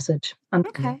write me a message.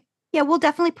 Okay. Yeah, we'll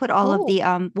definitely put all of the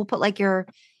we'll put like your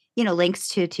links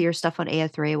to your stuff on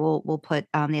AO3. We'll put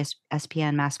the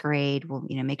SPN Masquerade. We'll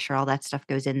make sure all that stuff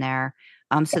goes in there.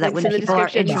 So that when people are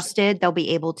interested, they'll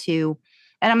be able to.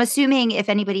 And I'm assuming if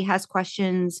anybody has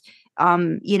questions,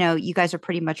 you guys are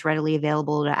pretty much readily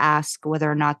available to ask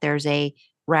whether or not there's a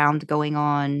round going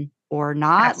on or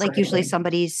not. Absolutely. Like usually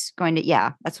somebody's going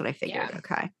to, that's what I figured.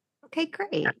 Yeah. Okay,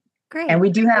 great. Great. And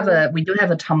we do have a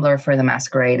Tumblr for the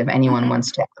Masquerade if anyone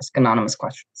wants to ask anonymous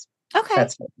questions. Okay.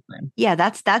 That's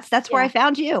where I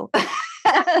found you.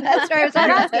 That's where I was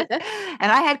asking.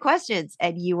 And I had questions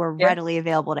and you were readily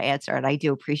available to answer. And I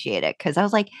do appreciate it because I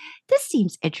was like, this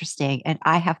seems interesting. And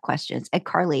I have questions. And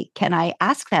Carly, can I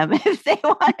ask them if they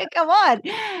want to come on?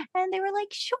 And they were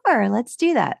like, sure, let's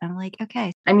do that. I'm like,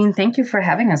 okay. I mean, thank you for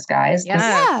having us, guys.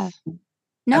 Yeah.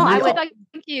 No, I would like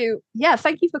thank you. Yeah,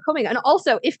 thank you for coming. And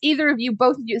also, if either of you,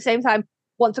 both of you at the same time,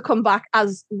 want to come back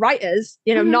as writers,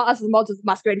 not as the mods of the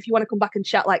Masquerade, if you want to come back and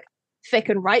chat like fic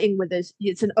and writing with us,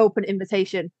 it's an open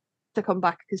invitation to come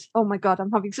back because oh my god,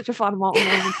 I'm having such a fun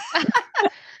moment.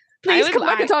 Please come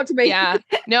back and talk to me. Yeah.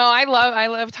 No, I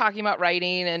love talking about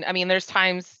writing. And I mean, there's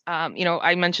times,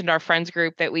 I mentioned our friends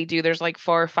group that we do. There's like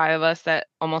 4 or 5 of us that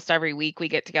almost every week we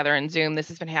get together in Zoom. This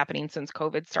has been happening since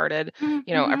COVID started.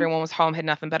 Mm-hmm. Everyone was home, had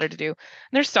nothing better to do. And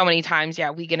there's so many times,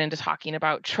 we get into talking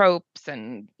about tropes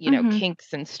and,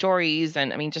 kinks and stories.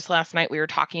 And I mean, just last night we were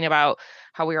talking about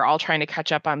how we were all trying to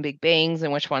catch up on Big Bangs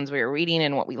and which ones we were reading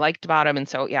and what we liked about them. And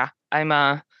so,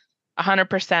 I'm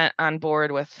 100% on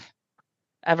board with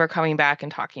ever coming back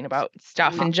and talking about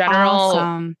stuff in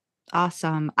general.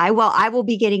 Awesome. I will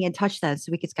be getting in touch then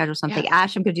so we can schedule something. Yeah.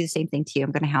 Ash, I'm going to do the same thing to you.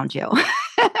 I'm going to hound you.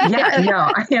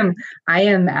 I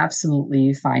am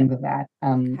absolutely fine with that.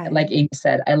 Like Amy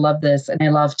said, I love this, and I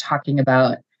love talking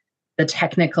about the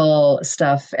technical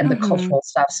stuff and the cultural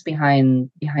stuffs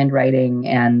behind writing.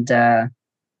 And I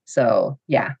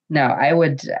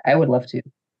would love to.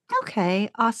 Okay,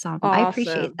 awesome. I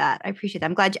appreciate that. I'm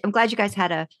glad you guys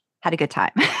had a good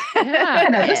time.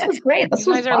 Yeah, this was great. You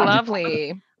guys are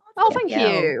lovely. Oh, thank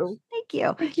you. Thank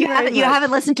you. You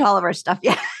haven't listened to all of our stuff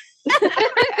yet.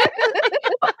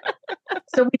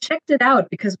 So we checked it out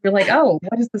because we're like, oh,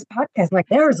 what is this podcast? Like,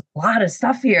 there's a lot of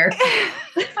stuff here.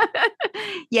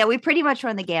 Yeah, we pretty much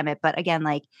run the gamut. But again,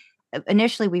 like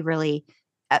initially we really,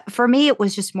 for me, it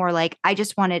was just more like, I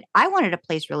wanted a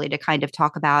place really to kind of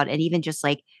talk about, and even just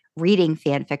like reading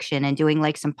fan fiction and doing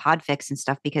like some podfics and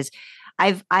stuff, because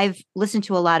I've listened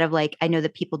to a lot of, like, I know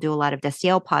that people do a lot of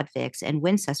Destiel podfics and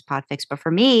Wincest podfics, but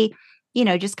for me,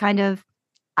 I just want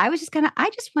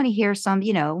to hear some,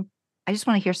 I just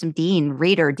want to hear some Dean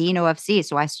OFC.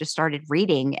 So I just started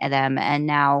reading them, and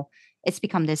now it's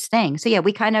become this thing. So yeah,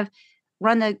 we kind of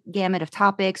run the gamut of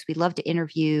topics. We love to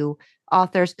interview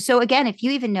authors. So again, if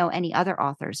you even know any other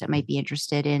authors that might be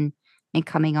interested in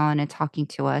coming on and talking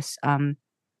to us,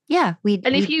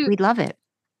 we'd love it.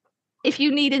 If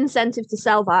you need incentive to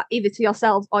sell that, either to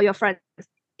yourselves or your friends,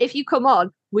 if you come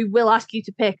on, we will ask you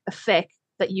to pick a fic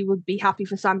that you would be happy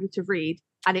for Sandra to read,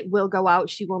 and it will go out.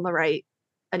 She will narrate,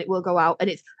 and it will go out. And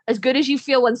it's as good as you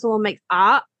feel when someone makes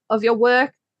art of your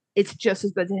work. It's just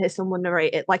as good to hear someone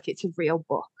narrate it like it's a real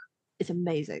book. It's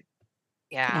amazing.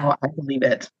 Yeah. Oh, I believe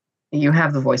it. You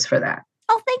have the voice for that.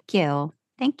 Oh, thank you.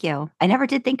 Thank you. I never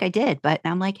did think I did, but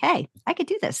I'm like, hey, I could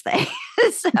do this thing.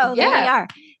 So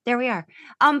there we are.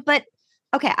 But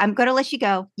okay, I'm going to let you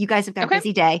go. You guys have got a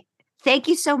busy day. Thank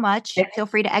you so much. Feel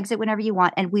free to exit whenever you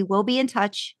want, and we will be in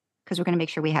touch because we're going to make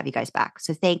sure we have you guys back.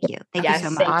 So thank you. Thank you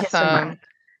so much. Awesome.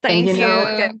 Thank you.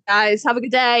 Okay, guys. Have a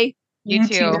good day. You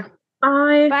too.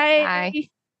 Bye. Bye.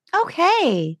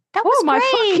 Okay. That was my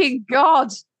great. fucking God.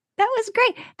 That was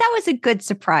great. That was a good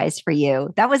surprise for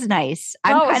you. That was nice.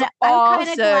 I'm kind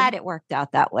of glad it worked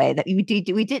out that way, that we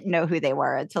didn't know who they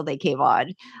were until they came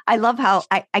on. I love how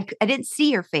I didn't see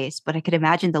your face, but I could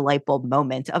imagine the light bulb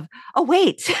moment of, oh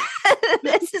wait,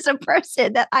 this is a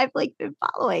person that I've like been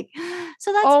following.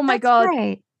 So that's God.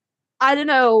 Great. I don't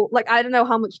know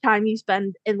how much time you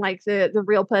spend in like the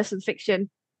real person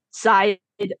fiction side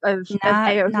of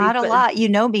AOV. Not a lot. You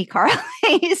know me, Carly.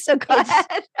 So go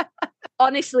ahead.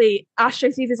 Honestly,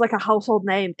 Astro Thief is like a household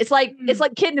name. It's like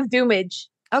Kitten of Doomage.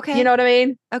 Okay. You know what I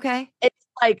mean? Okay. It's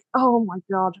like, oh my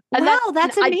God. And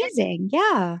that's amazing.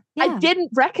 Yeah. I didn't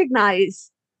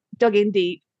recognize Dug In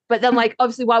Deep. But then, like,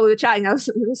 obviously, while we were chatting, I was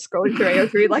scrolling through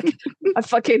AO3, like, I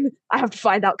have to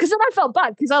find out. Because then I felt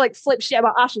bad because I, like, flipped shit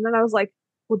about Ash. And then I was like,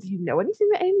 well, do you know anything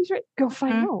that Amy's written? Go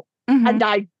find out. And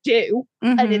I do.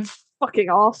 And it's fucking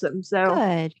awesome.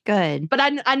 So Good. But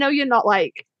I know you're not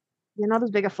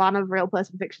as big a fan of real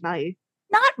person fiction, are you?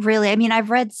 Not really. I mean, I've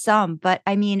read some, but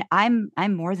I mean, I'm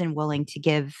more than willing to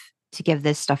give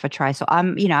this stuff a try. So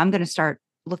I'm going to start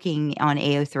looking on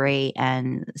AO3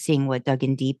 and seeing what Dug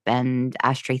In Deep and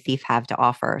Ashtray Thief have to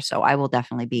offer. So I will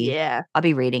definitely I'll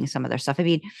be reading some of their stuff. I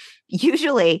mean,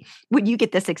 usually when you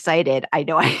get this excited, I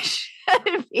know I should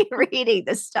be reading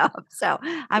this stuff. So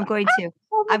I'm going to give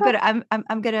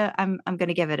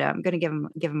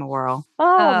him a whirl.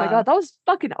 Oh my God, that was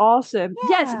fucking awesome. Yeah.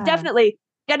 Yes, definitely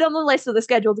get on the list of the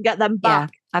schedule to get them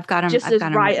back. Yeah, I've got them just as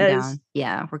writers. down.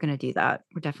 Yeah, we're gonna do that.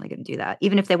 We're definitely gonna do that.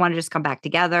 Even if they want to just come back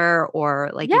together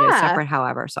or separate,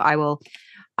 however. So I will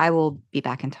be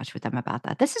back in touch with them about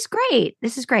that. This is great.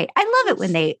 I love it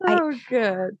when they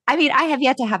good. I mean, I have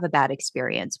yet to have a bad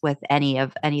experience with any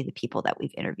of the people that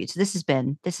we've interviewed. So this has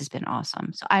been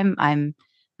awesome. So I'm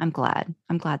glad.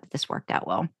 I'm glad that this worked out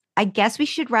well. I guess we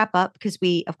should wrap up because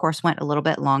we, of course, went a little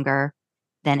bit longer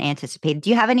than anticipated. Do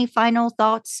you have any final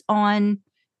thoughts on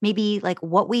maybe like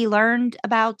what we learned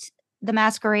about the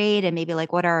Masquerade and maybe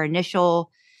like what our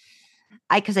initial,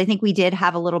 because I think we did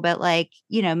have a little bit like,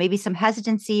 maybe some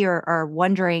hesitancy or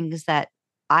wonderings that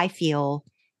I feel,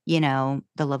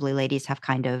 the lovely ladies have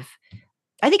kind of,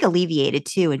 I think, alleviated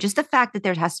too. And just the fact that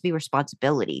there has to be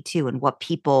responsibility too, and what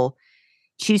people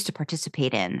choose to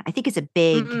participate in, I think is a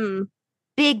big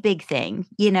thing,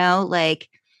 like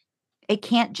it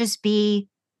can't just be,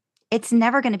 it's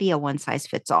never going to be a one size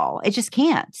fits all. It just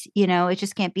can't, it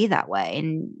just can't be that way.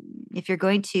 And if you're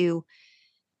going to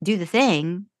do the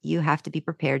thing, you have to be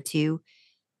prepared to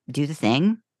do the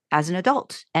thing as an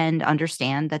adult and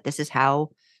understand that this is how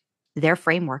their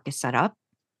framework is set up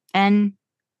and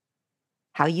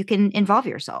how you can involve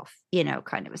yourself,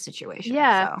 kind of a situation.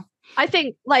 Yeah. So I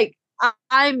think like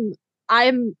I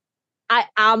am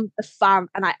a fan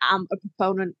and I am a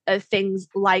proponent of things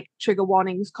like trigger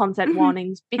warnings, content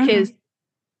warnings, because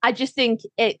I just think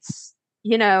it's,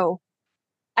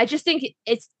 I just think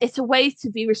it's a way to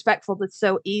be respectful that's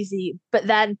so easy. But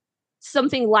then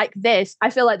something like this, I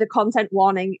feel like the content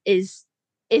warning is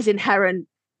inherent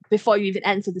before you even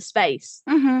enter the space.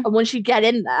 And once you get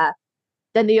in there,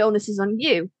 then the onus is on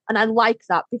you. And I like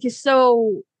that, because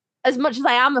so as much as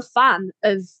I am a fan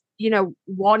of,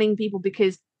 warning people,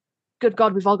 because good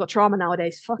God, we've all got trauma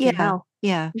nowadays. Fucking hell.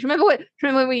 Yeah. Remember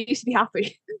when we used to be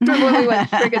happy? Remember when we weren't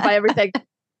triggered by everything?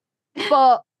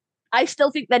 But I still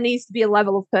think there needs to be a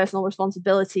level of personal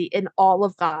responsibility in all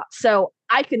of that. So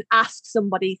I can ask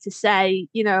somebody to say,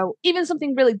 even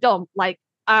something really dumb, like,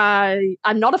 I'm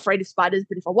not afraid of spiders,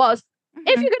 but if I was,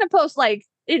 if you're going to post like,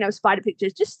 spider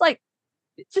pictures, just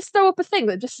throw up a thing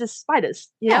that just says spiders,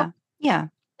 know? Yeah.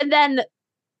 And then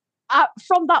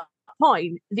from that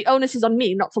point, the onus is on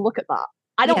me not to look at that.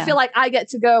 I don't feel like I get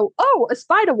to go, oh, a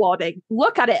spider warning,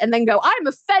 look at it, and then go, I'm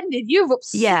offended, you've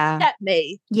upset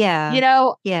me. Yeah.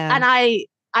 Yeah. And I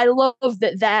love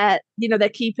that they're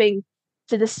keeping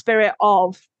to the spirit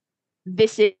of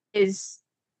this is,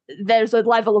 there's a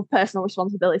level of personal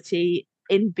responsibility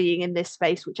in being in this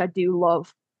space, which I do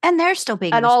love. And they're still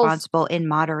being responsible in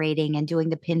moderating and doing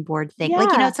the pin board thing. Like,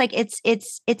 it's like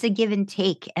it's a give and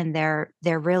take, and they're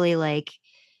really like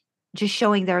just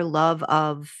showing their love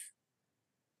of,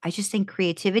 I just think,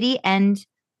 creativity and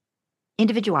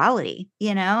individuality,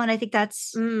 and I think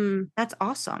that's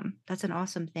awesome. That's an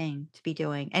awesome thing to be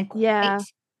doing, and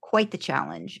quite the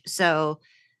challenge. So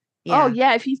oh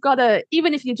yeah, if you've got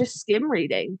even if you're just skim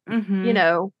reading, and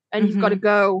you've got to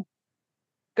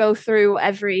go through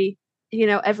every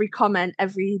comment,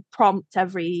 every prompt,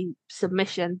 every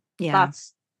submission.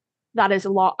 That is a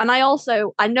lot. And I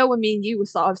know when me and you were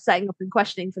sort of setting up and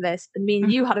questioning for this, and me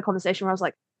and you had a conversation where I was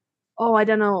like, oh, I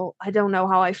don't know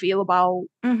how I feel about,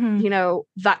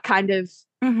 that kind of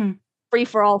free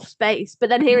for all space. But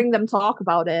then hearing them talk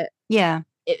about it,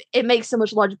 it makes so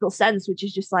much logical sense, which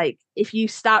is just like, if you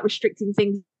start restricting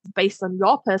things based on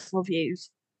your personal views,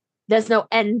 there's no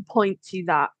end point to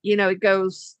that. It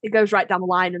goes right down the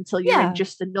line until you're in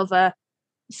just another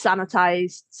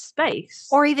sanitized space,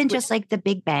 or even just like the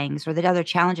big bangs or the other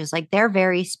challenges. Like, they're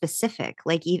very specific.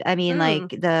 Like, I mean, like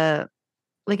the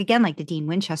Dean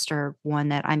Winchester one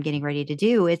that I'm getting ready to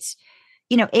do, it's,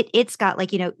 it's got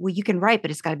like, well, you can write, but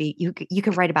it's got to be, you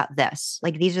can write about this.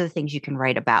 Like, these are the things you can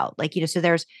write about. Like, so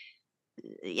there's,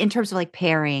 in terms of like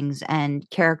pairings and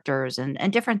characters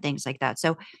and different things like that.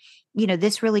 So,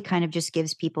 this really kind of just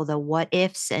gives people the what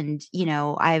ifs, and,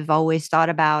 I've always thought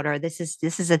about, or this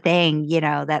is a thing,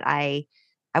 that I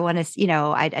want to,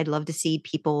 I'd love to see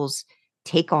people's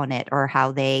take on it, or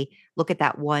how they look at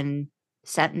that one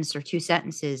sentence or two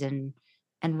sentences and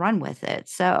run with it.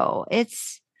 So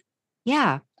it's,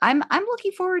 I'm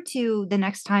looking forward to the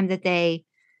next time that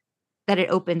it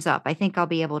opens up. I think I'll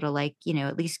be able to, like,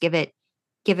 at least give it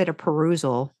a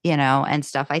perusal, and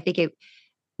stuff. I think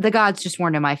the gods just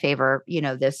weren't in my favor,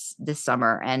 this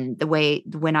summer. And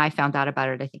when I found out about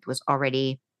it, I think it was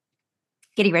already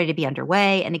getting ready to be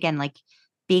underway. And again, like,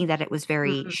 being that it was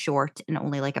very short and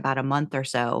only like about a month or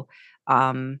so,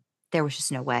 there was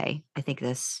just no way. I think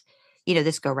this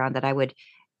go round that I would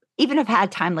even have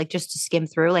had time, like, just to skim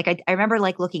through. Like, I remember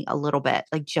like looking a little bit,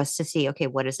 like, just to see, okay,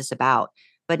 what is this about?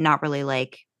 But not really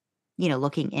like,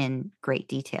 looking in great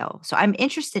detail. So I'm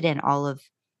interested in all of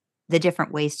the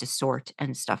different ways to sort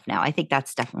and stuff now. I think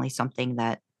that's definitely something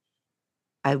that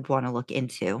I want to look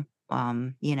into.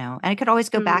 And I could always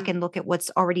go back and look at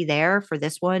what's already there for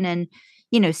this one, and,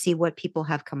 see what people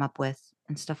have come up with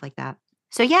and stuff like that.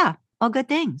 So all good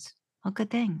things. All good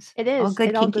things. It is all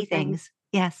good all kinky good things.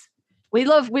 Yes. We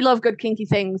love good kinky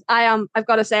things. I've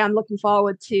got to say, I'm looking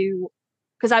forward to,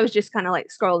 because I was just kind of like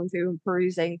scrolling through and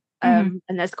perusing, and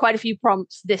there's quite a few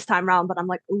prompts this time around that I'm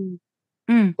like,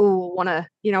 want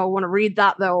to read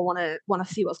that though. I want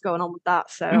to see what's going on with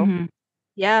that. So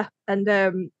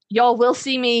and y'all will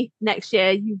see me next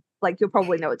year. like you'll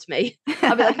probably know it's me.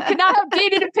 I'll be like, can I have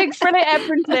Dean in a pink frilly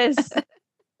apron, please?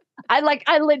 I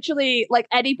literally, like,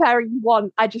 any pairing you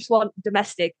want, I just want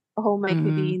domestic, a homemade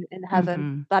Dean in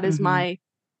heaven. That is my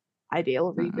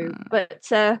ideal reboot. But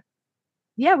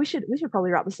yeah, we should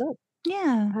probably wrap this up.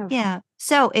 Yeah.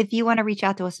 So if you want to reach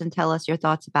out to us and tell us your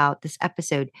thoughts about this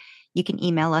episode, you can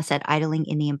email us at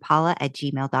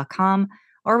idlingintheimpala@gmail.com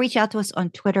or reach out to us on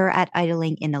Twitter at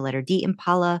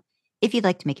idlingintheletterd_impala. If you'd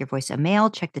like to make your voice a male,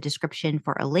 check the description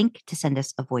for a link to send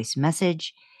us a voice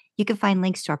message. You can find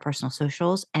links to our personal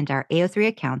socials and our AO3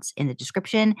 accounts in the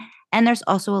description. And there's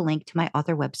also a link to my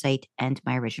author website and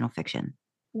my original fiction.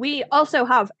 We also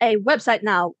have a website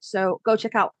now, so go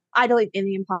check out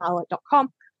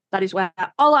idlingintheimpala.com. That is where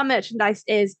all our merchandise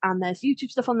is, and there's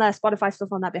YouTube stuff on there, Spotify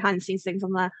stuff on there, behind the scenes things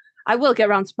on there. I will get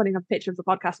around to putting a picture of the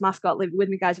podcast mascot. Leave it with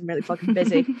me, guys. I'm really fucking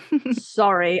busy.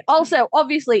 Sorry. Also,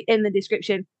 obviously, in the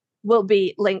description will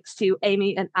be links to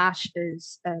Amy and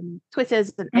Ash's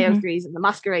Twitters and AO3s and the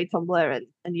Masquerade Tumblr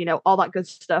and you know, all that good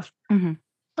stuff.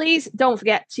 Please don't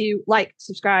forget to like,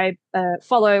 subscribe,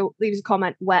 follow, leave us a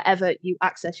comment wherever you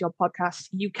access your podcast.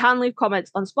 You can leave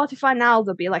comments on Spotify now.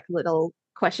 There'll be like a little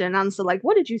question and answer, like,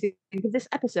 what did you think of this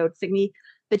episode thingy,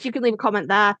 that you can leave a comment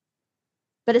there.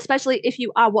 But especially if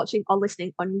you are watching or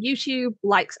listening on YouTube,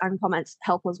 likes and comments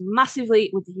help us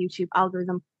massively with the YouTube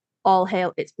algorithm. All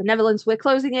hail its benevolence. We're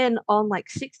closing in on like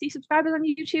 60 subscribers on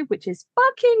YouTube, which is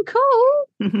fucking cool.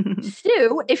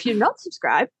 So if you're not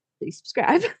subscribed, please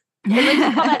subscribe and leave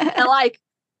a comment, a like,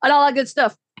 and all that good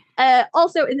stuff.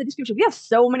 Also in the description, we have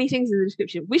so many things in the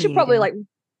description. We should probably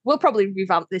we'll probably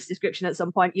revamp this description at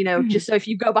some point, you know, just so if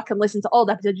you go back and listen to old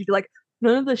episodes, you'd be like,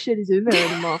 none of this shit is in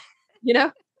there anymore, you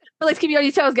know? But let's keep you on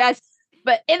your toes, guys.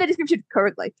 But in the description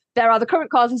currently, there are the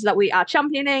current causes that we are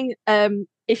championing.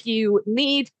 If you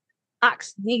need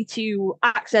to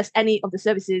access any of the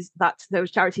services that those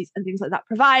charities and things like that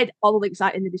provide, all the links are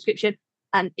in the description.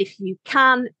 And if you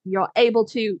can, you're able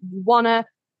to, you want to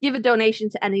give a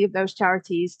donation to any of those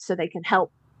charities so they can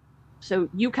help, so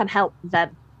you can help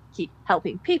them keep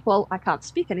helping people. I can't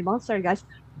speak anymore. Sorry, guys.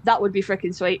 That would be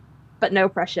freaking sweet, but no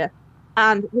pressure.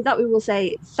 And with that, we will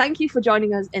say thank you for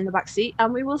joining us in the back seat,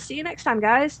 and we will see you next time,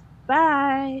 guys.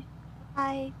 Bye.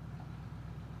 Bye.